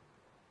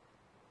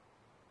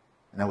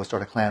then we'll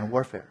start a clan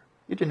warfare.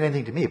 You didn't do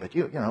anything to me, but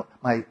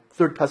my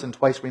third cousin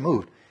twice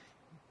removed.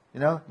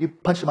 You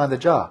punched him on the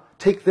jaw.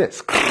 Take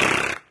this.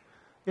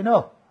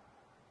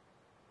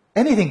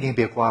 Anything can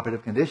be a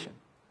cooperative condition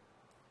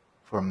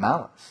for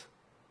malice.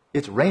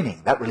 It's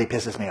raining. That really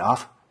pisses me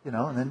off.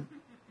 And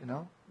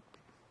then,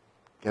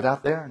 get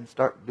out there and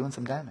start doing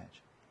some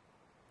damage.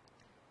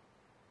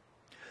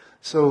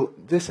 So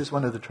this is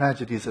one of the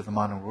tragedies of the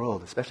modern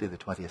world, especially the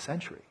 20th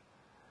century,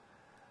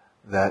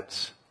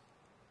 that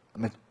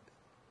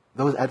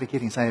those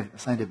advocating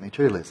scientific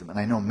materialism, and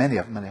I know many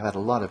of them, and I've had a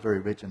lot of very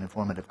rich and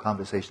informative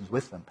conversations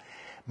with them,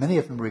 many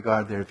of them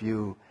regard their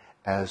view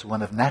as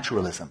one of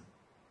naturalism.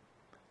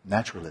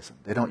 Naturalism.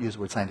 They don't use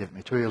the word scientific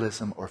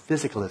materialism or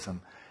physicalism.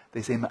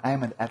 They say, I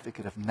am an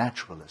advocate of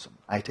naturalism.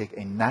 I take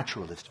a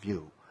naturalist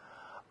view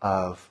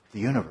of the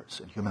universe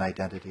and human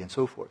identity and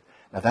so forth.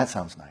 Now that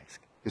sounds nice,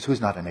 because who's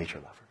not a nature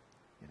lover?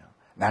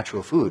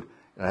 Natural food.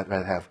 I'd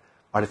rather have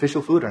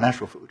artificial food or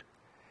natural food.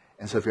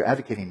 And so if you're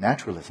advocating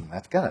naturalism,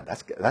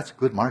 that's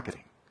good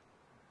marketing.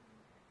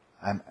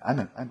 I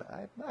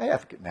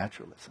advocate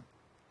naturalism.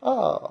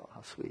 Oh,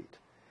 how sweet.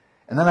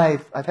 And then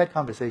I've had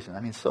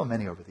conversations, so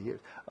many over the years.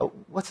 Oh,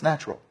 what's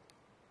natural?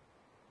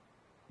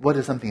 what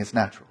is something that's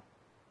natural?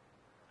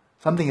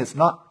 Something that's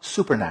not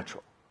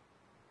supernatural.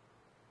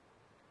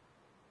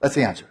 That's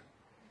the answer.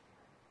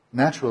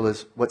 Natural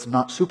is what's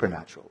not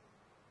supernatural.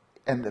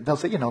 And they'll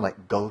say,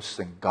 like ghosts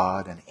and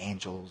God and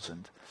angels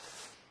and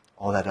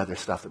all that other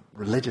stuff that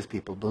religious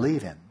people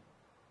believe in,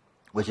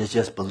 which is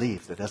just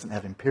belief that doesn't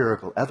have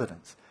empirical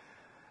evidence.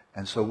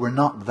 And so we're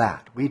not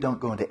that. We don't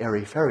go into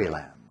airy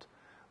fairyland.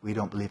 We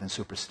don't believe in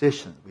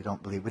superstition. We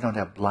don't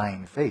have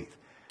blind faith.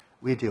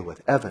 We deal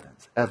with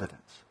evidence.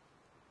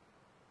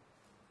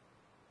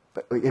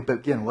 But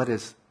again, what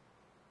is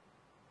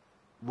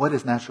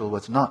natural,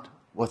 what's not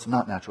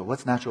natural?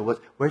 What's natural?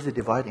 Where's the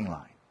dividing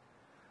line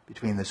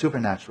between the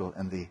supernatural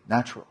and the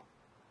natural?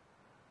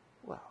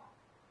 Well,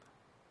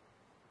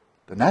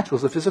 the natural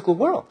is the physical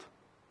world.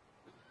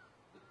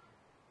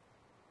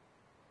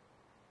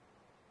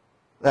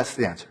 That's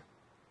the answer.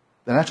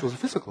 The natural is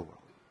the physical world.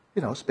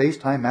 Space,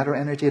 time, matter,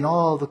 energy, and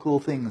all the cool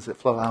things that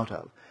flow out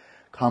of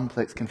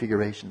complex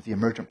configurations, the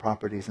emergent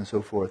properties and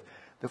so forth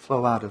that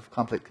flow out of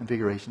complex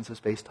configurations of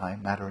space,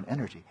 time, matter, and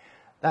energy.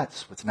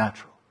 That's what's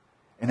natural.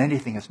 And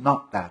anything that's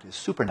not that is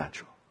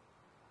supernatural.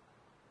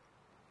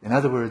 In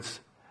other words,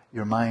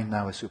 your mind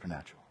now is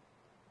supernatural.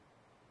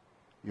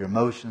 Your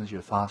emotions,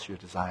 your thoughts, your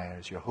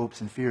desires, your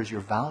hopes and fears,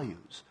 your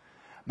values.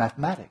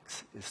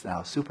 Mathematics is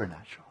now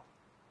supernatural.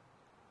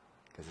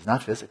 Because it's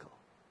not physical.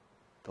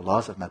 The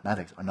laws of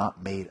mathematics are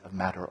not made of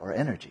matter or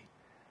energy.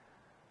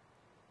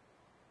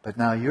 But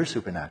now you're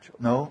supernatural.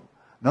 No.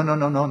 Wait,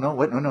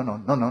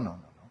 no.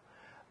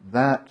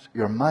 That,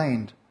 your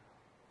mind,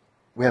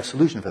 we have a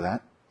solution for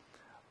that.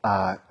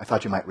 I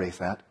thought you might raise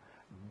that.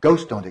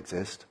 Ghosts don't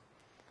exist.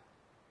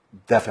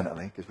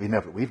 Definitely, because we've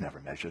never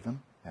measured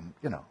them. And,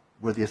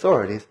 we're the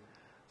authorities.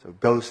 So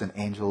ghosts and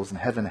angels and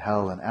heaven,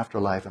 hell, and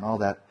afterlife and all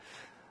that,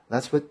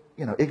 that's what,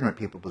 ignorant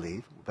people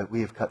believe. But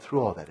we have cut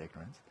through all that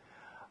ignorance.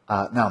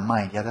 Now,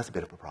 mind, that's a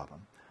bit of a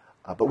problem.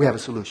 But we have a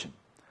solution.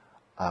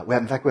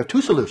 In fact, we have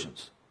two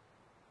solutions.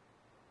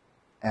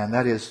 And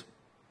that is,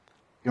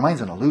 your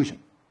mind's an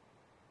illusion.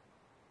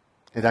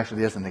 It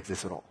actually doesn't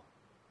exist at all.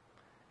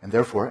 And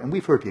therefore, and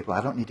we've heard people,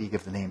 I don't need to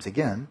give the names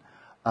again,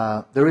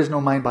 there is no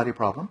mind-body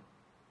problem.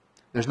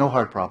 There's no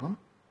heart problem.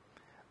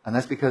 And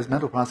that's because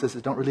mental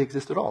processes don't really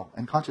exist at all.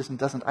 And consciousness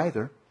doesn't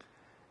either.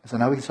 And so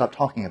now we can stop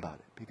talking about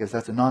it, because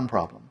that's a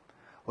non-problem.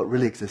 What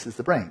really exists is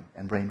the brain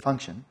and brain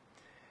function.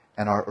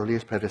 And our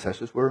earliest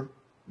predecessors were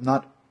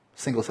not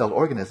single-celled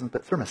organisms,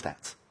 but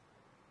thermostats.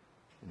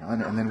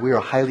 And then we are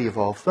highly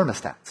evolved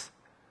thermostats.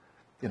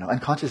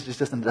 And consciousness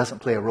just doesn't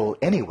play a role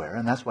anywhere,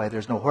 and that's why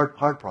there's no heart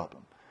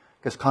problem.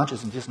 Because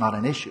consciousness is just not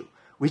an issue.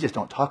 We just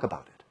don't talk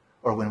about it.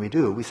 Or when we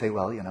do, we say,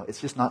 well,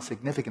 it's just not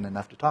significant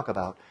enough to talk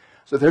about.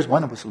 So there's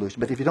one of a solution.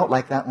 But if you don't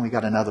like that one, we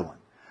got another one.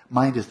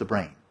 Mind is the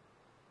brain.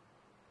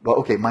 Well,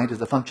 okay, mind is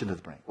the function of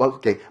the brain. Well,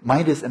 okay,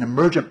 mind is an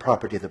emergent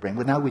property of the brain.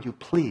 Well, now would you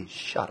please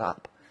shut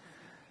up?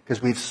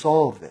 Because we've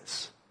solved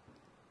this.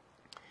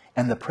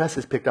 And the press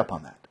has picked up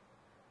on that.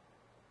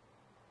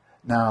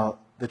 Now,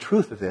 the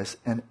truth of this,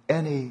 and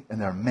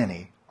there are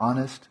many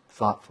honest,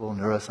 thoughtful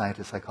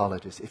neuroscientists,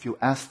 psychologists, if you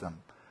ask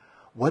them,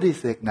 what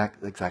is the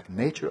exact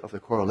nature of the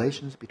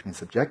correlations between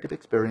subjective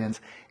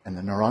experience and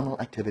the neuronal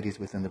activities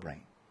within the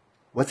brain?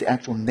 What's the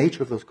actual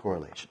nature of those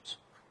correlations?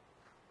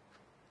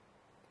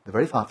 The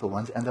very thoughtful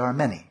ones, and there are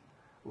many,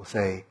 will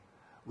say,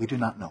 we do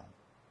not know.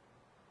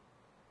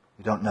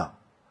 We don't know.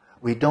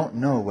 We don't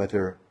know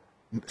whether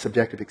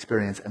subjective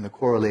experience and the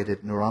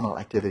correlated neuronal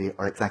activity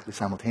are exactly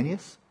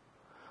simultaneous,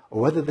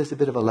 or whether there's a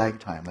bit of a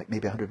lag time, like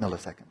maybe 100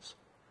 milliseconds,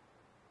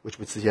 which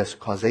would suggest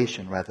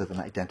causation rather than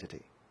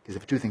identity. Because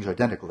if two things are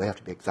identical, they have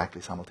to be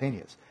exactly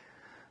simultaneous.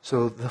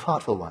 So the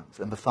thoughtful ones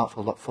and the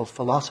thoughtful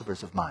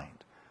philosophers of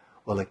mind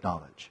will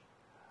acknowledge,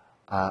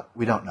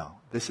 we don't know.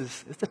 It's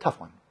a tough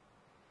one.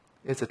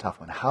 It's a tough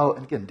one. How,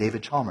 and again,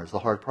 David Chalmers, the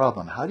hard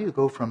problem. How do you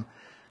go from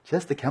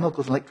just the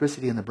chemicals and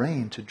electricity in the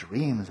brain to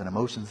dreams and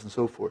emotions and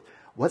so forth?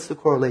 What's the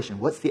correlation?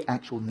 What's the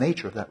actual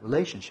nature of that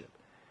relationship?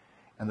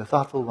 And the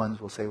thoughtful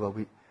ones will say, well,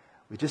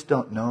 we just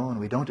don't know, and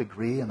we don't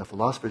agree, and the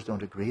philosophers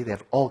don't agree. They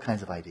have all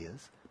kinds of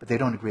ideas, but they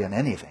don't agree on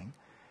anything.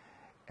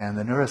 And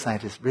the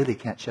neuroscientists really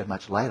can't shed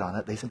much light on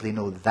it. They simply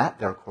know that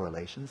there are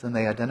correlations, and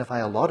they identify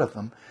a lot of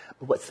them.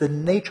 But what's the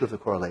nature of the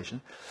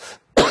correlation?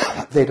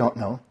 They don't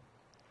know.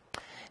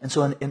 And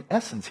so in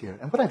essence here,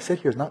 and what I've said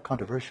here is not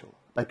controversial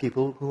by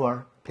people who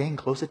are paying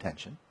close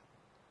attention,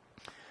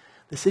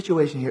 the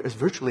situation here is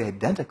virtually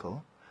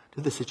identical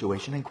to the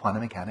situation in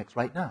quantum mechanics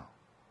right now.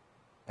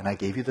 And I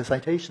gave you the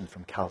citations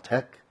from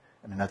Caltech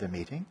in another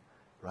meeting,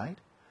 right?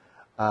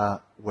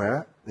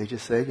 Where they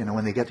just say,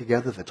 when they get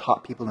together, the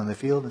top people in the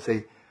field, and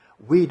say,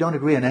 we don't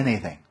agree on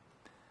anything.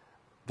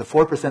 The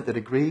 4% that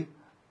agree,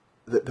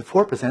 the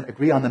 4%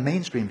 agree on the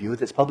mainstream view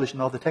that's published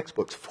in all the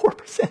textbooks.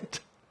 4%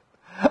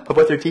 of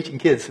what they're teaching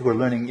kids who are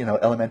learning,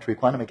 elementary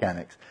quantum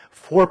mechanics.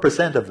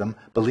 4% of them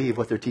believe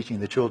what they're teaching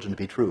the children to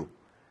be true.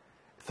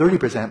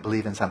 30%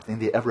 believe in something,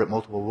 the Everett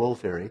multiple role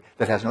theory,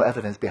 that has no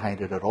evidence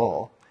behind it at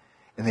all.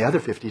 And the other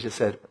 50 just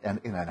said, and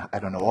I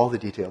don't know all the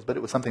details, but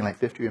it was something like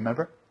 50,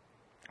 remember?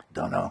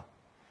 Don't know.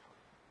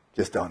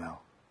 Just don't know.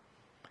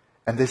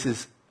 And this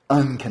is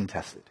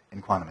uncontested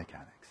in quantum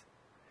mechanics.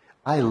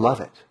 I love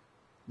it.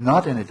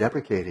 Not in a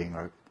deprecating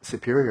or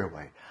superior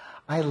way.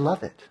 I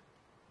love it.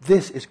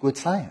 This is good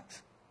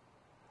science.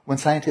 When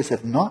scientists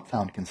have not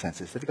found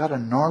consensus, they've got a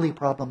gnarly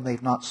problem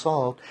they've not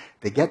solved,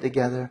 they get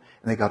together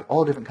and they've got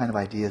all different kind of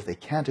ideas, they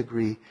can't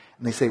agree,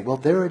 and they say, well,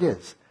 there it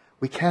is.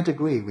 We can't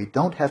agree, we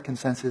don't have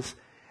consensus,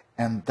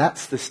 and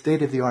that's the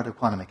state of the art of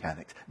quantum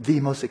mechanics, the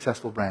most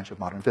successful branch of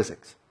modern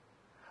physics.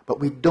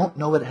 But we don't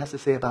know what it has to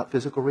say about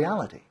physical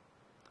reality.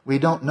 We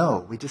don't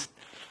know.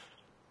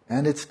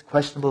 And it's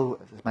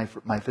questionable, as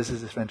my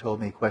physicist friend told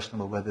me,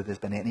 questionable whether there's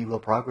been any real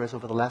progress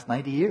over the last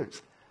 90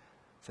 years.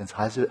 Since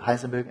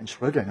Heisenberg and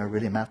Schrödinger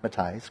really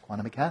mathematized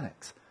quantum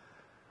mechanics.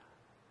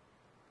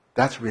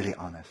 That's really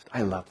honest.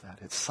 I love that.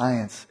 It's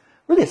science.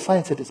 Really, it's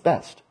science at its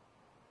best.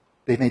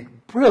 They've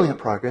made brilliant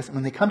progress, and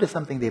when they come to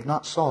something they've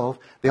not solved,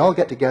 they all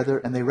get together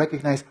and they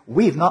recognize,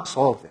 we've not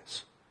solved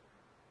this.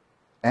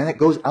 And it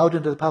goes out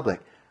into the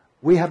public.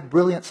 We have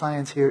brilliant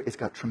science here. It's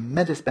got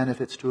tremendous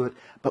benefits to it,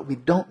 but we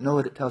don't know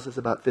what it tells us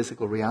about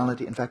physical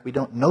reality. In fact, we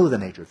don't know the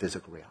nature of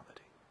physical reality.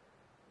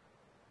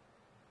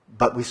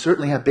 But we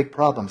certainly have big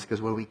problems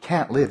because where we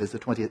can't live is the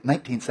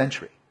 19th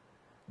century.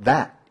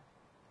 That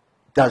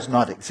does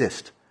not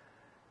exist.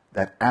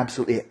 That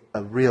absolutely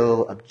a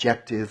real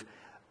objective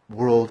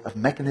world of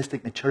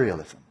mechanistic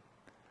materialism.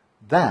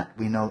 That,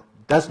 we know,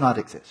 does not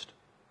exist.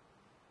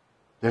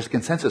 There's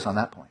consensus on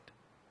that point.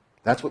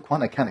 That's what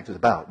quantum mechanics is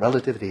about.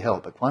 Relativity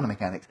helped, but quantum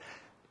mechanics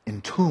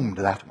entombed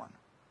that one.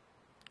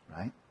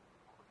 Right?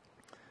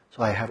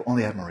 So I have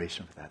only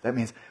admiration for that. That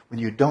means when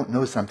you don't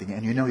know something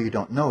and you know you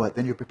don't know it,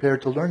 then you're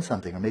prepared to learn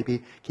something, or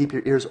maybe keep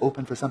your ears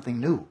open for something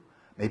new.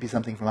 Maybe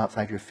something from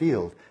outside your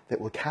field that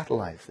will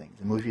catalyze things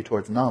and move you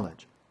towards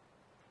knowledge.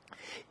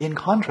 In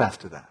contrast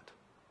to that,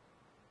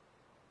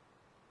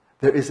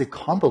 there is a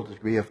comparable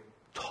degree of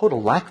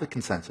total lack of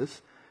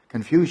consensus,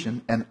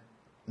 confusion, and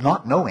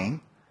not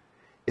knowing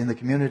in the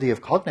community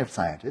of cognitive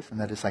scientists, and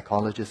that is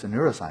psychologists and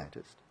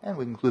neuroscientists, and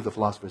we include the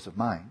philosophers of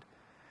mind.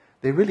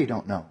 They really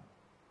don't know.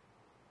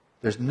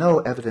 There's no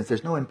evidence,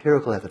 there's no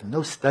empirical evidence,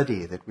 no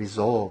study that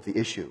resolved the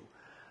issue.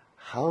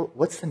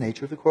 What's the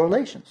nature of the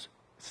correlations?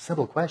 It's a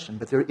simple question,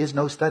 but there is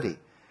no study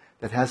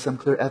that has some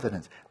clear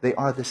evidence. They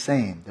are the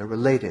same, they're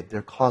related,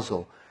 they're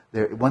causal,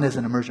 one is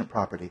an emergent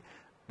property.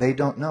 They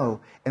don't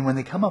know, and when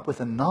they come up with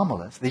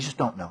anomalous, they just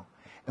don't know.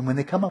 And when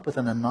they come up with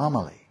an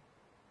anomaly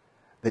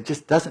that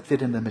just doesn't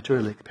fit in the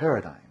materialistic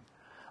paradigm,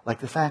 like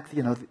the fact,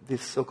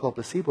 this so-called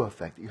placebo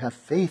effect, that you have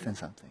faith in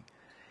something,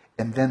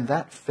 and then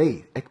that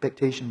faith,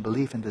 expectation,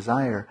 belief, and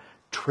desire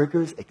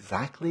triggers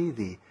exactly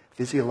the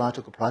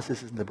physiological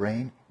processes in the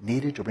brain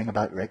needed to bring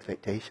about your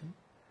expectation.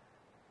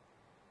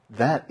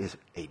 That is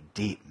a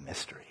deep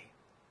mystery.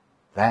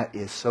 That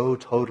is so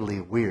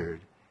totally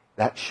weird.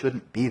 That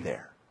shouldn't be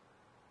there.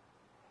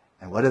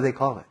 And what do they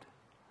call it?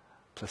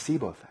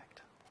 Placebo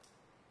effect.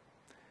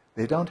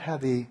 They don't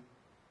have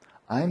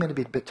I'm going to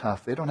be a bit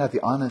tough, they don't have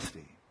the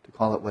honesty to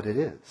call it what it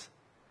is.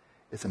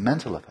 It's a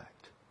mental effect.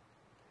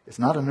 It's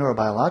not a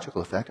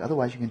neurobiological effect,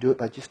 otherwise you can do it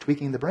by just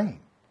tweaking the brain.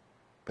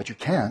 But you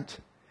can't.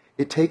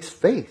 It takes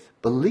faith,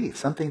 belief,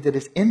 something that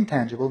is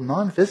intangible,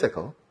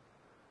 non-physical,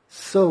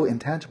 so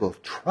intangible,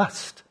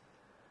 trust,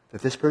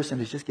 that this person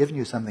has just given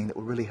you something that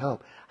will really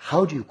help.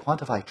 How do you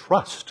quantify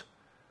trust?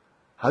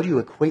 How do you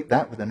equate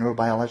that with a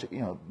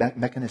neurobiological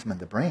mechanism in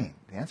the brain?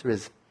 The answer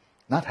is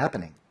not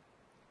happening.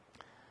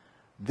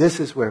 This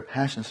is where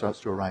passion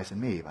starts to arise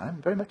in me, but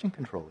I'm very much in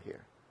control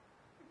here.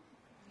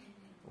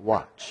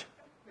 Watch.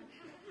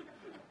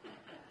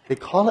 They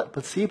call it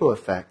placebo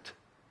effect,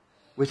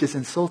 which is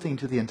insulting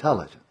to the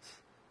intelligence.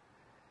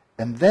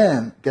 And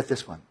then, get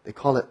this one, they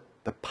call it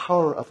the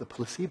power of the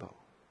placebo.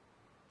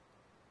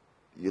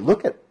 You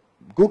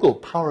Google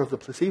power of the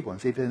placebo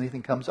and see if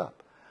anything comes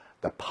up.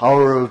 The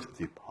power of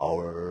the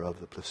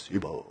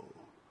placebo.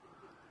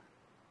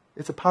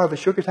 It's the power of a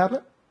sugar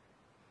tablet.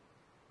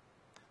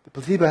 The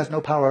placebo has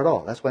no power at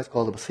all. That's why it's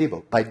called a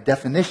placebo. By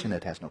definition,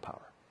 it has no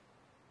power.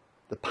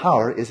 The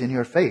power is in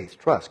your faith,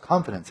 trust,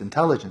 confidence,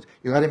 intelligence.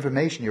 You got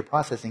information, you're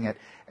processing it,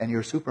 and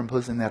you're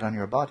superimposing that on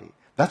your body.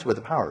 That's where the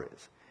power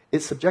is.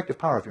 It's subjective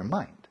power of your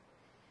mind.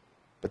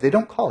 But they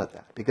don't call it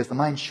that, because the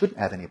mind shouldn't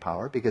have any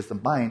power, because the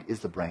mind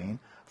is the brain,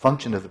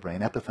 function of the brain,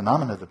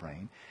 epiphenomenon of the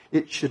brain.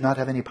 It should not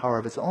have any power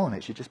of its own.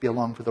 It should just be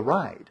along for the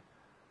ride.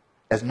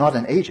 As not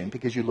an agent,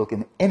 because you look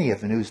in any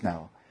of the news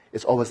now,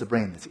 it's always the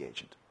brain that's the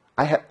agent.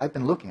 I've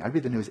been looking. I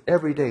read the news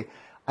every day.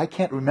 I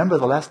can't remember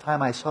the last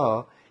time I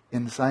saw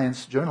in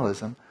science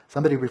journalism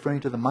somebody referring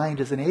to the mind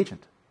as an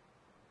agent.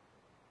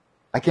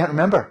 I can't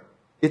remember.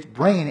 It's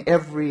brain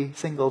every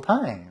single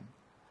time,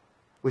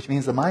 which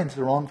means the mind's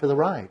along for the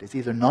ride. It's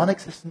either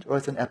non-existent or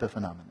it's an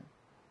epiphenomenon.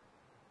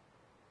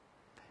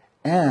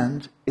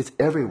 And it's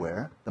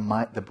everywhere.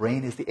 The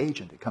brain is the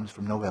agent. It comes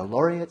from Nobel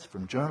laureates,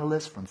 from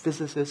journalists, from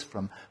physicists,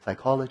 from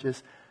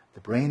psychologists. The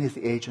brain is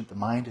the agent, the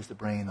mind is the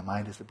brain, the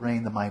mind is the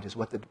brain, the mind is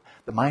what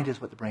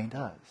the brain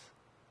does.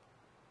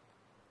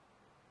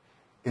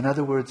 In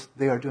other words,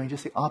 they are doing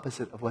just the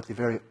opposite of what the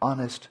very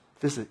honest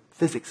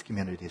physics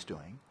community is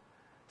doing,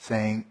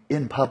 saying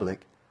in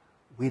public,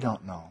 we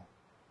don't know,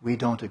 we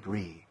don't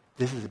agree,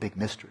 this is a big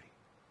mystery.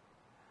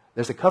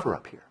 There's a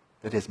cover-up here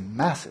that is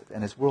massive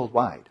and is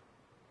worldwide.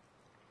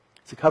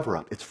 It's a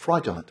cover-up. It's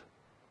fraudulent.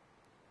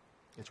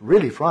 It's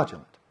really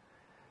fraudulent.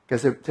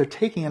 Because they're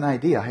taking an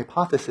idea, a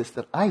hypothesis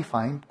that I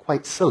find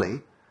quite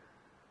silly.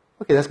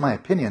 Okay, that's my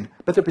opinion.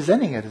 But they're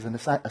presenting it as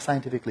a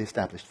scientifically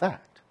established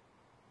fact.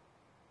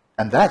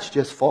 And that's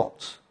just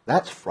false.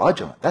 That's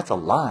fraudulent. That's a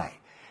lie.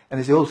 And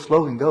as the old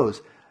slogan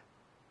goes,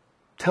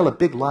 tell a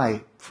big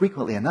lie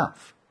frequently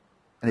enough,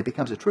 and it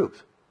becomes a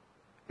truth.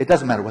 It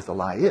doesn't matter what the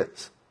lie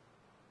is.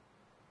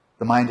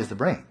 The mind is the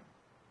brain.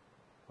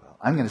 Well,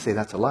 I'm going to say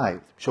that's a lie.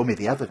 Show me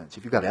the evidence.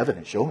 If you've got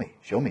evidence, show me.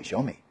 Show me.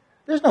 Show me.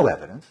 There's no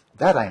evidence.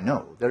 That I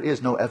know. There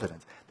is no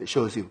evidence that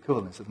shows the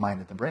equivalence of the mind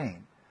and the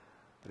brain.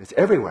 But it's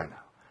everywhere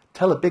now.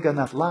 Tell a big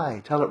enough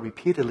lie. Tell it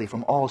repeatedly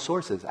from all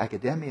sources.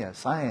 Academia,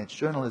 science,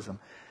 journalism,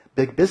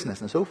 big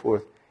business, and so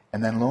forth.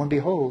 And then lo and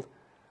behold,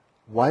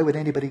 why would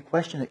anybody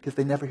question it? Because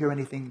they never hear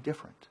anything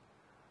different.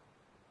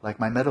 Like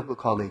my medical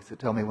colleagues that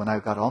tell me when I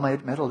got all my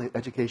medical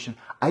education,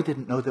 I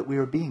didn't know that we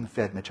were being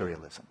fed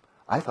materialism.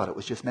 I thought it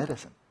was just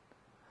medicine.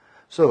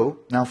 So,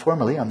 now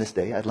formally on this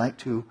day, I'd like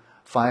to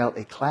file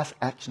a class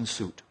action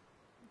suit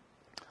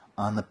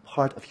on the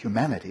part of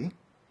humanity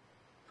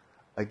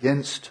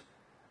against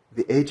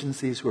the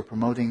agencies who are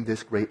promoting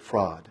this great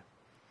fraud.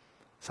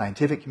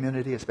 Scientific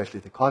community,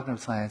 especially the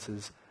cognitive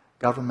sciences,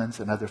 governments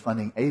and other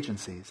funding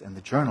agencies, and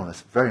the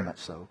journalists, very much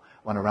so,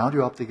 want to round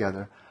you up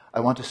together. I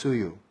want to sue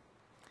you.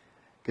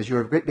 Because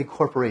you're a great big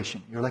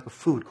corporation. You're like a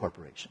food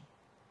corporation.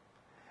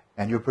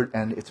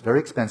 And it's very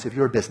expensive.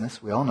 You're a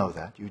business. We all know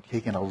that. You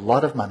take in a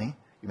lot of money,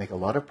 you make a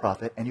lot of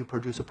profit, and you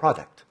produce a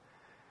product.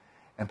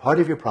 And part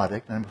of your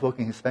product, and I'm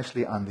focusing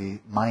especially on the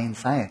mind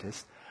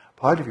scientists,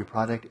 part of your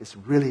product is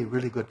really,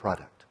 really good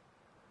product.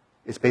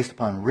 It's based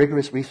upon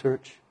rigorous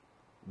research,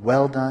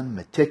 well done,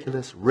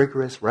 meticulous,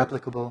 rigorous,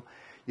 replicable.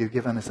 You've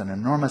given us an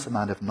enormous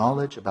amount of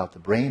knowledge about the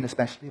brain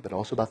especially, but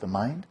also about the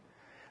mind.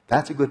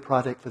 That's a good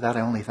product. For that,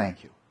 I only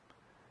thank you.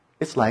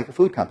 It's like a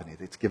food company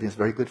that's giving us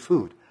very good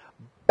food.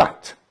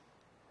 But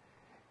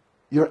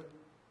you're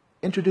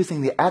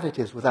introducing the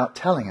additives without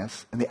telling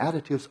us, and the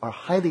additives are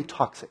highly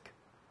toxic,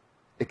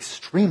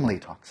 extremely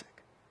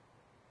toxic.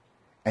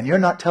 And you're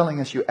not telling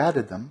us you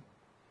added them.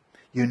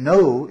 You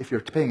know, if you're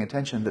paying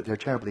attention, that they're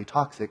terribly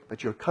toxic,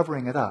 but you're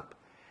covering it up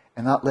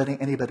and not letting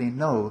anybody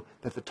know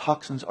that the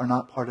toxins are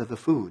not part of the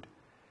food.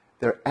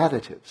 They're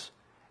additives.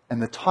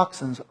 And the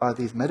toxins are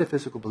these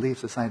metaphysical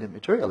beliefs of scientific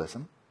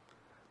materialism.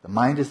 The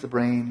mind is the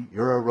brain,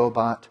 you're a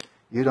robot,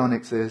 you don't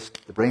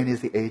exist, the brain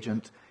is the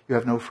agent, you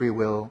have no free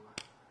will.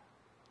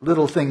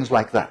 Little things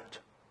like that.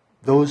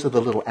 Those are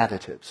the little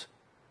additives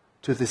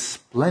to this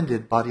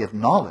splendid body of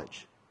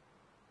knowledge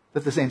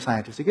that the same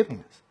scientists are giving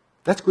us.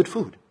 That's good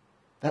food.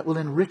 That will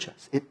enrich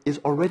us. It is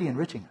already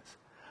enriching us.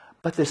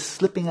 But they're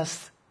slipping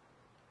us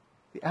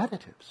the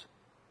additives.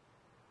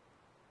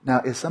 Now,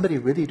 is somebody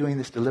really doing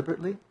this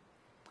deliberately?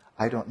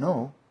 I don't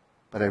know,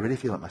 but I really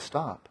feel it must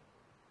stop.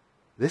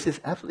 This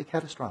is absolutely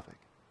catastrophic.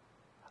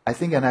 I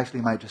think it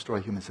actually might destroy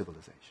human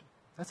civilization.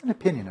 That's an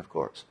opinion, of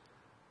course.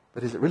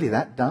 But is it really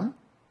that dumb?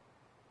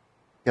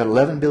 You got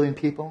 11 billion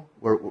people.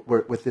 We're,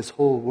 with this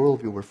whole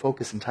worldview, we're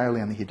focused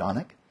entirely on the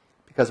hedonic.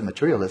 Because of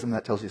materialism,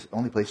 that tells you it's the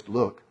only place to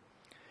look.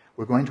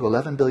 We're going to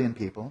 11 billion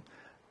people.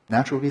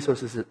 Natural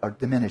resources are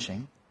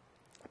diminishing.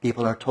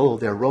 People are told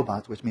they're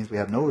robots, which means we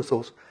have no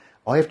social...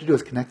 All you have to do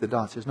is connect the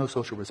dots. There's no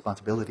social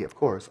responsibility, of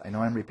course. I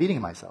know I'm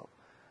repeating myself.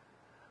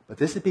 But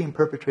this is being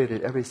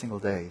perpetrated every single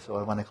day, so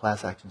I want a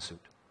class action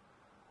suit.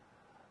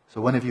 So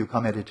one of you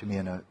commented to me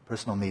in a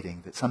personal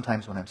meeting that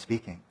sometimes when I'm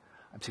speaking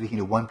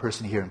to one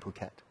person here in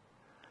Phuket.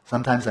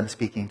 Sometimes I'm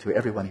speaking to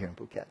everyone here in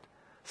Phuket.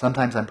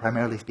 Sometimes I'm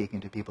primarily speaking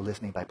to people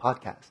listening by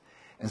podcast.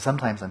 And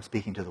sometimes I'm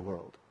speaking to the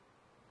world.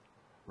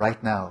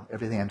 Right now,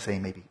 everything I'm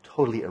saying may be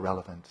totally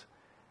irrelevant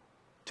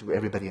to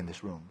everybody in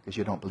this room, because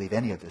you don't believe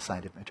any of this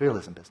scientific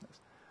materialism business.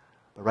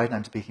 But right now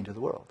I'm speaking to the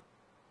world.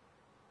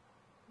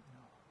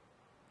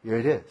 Here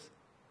it is.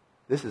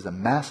 This is a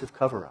massive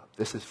cover-up.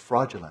 This is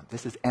fraudulent.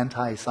 This is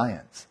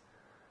anti-science.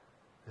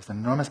 There's an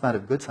enormous amount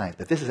of good science,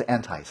 but this is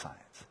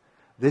anti-science.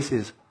 This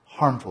is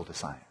harmful to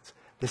science.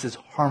 This is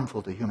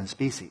harmful to human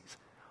species,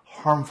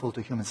 harmful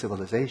to human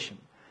civilization,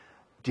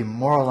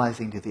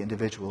 demoralizing to the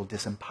individual,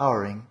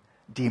 disempowering.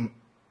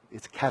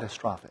 It's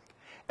catastrophic.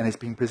 And it's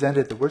being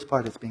presented, the worst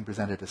part, it's being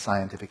presented as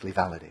scientifically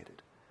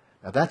validated.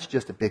 Now that's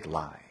just a big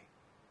lie.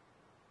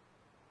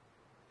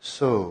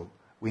 So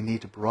we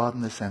need to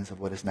broaden the sense of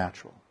what is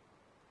natural.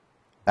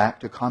 Back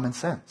to common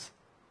sense.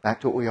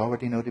 Back to what we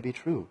already know to be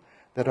true.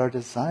 That our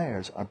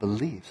desires, our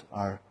beliefs,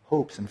 our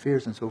hopes and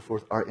fears and so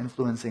forth are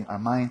influencing our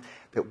mind.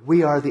 That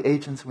we are the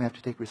agents and we have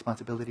to take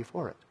responsibility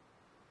for it.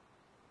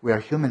 We are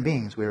human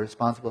beings. We are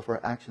responsible for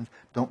our actions.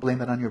 Don't blame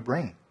it on your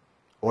brain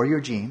or your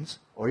genes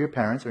or your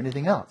parents or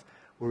anything else.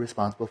 We're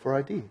responsible for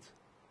our deeds.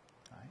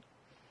 Right?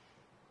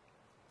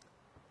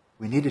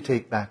 We need to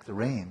take back the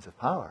reins of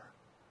power.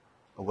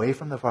 away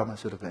from the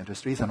pharmaceutical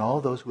industries and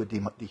all those who would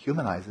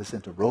dehumanize us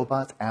into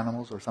robots,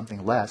 animals, or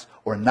something less,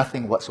 or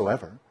nothing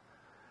whatsoever,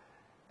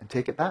 and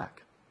take it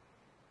back.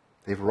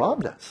 They've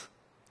robbed us.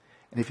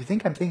 And if you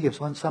think I'm thinking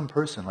of some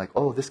person like,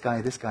 oh, this guy,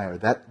 or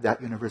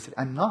that university,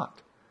 I'm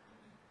not.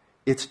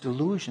 It's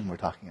delusion we're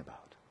talking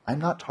about. I'm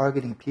not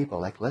targeting people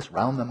like, let's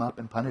round them up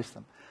and punish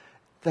them.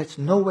 That's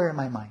nowhere in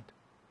my mind.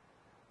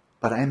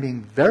 But I'm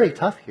being very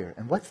tough here.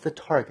 And what's the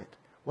target?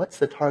 What's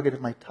the target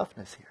of my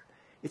toughness here?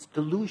 It's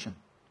delusion.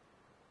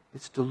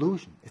 It's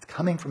delusion. It's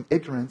coming from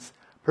ignorance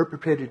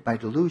perpetrated by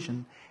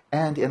delusion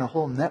and in a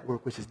whole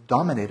network which is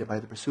dominated by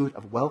the pursuit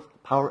of wealth,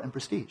 power, and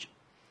prestige.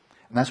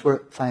 And that's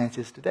where science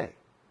is today.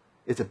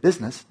 It's a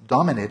business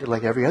dominated,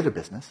 like every other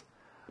business,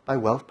 by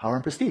wealth, power,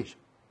 and prestige.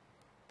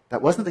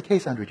 That wasn't the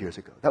case 100 years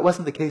ago. That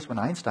wasn't the case when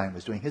Einstein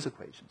was doing his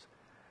equations.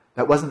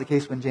 That wasn't the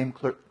case when James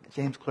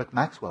Clerk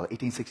Maxwell,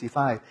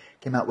 1865,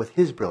 came out with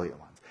his brilliant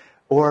ones.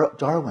 Or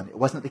Darwin. It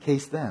wasn't the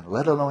case then,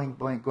 let alone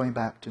going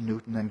back to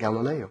Newton and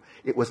Galileo.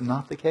 It was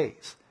not the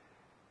case.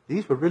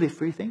 These were really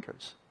free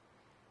thinkers.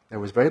 There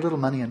was very little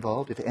money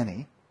involved, if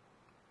any.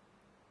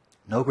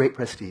 No great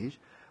prestige.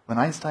 When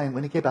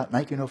he came out in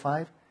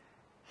 1905,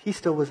 he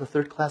still was a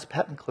third-class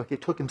patent clerk.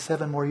 It took him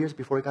 7 more years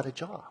before he got a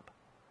job.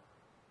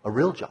 A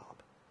real job.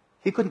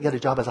 He couldn't get a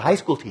job as a high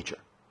school teacher.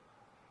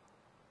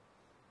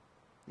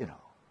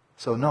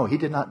 So no, he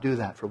did not do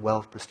that for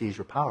wealth, prestige,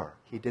 or power.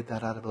 He did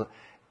that out of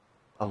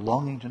a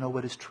longing to know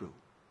what is true.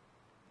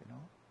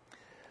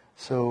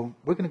 So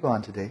we're going to go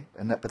on today,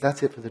 but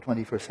that's it for the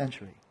 21st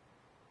century.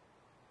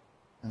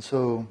 And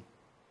so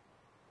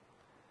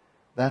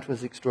that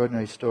was the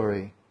extraordinary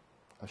story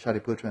of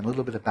Shariputra and a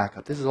little bit of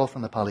backup. This is all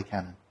from the Pali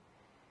Canon.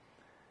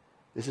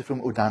 This is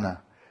from Udana.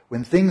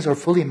 When things are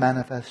fully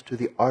manifest to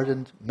the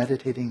ardent,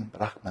 meditating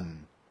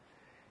Brahman,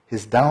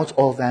 his doubts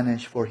all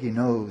vanish, for he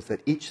knows that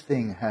each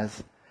thing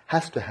has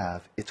to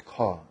have its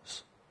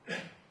cause.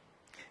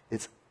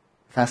 It's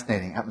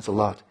fascinating. It happens a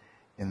lot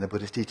in the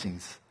Buddhist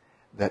teachings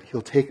that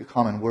he'll take a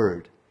common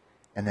word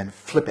and then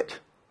flip it.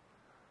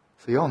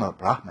 So you all know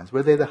Brahmins.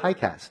 They're the high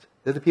caste.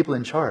 They're the people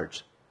in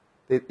charge.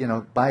 They,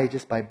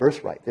 by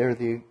birthright. They're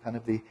the kind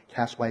of the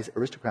caste-wise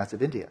aristocrats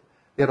of India.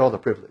 They had all the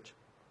privilege,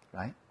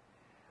 right?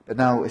 But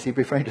now, is he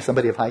referring to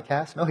somebody of high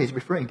caste? No, he's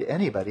referring to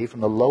anybody from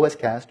the lowest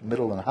caste,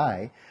 middle, and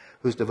high,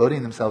 who's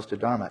devoting themselves to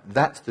Dharma.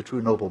 That's the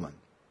true nobleman.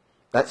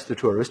 That's the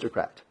true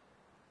aristocrat.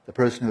 The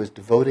person who is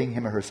devoting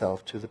him or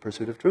herself to the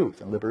pursuit of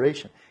truth and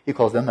liberation. He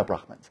calls them the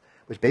Brahmins,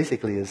 which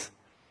basically is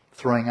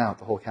throwing out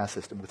the whole caste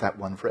system with that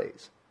one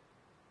phrase.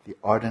 The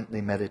ardently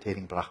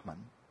meditating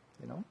Brahman.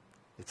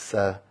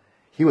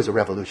 He was a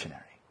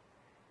revolutionary.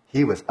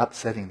 He was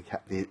upsetting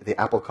the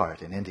apple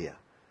cart in India,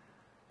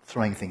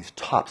 throwing things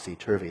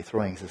topsy-turvy,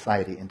 throwing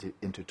society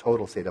into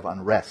total state of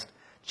unrest,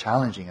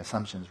 challenging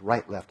assumptions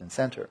right, left, and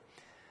center.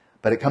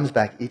 But it comes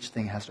back, each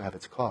thing has to have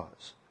its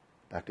cause.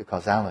 Back to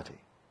causality.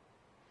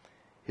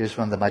 Here's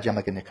from the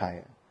Madhyamaka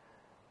Nikaya.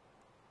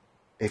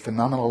 A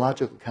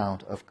phenomenological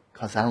account of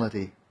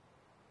causality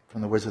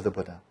from the words of the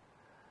Buddha.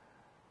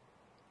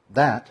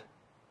 That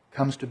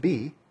comes to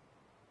be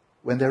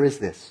when there is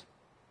this.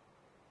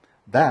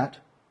 That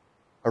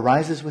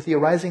arises with the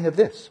arising of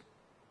this.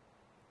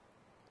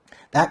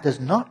 That does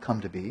not come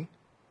to be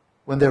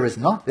when there is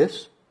not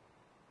this.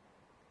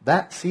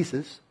 That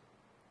ceases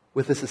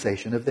with the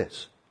cessation of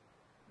this.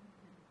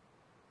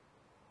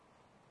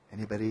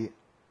 Anybody?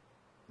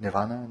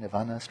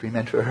 Nirvana, stream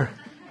enterer?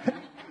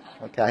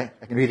 Okay,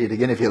 I can read it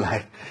again if you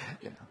like.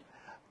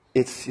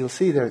 You'll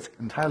see there it's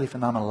entirely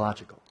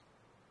phenomenological.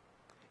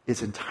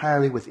 It's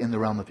entirely within the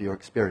realm of your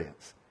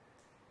experience.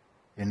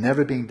 You're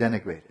never being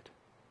denigrated.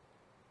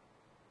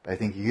 But I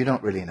think you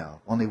don't really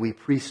know. Only we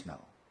priests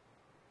know.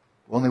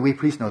 Only we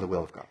priests know the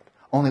will of God.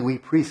 Only we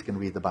priests can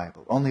read the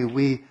Bible. Only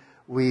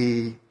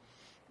we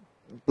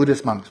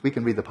Buddhist monks, we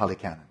can read the Pali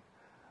Canon.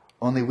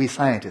 Only we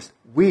scientists,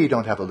 we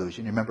don't have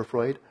illusion. You remember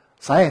Freud?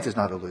 Science is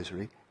not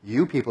illusory.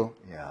 You people,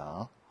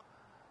 yeah.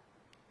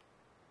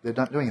 They're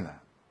not doing that.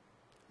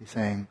 He's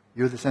saying,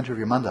 you're the center of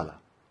your mandala.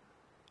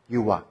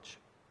 You watch.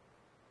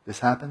 This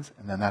happens,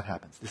 and then that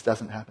happens. This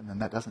doesn't happen, and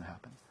that doesn't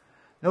happen.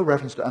 No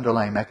reference to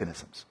underlying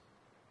mechanisms.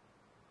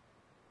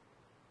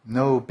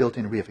 No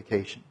built-in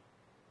reification.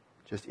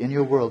 Just in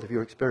your world of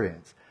your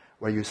experience,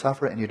 where you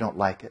suffer and you don't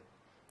like it,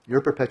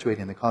 you're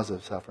perpetuating the cause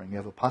of suffering. You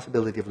have a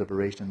possibility of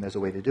liberation, and there's a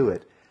way to do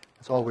it.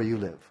 That's all where you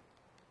live.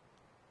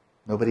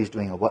 Nobody's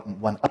doing a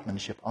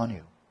one-upmanship on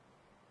you.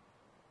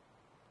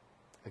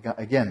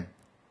 Again,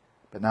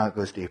 but now it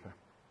goes deeper.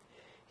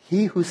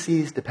 He who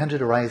sees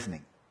dependent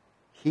arising,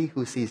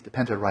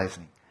 dependent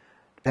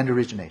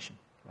origination,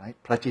 right?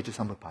 Pratitya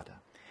samuppada.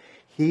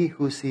 He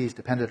who sees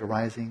dependent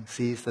arising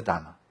sees the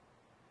Dhamma.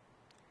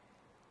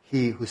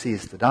 He who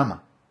sees the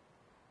Dhamma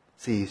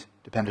sees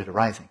dependent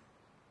arising.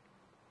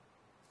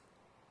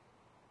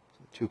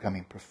 So the two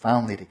coming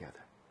profoundly together.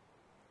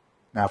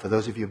 Now, for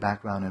those of you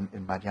background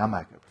in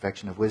Madhyamaka,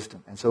 perfection of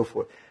wisdom, and so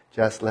forth,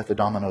 just let the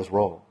dominoes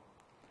roll.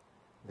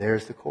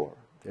 There's the core.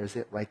 There's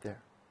it right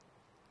there.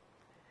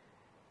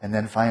 And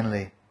then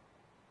finally,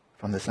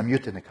 from the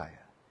Samyutta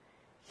Nikaya,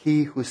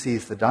 He who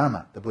sees the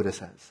Dharma, the Buddha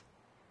says,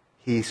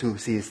 he who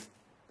sees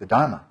the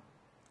Dharma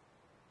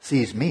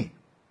sees me.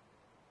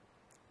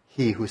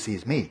 He who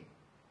sees me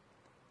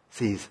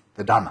sees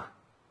the Dharma.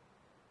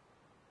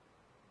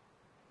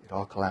 It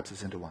all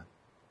collapses into one.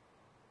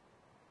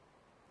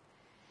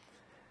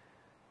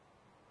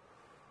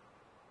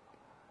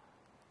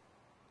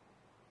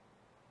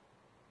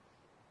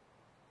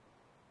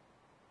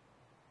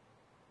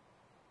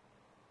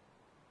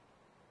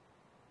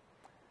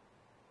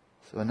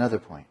 So another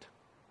point,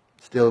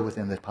 still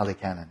within the Pali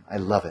Canon. I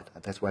love it.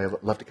 That's why I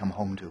love to come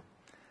home to.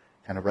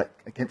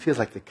 It feels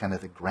like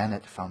the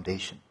granite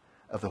foundation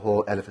of the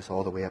whole edifice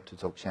all the way up to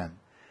Dzogchen.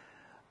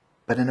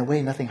 But in a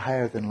way, nothing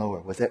higher than lower.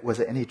 Was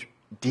it any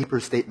deeper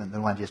statement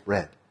than one I just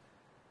read?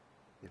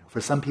 For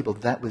some people,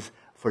 that was,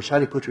 for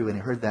Shariputra, when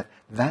he heard that,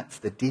 that's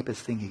the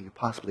deepest thing he could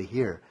possibly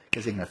hear.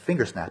 Because in a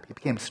finger snap, he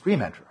became a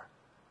stream enterer.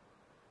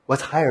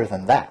 What's higher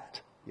than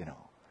that?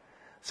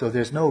 So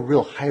there's no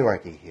real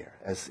hierarchy here,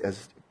 as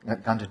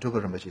Ganta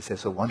Tukarambaji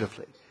says so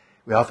wonderfully.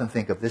 We often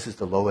think of this is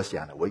the lowest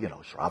yana, well,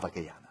 Shravaka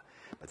yana.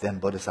 But then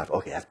Bodhisattva,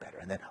 okay, that's better.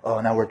 And then,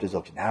 now we're up to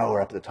Dzogchen. Now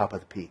we're up at the top of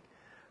the peak.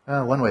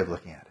 One way of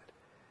looking at it.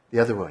 The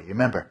other way,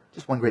 remember,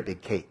 just one great big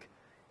cake.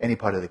 Any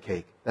part of the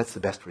cake, that's the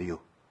best for you.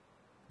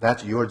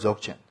 That's your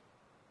Dzogchen.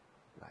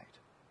 Right?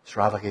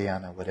 Shravaka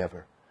yana,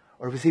 whatever.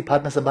 Or if we see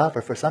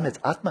Padmasambhava, for some it's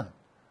Atman.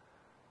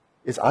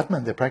 It's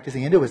Atman, they're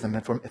practicing Hinduism.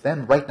 And for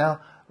them, right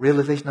now,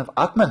 realization of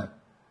Atman.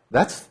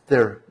 That's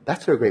their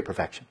great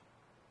perfection.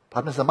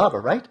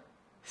 Padmasambhava, right?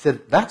 He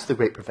said that's the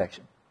great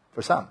perfection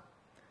for some.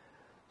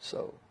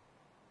 So,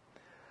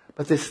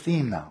 but this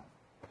theme now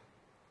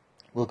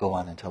will go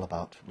on until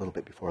about a little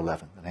bit before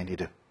 11,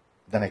 and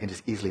then I can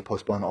just easily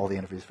postpone all the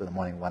interviews for the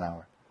morning 1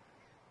 hour.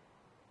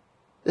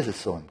 This is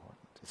so important.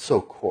 It's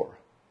so core.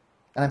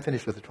 And I'm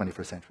finished with the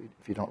 21st century.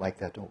 If you don't like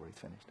that, don't worry, it's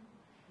finished.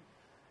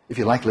 If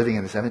you like living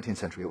in the 17th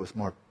century, it was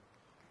more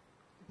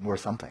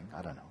something.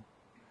 I don't know.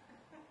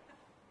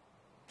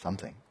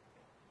 Something.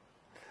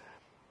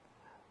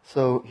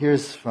 So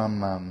here's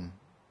from,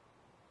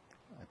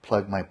 I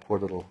plug my poor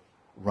little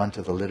run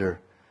to the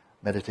litter,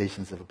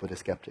 Meditations of a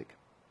Buddhist Skeptic.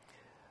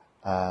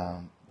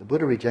 The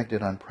Buddha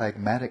rejected on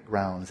pragmatic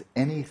grounds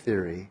any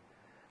theory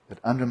that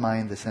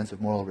undermined the sense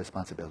of moral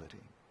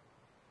responsibility.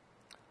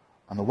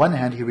 On the one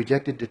hand, he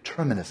rejected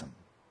determinism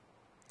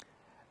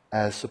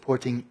as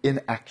supporting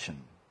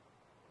inaction,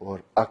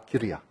 or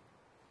akirya.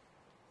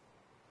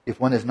 If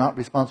one is not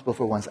responsible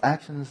for one's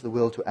actions, the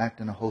will to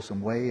act in a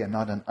wholesome way and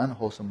not an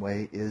unwholesome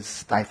way is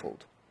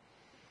stifled.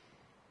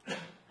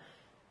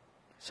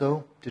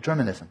 So,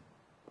 determinism.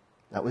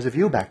 That was a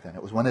view back then.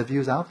 It was one of the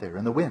views out there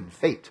in the wind.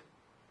 Fate.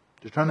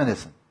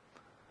 Determinism.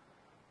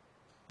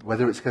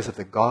 Whether it's because of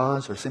the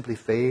gods or simply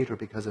fate or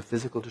because of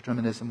physical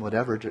determinism,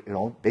 whatever, it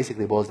all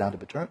basically boils down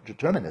to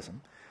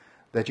determinism.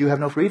 That you have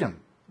no freedom.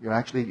 You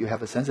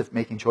have a sense of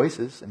making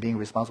choices and being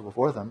responsible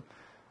for them.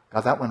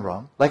 Got that one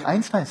wrong. Like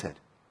Einstein said.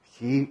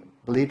 He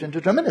believed in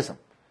determinism.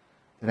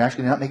 You're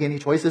actually not making any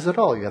choices at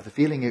all. You have the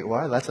feeling you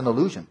are. That's an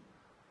illusion.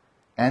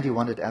 And he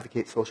wanted to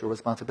advocate social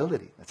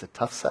responsibility. That's a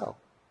tough sell.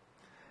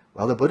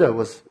 Well, the Buddha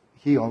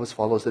he always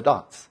follows the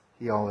dots.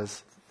 He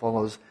always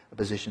follows a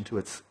position to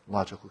its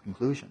logical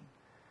conclusion.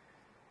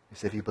 He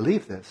said, if you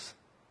believe this,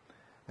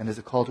 then there's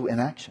a call to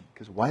inaction.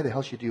 Because why the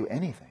hell should you do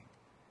anything?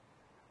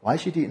 Why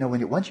should you,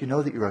 once you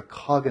know that you're a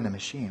cog in a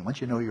machine, once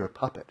you know you're a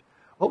puppet,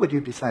 what would you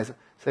decide?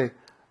 Say,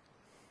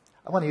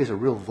 I want to use a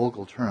real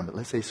vulgar term, but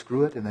let's say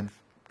screw it and then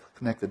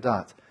connect the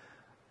dots.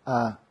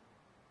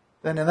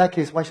 Then in that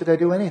case, why should I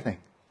do anything?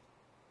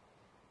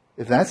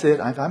 If that's it,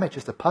 if I'm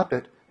just a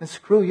puppet, then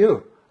screw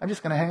you. I'm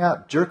just going to hang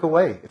out, jerk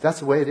away. If that's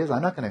the way it is,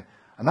 I'm not going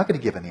to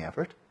give any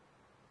effort.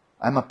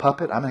 I'm a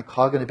puppet. I'm a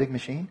cog in a big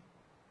machine.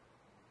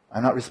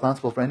 I'm not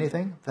responsible for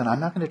anything. Then I'm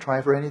not going to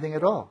try for anything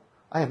at all.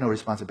 I have no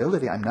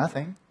responsibility. I'm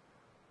nothing.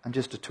 I'm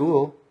just a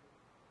tool.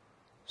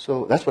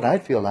 So that's what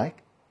I'd feel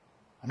like.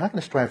 I'm not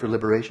going to strive for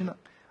liberation.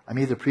 I'm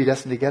either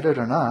predestined to get it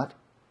or not.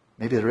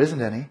 Maybe there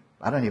isn't any.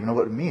 I don't even know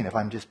what it would mean if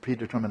I'm just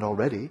predetermined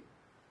already.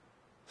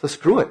 So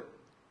screw it.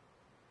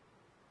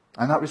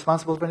 I'm not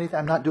responsible for anything.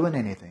 I'm not doing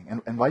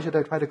anything. And why should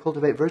I try to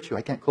cultivate virtue?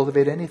 I can't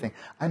cultivate anything.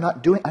 I'm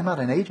not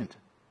an agent.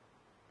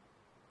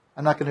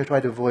 I'm not going to try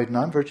to avoid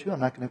non-virtue. I'm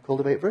not going to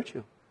cultivate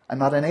virtue. I'm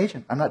not an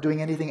agent. I'm not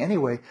doing anything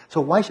anyway.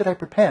 So why should I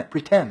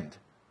pretend?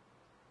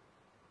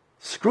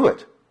 Screw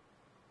it.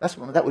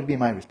 That would be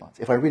my response,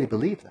 if I really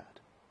believe that.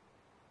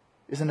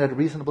 Isn't that a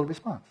reasonable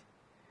response?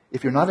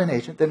 If you're not an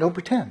agent, then don't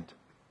pretend.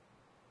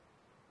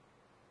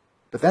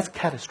 But that's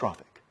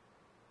catastrophic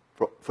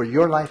for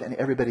your life and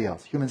everybody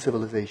else. Human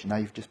civilization. Now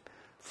you've just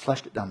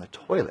flushed it down the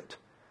toilet.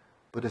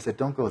 Buddha said,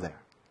 don't go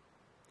there.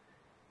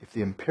 If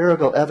the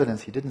empirical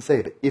evidence, he didn't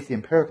say, but if the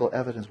empirical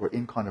evidence were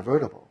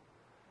incontrovertible,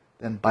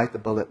 then bite the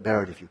bullet,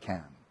 bear it if you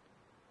can.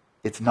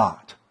 It's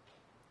not.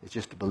 It's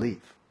just a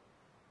belief.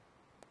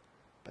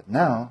 But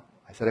now,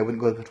 I said I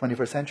wouldn't go to the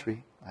 21st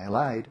century. I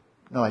lied.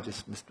 No, I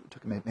just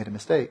made a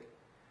mistake.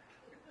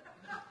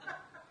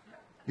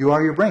 You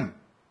are your brain.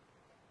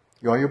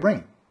 You are your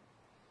brain.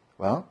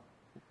 Well,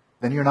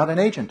 then you're not an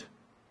agent.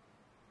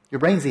 Your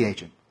brain's the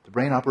agent. The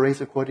brain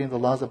operates according to the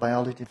laws of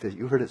biology and physics.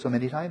 You've heard it so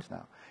many times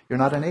now. You're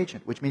not an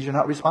agent, which means you're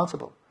not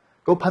responsible.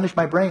 Go punish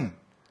my brain.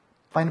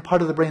 Find a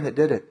part of the brain that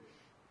did it.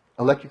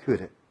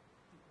 Electrocute it.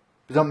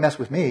 But don't mess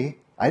with me.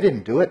 I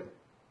didn't do it.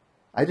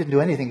 I didn't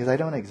do anything because I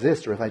don't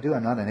exist, or if I do,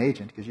 I'm not an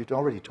agent, because you've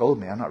already told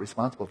me I'm not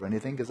responsible for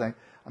anything because I'm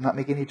not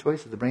making any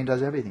choices. The brain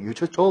does everything. You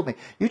just told me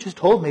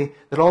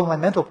that all of my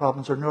mental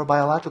problems are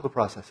neurobiological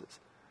processes.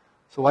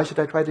 So why should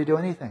I try to do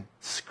anything?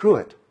 Screw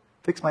it.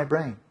 Fix my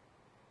brain.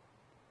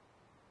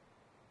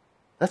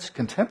 That's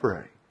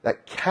contemporary,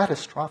 that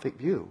catastrophic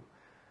view.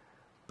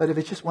 But if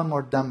it's just one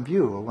more dumb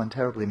view or one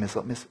terribly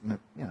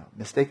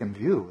mistaken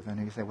view, then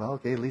you can say, well,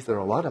 okay, at least there are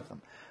a lot of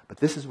them. But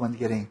this is one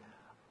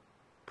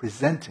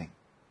presenting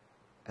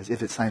as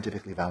if it's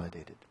scientifically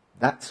validated.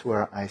 That's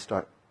where I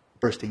start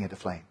bursting into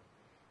flame.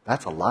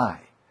 That's a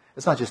lie.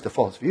 It's not just a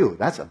false view.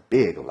 That's a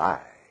big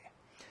lie.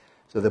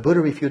 So the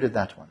Buddha refuted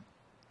that one.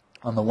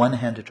 On the one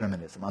hand,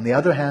 determinism. On the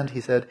other hand,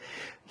 he said,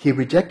 he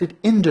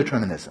rejected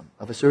indeterminism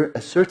of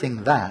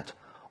asserting that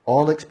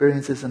all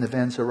experiences and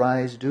events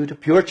arise due to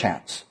pure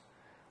chance,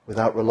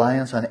 without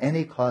reliance on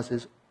any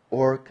causes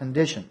or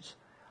conditions.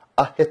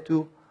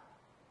 Ahetu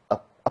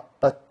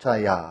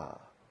apachaya.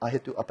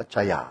 Ahetu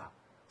apachaya.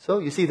 So,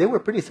 you see, they were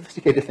pretty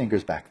sophisticated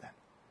thinkers back then.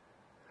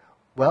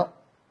 Well,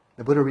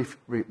 the Buddha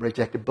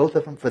rejected both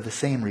of them for the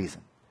same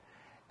reason.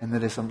 And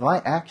that if some of my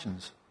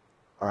actions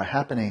are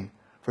happening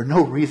for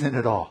no reason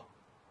at all,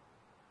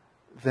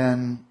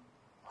 then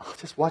I'll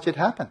just watch it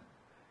happen.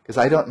 Because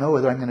I don't know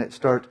whether I'm going to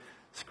start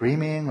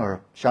screaming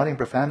or shouting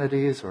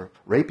profanities or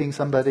raping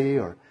somebody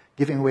or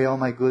giving away all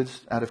my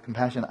goods out of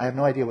compassion. I have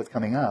no idea what's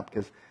coming up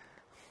because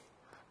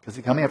it's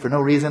coming up for no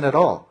reason at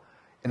all.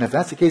 And if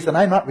that's the case, then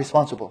I'm not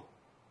responsible.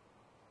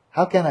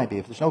 How can I be?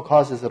 If there's no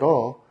causes at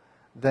all,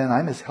 then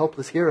I'm as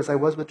helpless here as I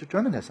was with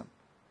determinism.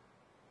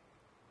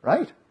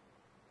 Right?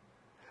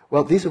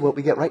 Well, these are what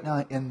we get right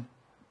now in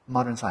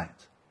modern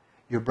science.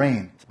 Your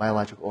brain is a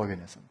biological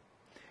organism.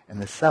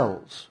 And the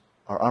cells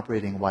are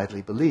operating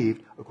widely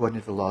believed according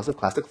to the laws of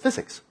classical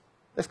physics.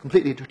 That's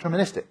completely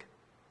deterministic.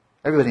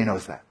 Everybody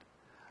knows that.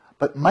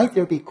 But might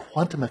there be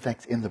quantum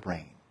effects in the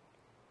brain?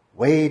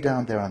 Way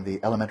down there on the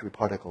elementary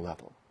particle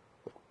level.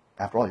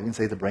 After all, you can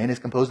say the brain is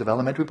composed of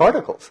elementary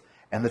particles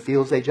and the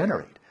fields they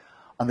generate.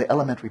 On the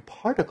elementary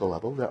particle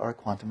level, there are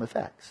quantum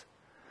effects.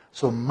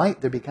 So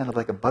might there be kind of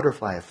like a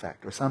butterfly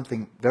effect or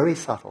something very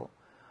subtle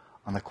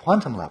on the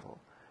quantum level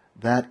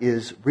that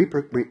is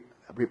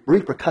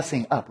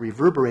repercussing up,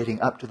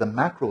 reverberating up to the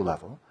macro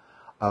level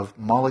of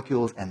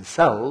molecules and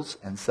cells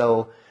and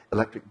cell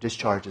electric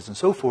discharges and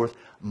so forth?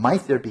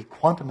 Might there be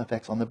quantum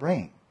effects on the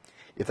brain?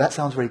 If that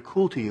sounds very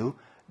cool to you,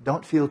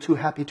 don't feel too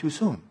happy too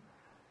soon.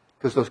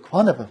 Because those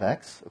quantum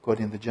effects,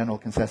 according to the general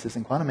consensus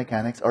in quantum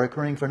mechanics, are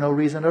occurring for no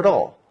reason at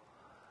all.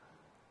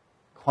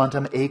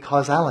 Quantum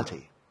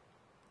acausality.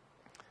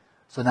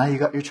 So now you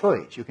got your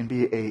choice. You can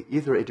be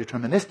either a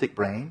deterministic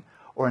brain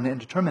or an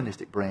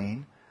indeterministic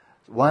brain.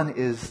 One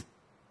is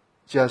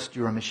just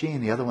you're a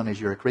machine, the other one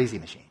is you're a crazy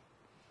machine.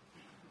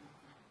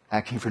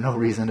 Acting for no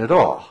reason at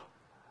all.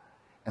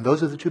 And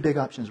those are the two big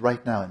options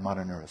right now in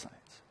modern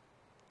neuroscience.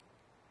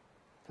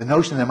 The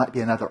notion there might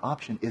be another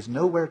option is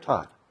nowhere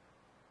taught.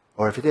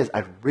 Or if it is,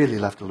 I'd really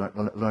love to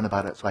learn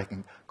about it so I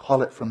can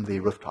call it from the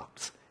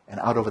rooftops and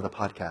out over the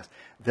podcast.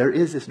 There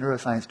is this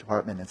neuroscience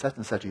department in such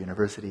and such a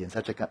university in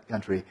such a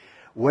country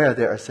where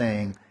they are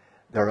saying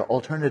there are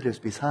alternatives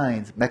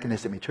besides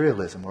mechanistic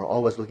materialism. We're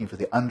always looking for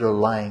the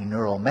underlying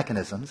neural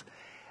mechanisms.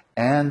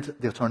 And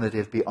the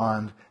alternative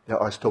beyond, there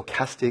are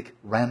stochastic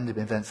random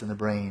events in the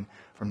brain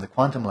from the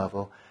quantum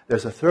level.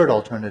 There's a third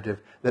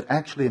alternative that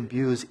actually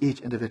imbues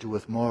each individual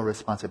with more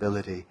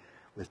responsibility,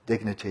 with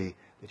dignity,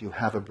 that you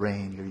have a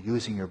brain, you're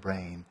using your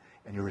brain,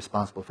 and you're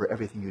responsible for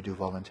everything you do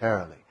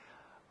voluntarily.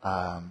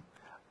 Out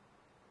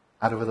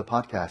over the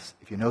podcast,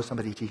 if you know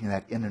somebody teaching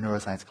that in a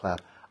neuroscience class,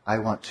 I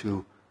want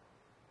to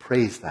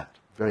praise that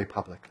very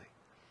publicly.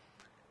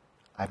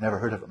 I've never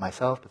heard of it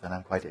myself, but then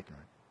I'm quite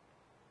ignorant.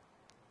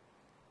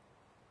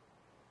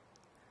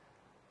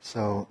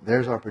 So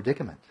there's our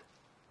predicament.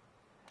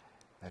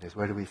 That is,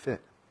 where do we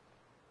fit?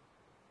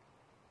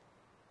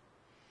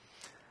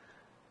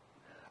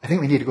 I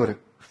think we need to go to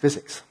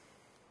physics,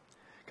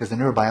 because the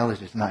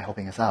neurobiologists are not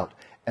helping us out.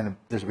 And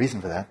there's a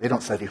reason for that. They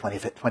don't study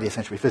 20th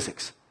century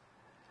physics.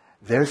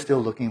 They're still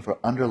looking for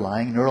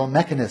underlying neural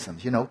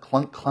mechanisms,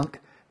 clunk, clunk,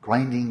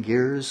 grinding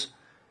gears,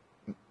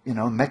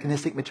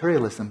 mechanistic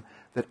materialism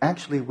that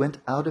actually went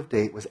out of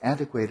date, was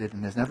antiquated,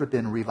 and has never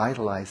been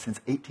revitalized since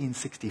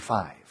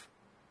 1865.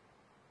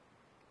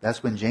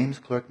 That's when James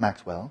Clerk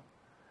Maxwell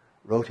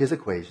wrote his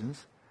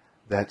equations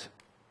that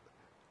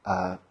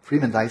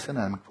Freeman Dyson,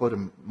 and I'm going to quote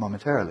him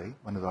momentarily,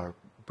 one of our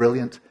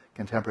brilliant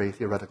contemporary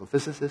theoretical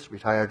physicists,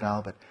 retired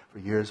now, but for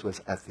years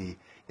was at the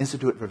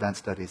Institute for Advanced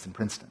Studies in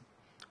Princeton,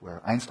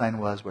 where Einstein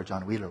was, where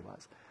John Wheeler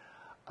was.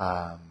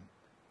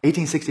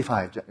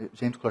 1865,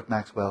 James Clerk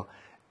Maxwell,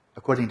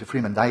 according to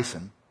Freeman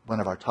Dyson,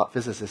 one of our top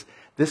physicists,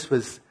 this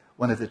was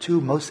one of the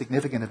two most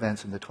significant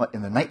events in the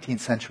 19th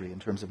century in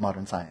terms of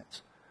modern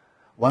science.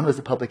 One was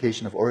the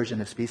publication of Origin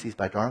of Species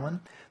by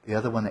Darwin. The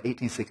other one in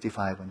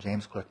 1865 when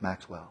James Clerk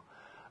Maxwell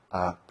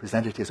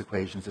presented his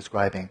equations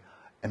describing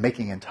and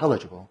making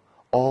intelligible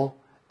all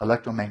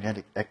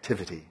electromagnetic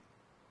activity,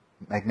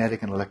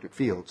 magnetic and electric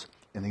fields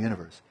in the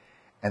universe.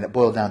 And it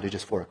boiled down to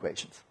just 4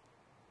 equations.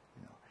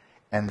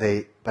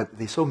 But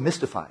they so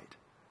mystified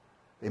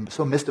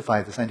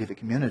the scientific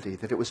community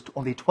that it was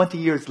only 20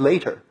 years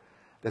later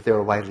that they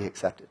were widely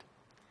accepted.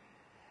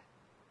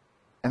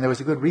 And there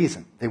was a good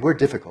reason. They were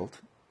difficult,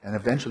 and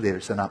eventually they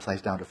were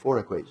synopsized down to 4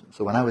 equations.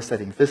 So when I was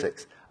studying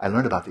physics, I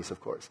learned about these,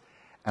 of course.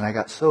 And I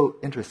got so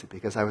interested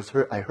because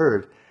I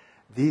heard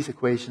these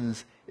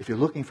equations, if you're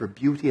looking for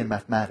beauty in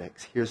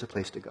mathematics, here's a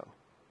place to go.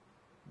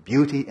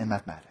 Beauty in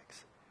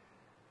mathematics.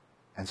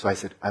 And so I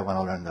said, I want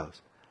to learn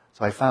those.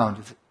 So I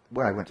found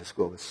where I went to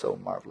school was so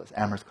marvelous.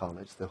 Amherst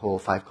College, the whole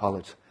 5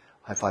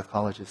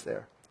 colleges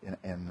there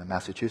in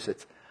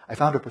Massachusetts. I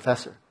found a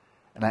professor,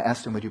 and I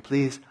asked him, would you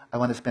please, I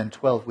want to spend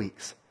 12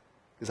 weeks,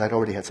 because I'd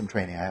already had some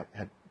training. I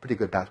had pretty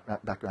good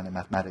background in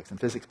mathematics and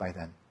physics by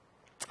then.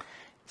 He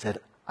said,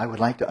 I would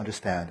like to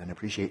understand and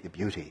appreciate the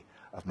beauty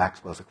of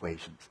Maxwell's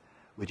equations.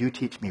 Would you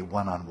teach me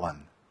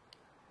one-on-one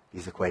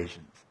these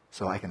equations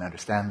so I can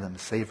understand them,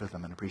 savor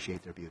them, and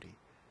appreciate their beauty?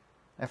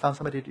 I found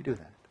somebody to do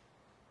that.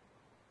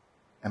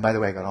 And by the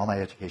way, I got all my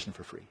education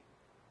for free.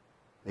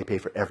 They pay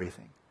for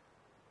everything.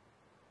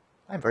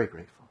 I'm very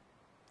grateful.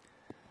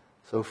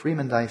 So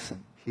Freeman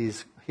Dyson,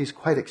 he's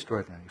quite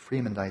extraordinary.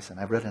 Freeman Dyson,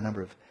 I've read a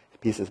number of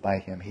pieces by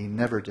him. He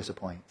never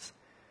disappoints.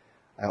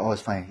 I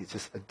always find he's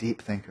just a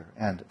deep thinker.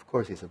 And, of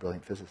course, he's a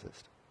brilliant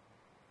physicist.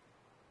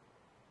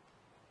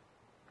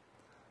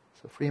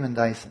 So Freeman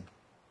Dyson.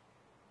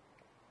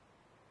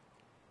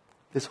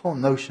 This whole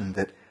notion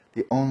that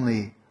the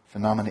only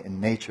phenomena in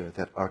nature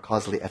that are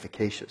causally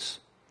efficacious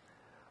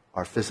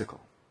are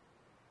physical.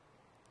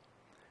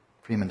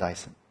 Freeman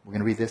Dyson. We're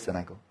going to read this, and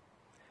I go.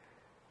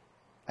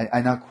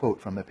 I now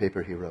quote from a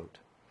paper he wrote.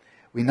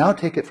 We now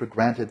take it for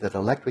granted that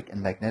electric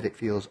and magnetic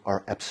fields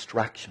are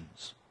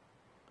abstractions,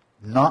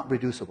 not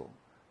reducible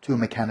to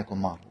mechanical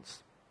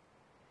models.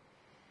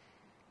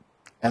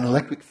 An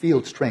electric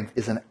field strength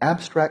is an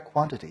abstract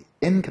quantity,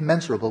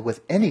 incommensurable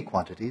with any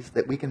quantities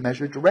that we can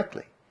measure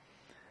directly.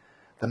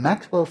 The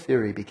Maxwell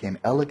theory became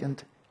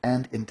elegant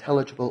and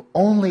intelligible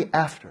only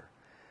after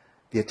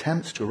the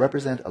attempts to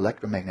represent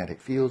electromagnetic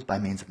fields by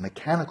means of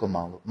mechanical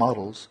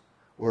models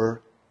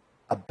were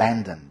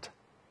abandoned.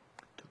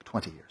 It took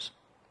 20 years.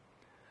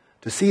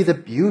 To see the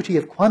beauty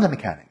of quantum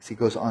mechanics, he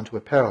goes on to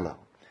a parallel.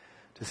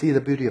 To see the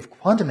beauty of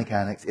quantum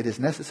mechanics, it is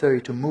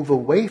necessary to move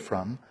away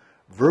from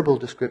verbal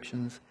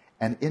descriptions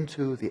and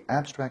into the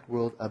abstract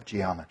world of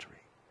geometry.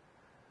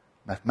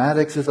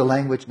 Mathematics is a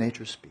language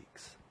nature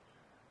speaks.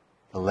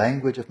 The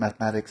language of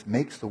mathematics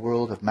makes the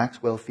world of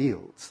Maxwell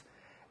fields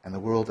and the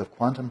world of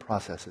quantum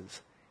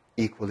processes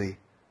equally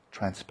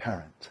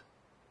transparent.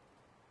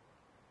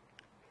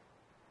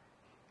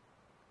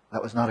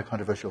 That was not a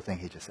controversial thing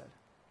he just said.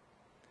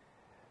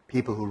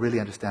 People who really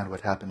understand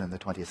what happened in the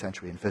 20th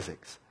century in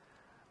physics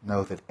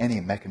know that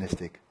any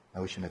mechanistic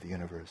notion of the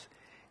universe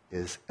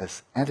is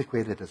as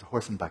antiquated as a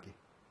horse and buggy.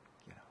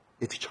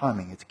 It's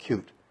charming, it's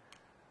cute,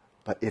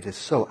 but it is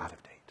so out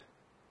of date.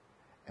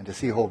 And to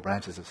see whole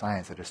branches of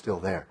science that are still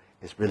there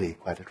is really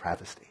quite a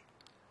travesty.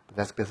 But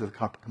that's because of the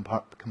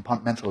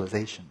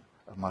compartmentalization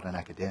of modern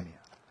academia.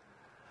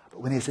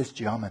 But when he says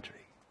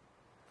geometry,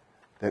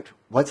 that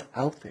what's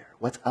out there?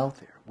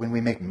 When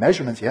we make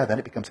measurements, then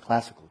it becomes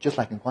classical, just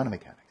like in quantum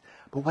mechanics.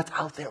 But what's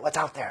out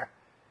there?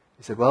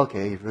 He said, well,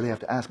 okay, you really have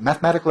to ask.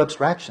 Mathematical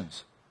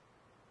abstractions.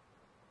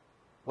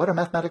 What are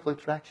mathematical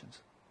abstractions?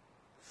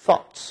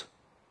 Thoughts.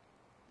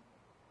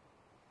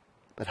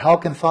 But how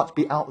can thoughts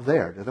be out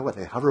there?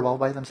 They hover all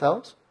by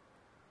themselves?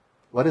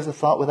 What is a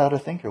thought without a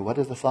thinker? What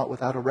is a thought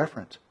without a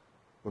referent?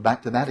 We're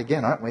back to that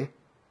again, aren't we?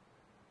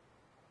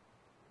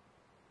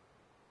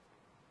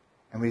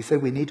 And when he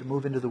said we need to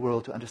move into the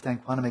world, to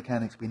understand quantum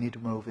mechanics, we need to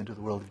move into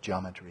the world of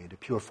geometry, into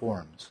pure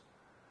forms.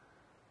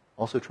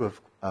 Also true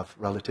of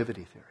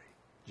relativity theory.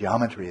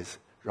 Geometry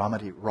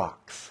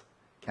rocks.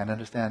 Can't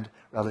understand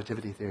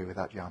relativity theory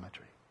without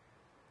geometry.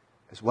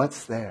 Because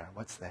what's there?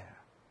 What's there?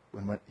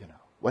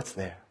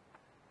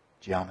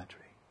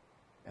 Geometry.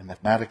 And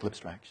mathematical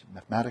abstractions.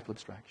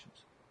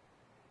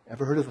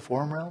 Ever heard of the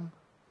form realm?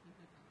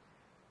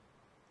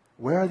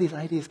 Where are these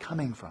ideas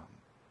coming from?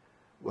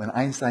 When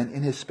Einstein,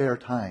 in his spare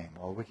time,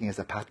 while working as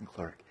a patent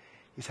clerk,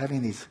 he's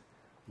having these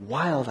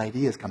wild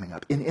ideas coming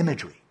up in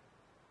imagery.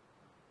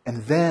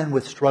 And then,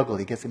 with struggle,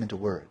 he gets them into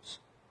words.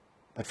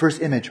 But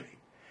first imagery.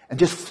 And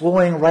just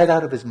flowing right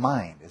out of his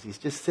mind as he's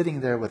just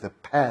sitting there with a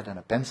pad and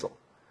a pencil.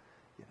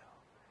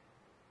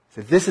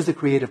 So this is a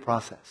creative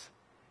process.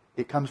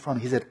 It comes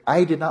from, he said,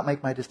 I did not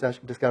make my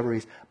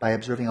discoveries by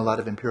observing a lot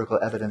of empirical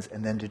evidence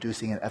and then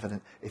deducing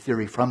a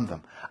theory from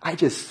them. I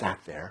just sat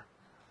there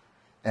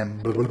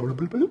and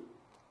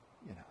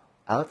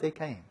out they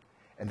came.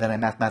 And then I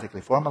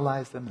mathematically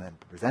formalized them and then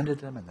presented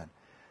them and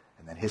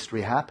then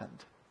history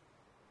happened.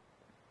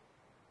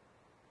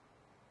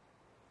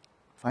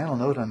 Final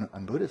note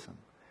on Buddhism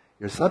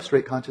Your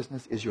substrate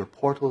consciousness is your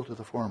portal to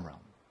the form realm.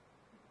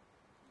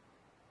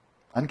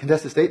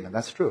 Uncontested statement,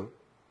 that's true.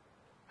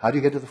 How do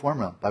you get to the form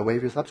realm? By way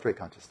of your substrate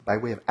consciousness, by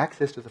way of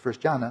access to the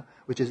first jhana,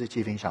 which is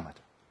achieving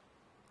shamatha.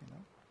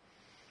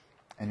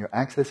 And you're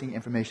accessing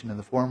information in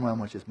the form realm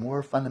which is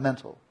more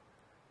fundamental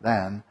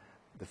than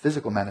the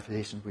physical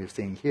manifestations we're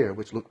seeing here,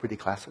 which look pretty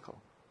classical.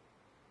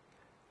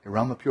 A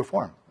realm of pure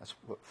form. That's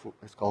what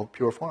it's called,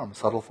 pure form,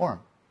 subtle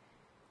form.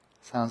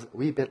 Sounds a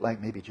wee bit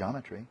like maybe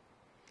geometry.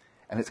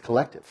 And it's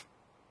collective.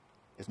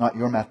 It's not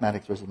your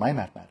mathematics versus my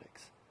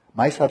mathematics.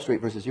 My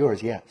substrate versus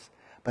yours, yes.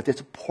 But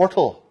it's a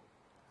portal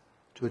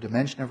to a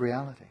dimension of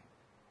reality.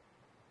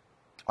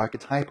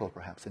 Archetypal,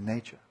 perhaps, in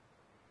nature.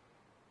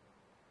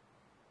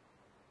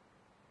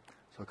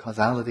 So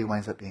causality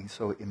winds up being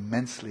so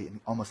immensely,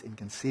 almost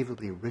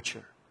inconceivably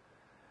richer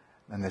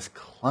than this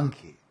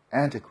clunky,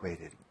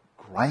 antiquated,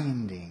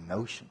 grinding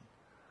notion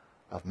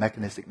of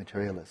mechanistic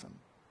materialism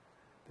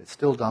that's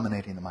still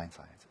dominating the mind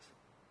sciences,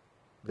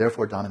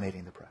 therefore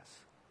dominating the press.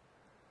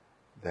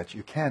 That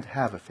you can't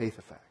have a faith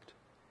effect.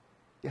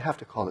 You have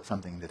to call it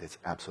something that it's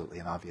absolutely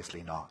and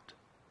obviously not.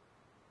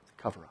 It's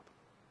a cover-up.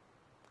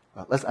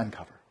 Well, let's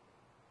uncover.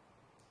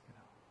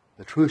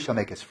 The truth shall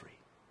make us free.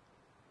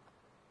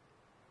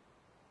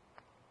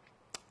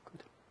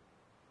 Good.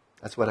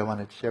 That's what I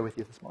wanted to share with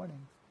you this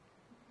morning.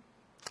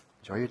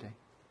 Enjoy your day.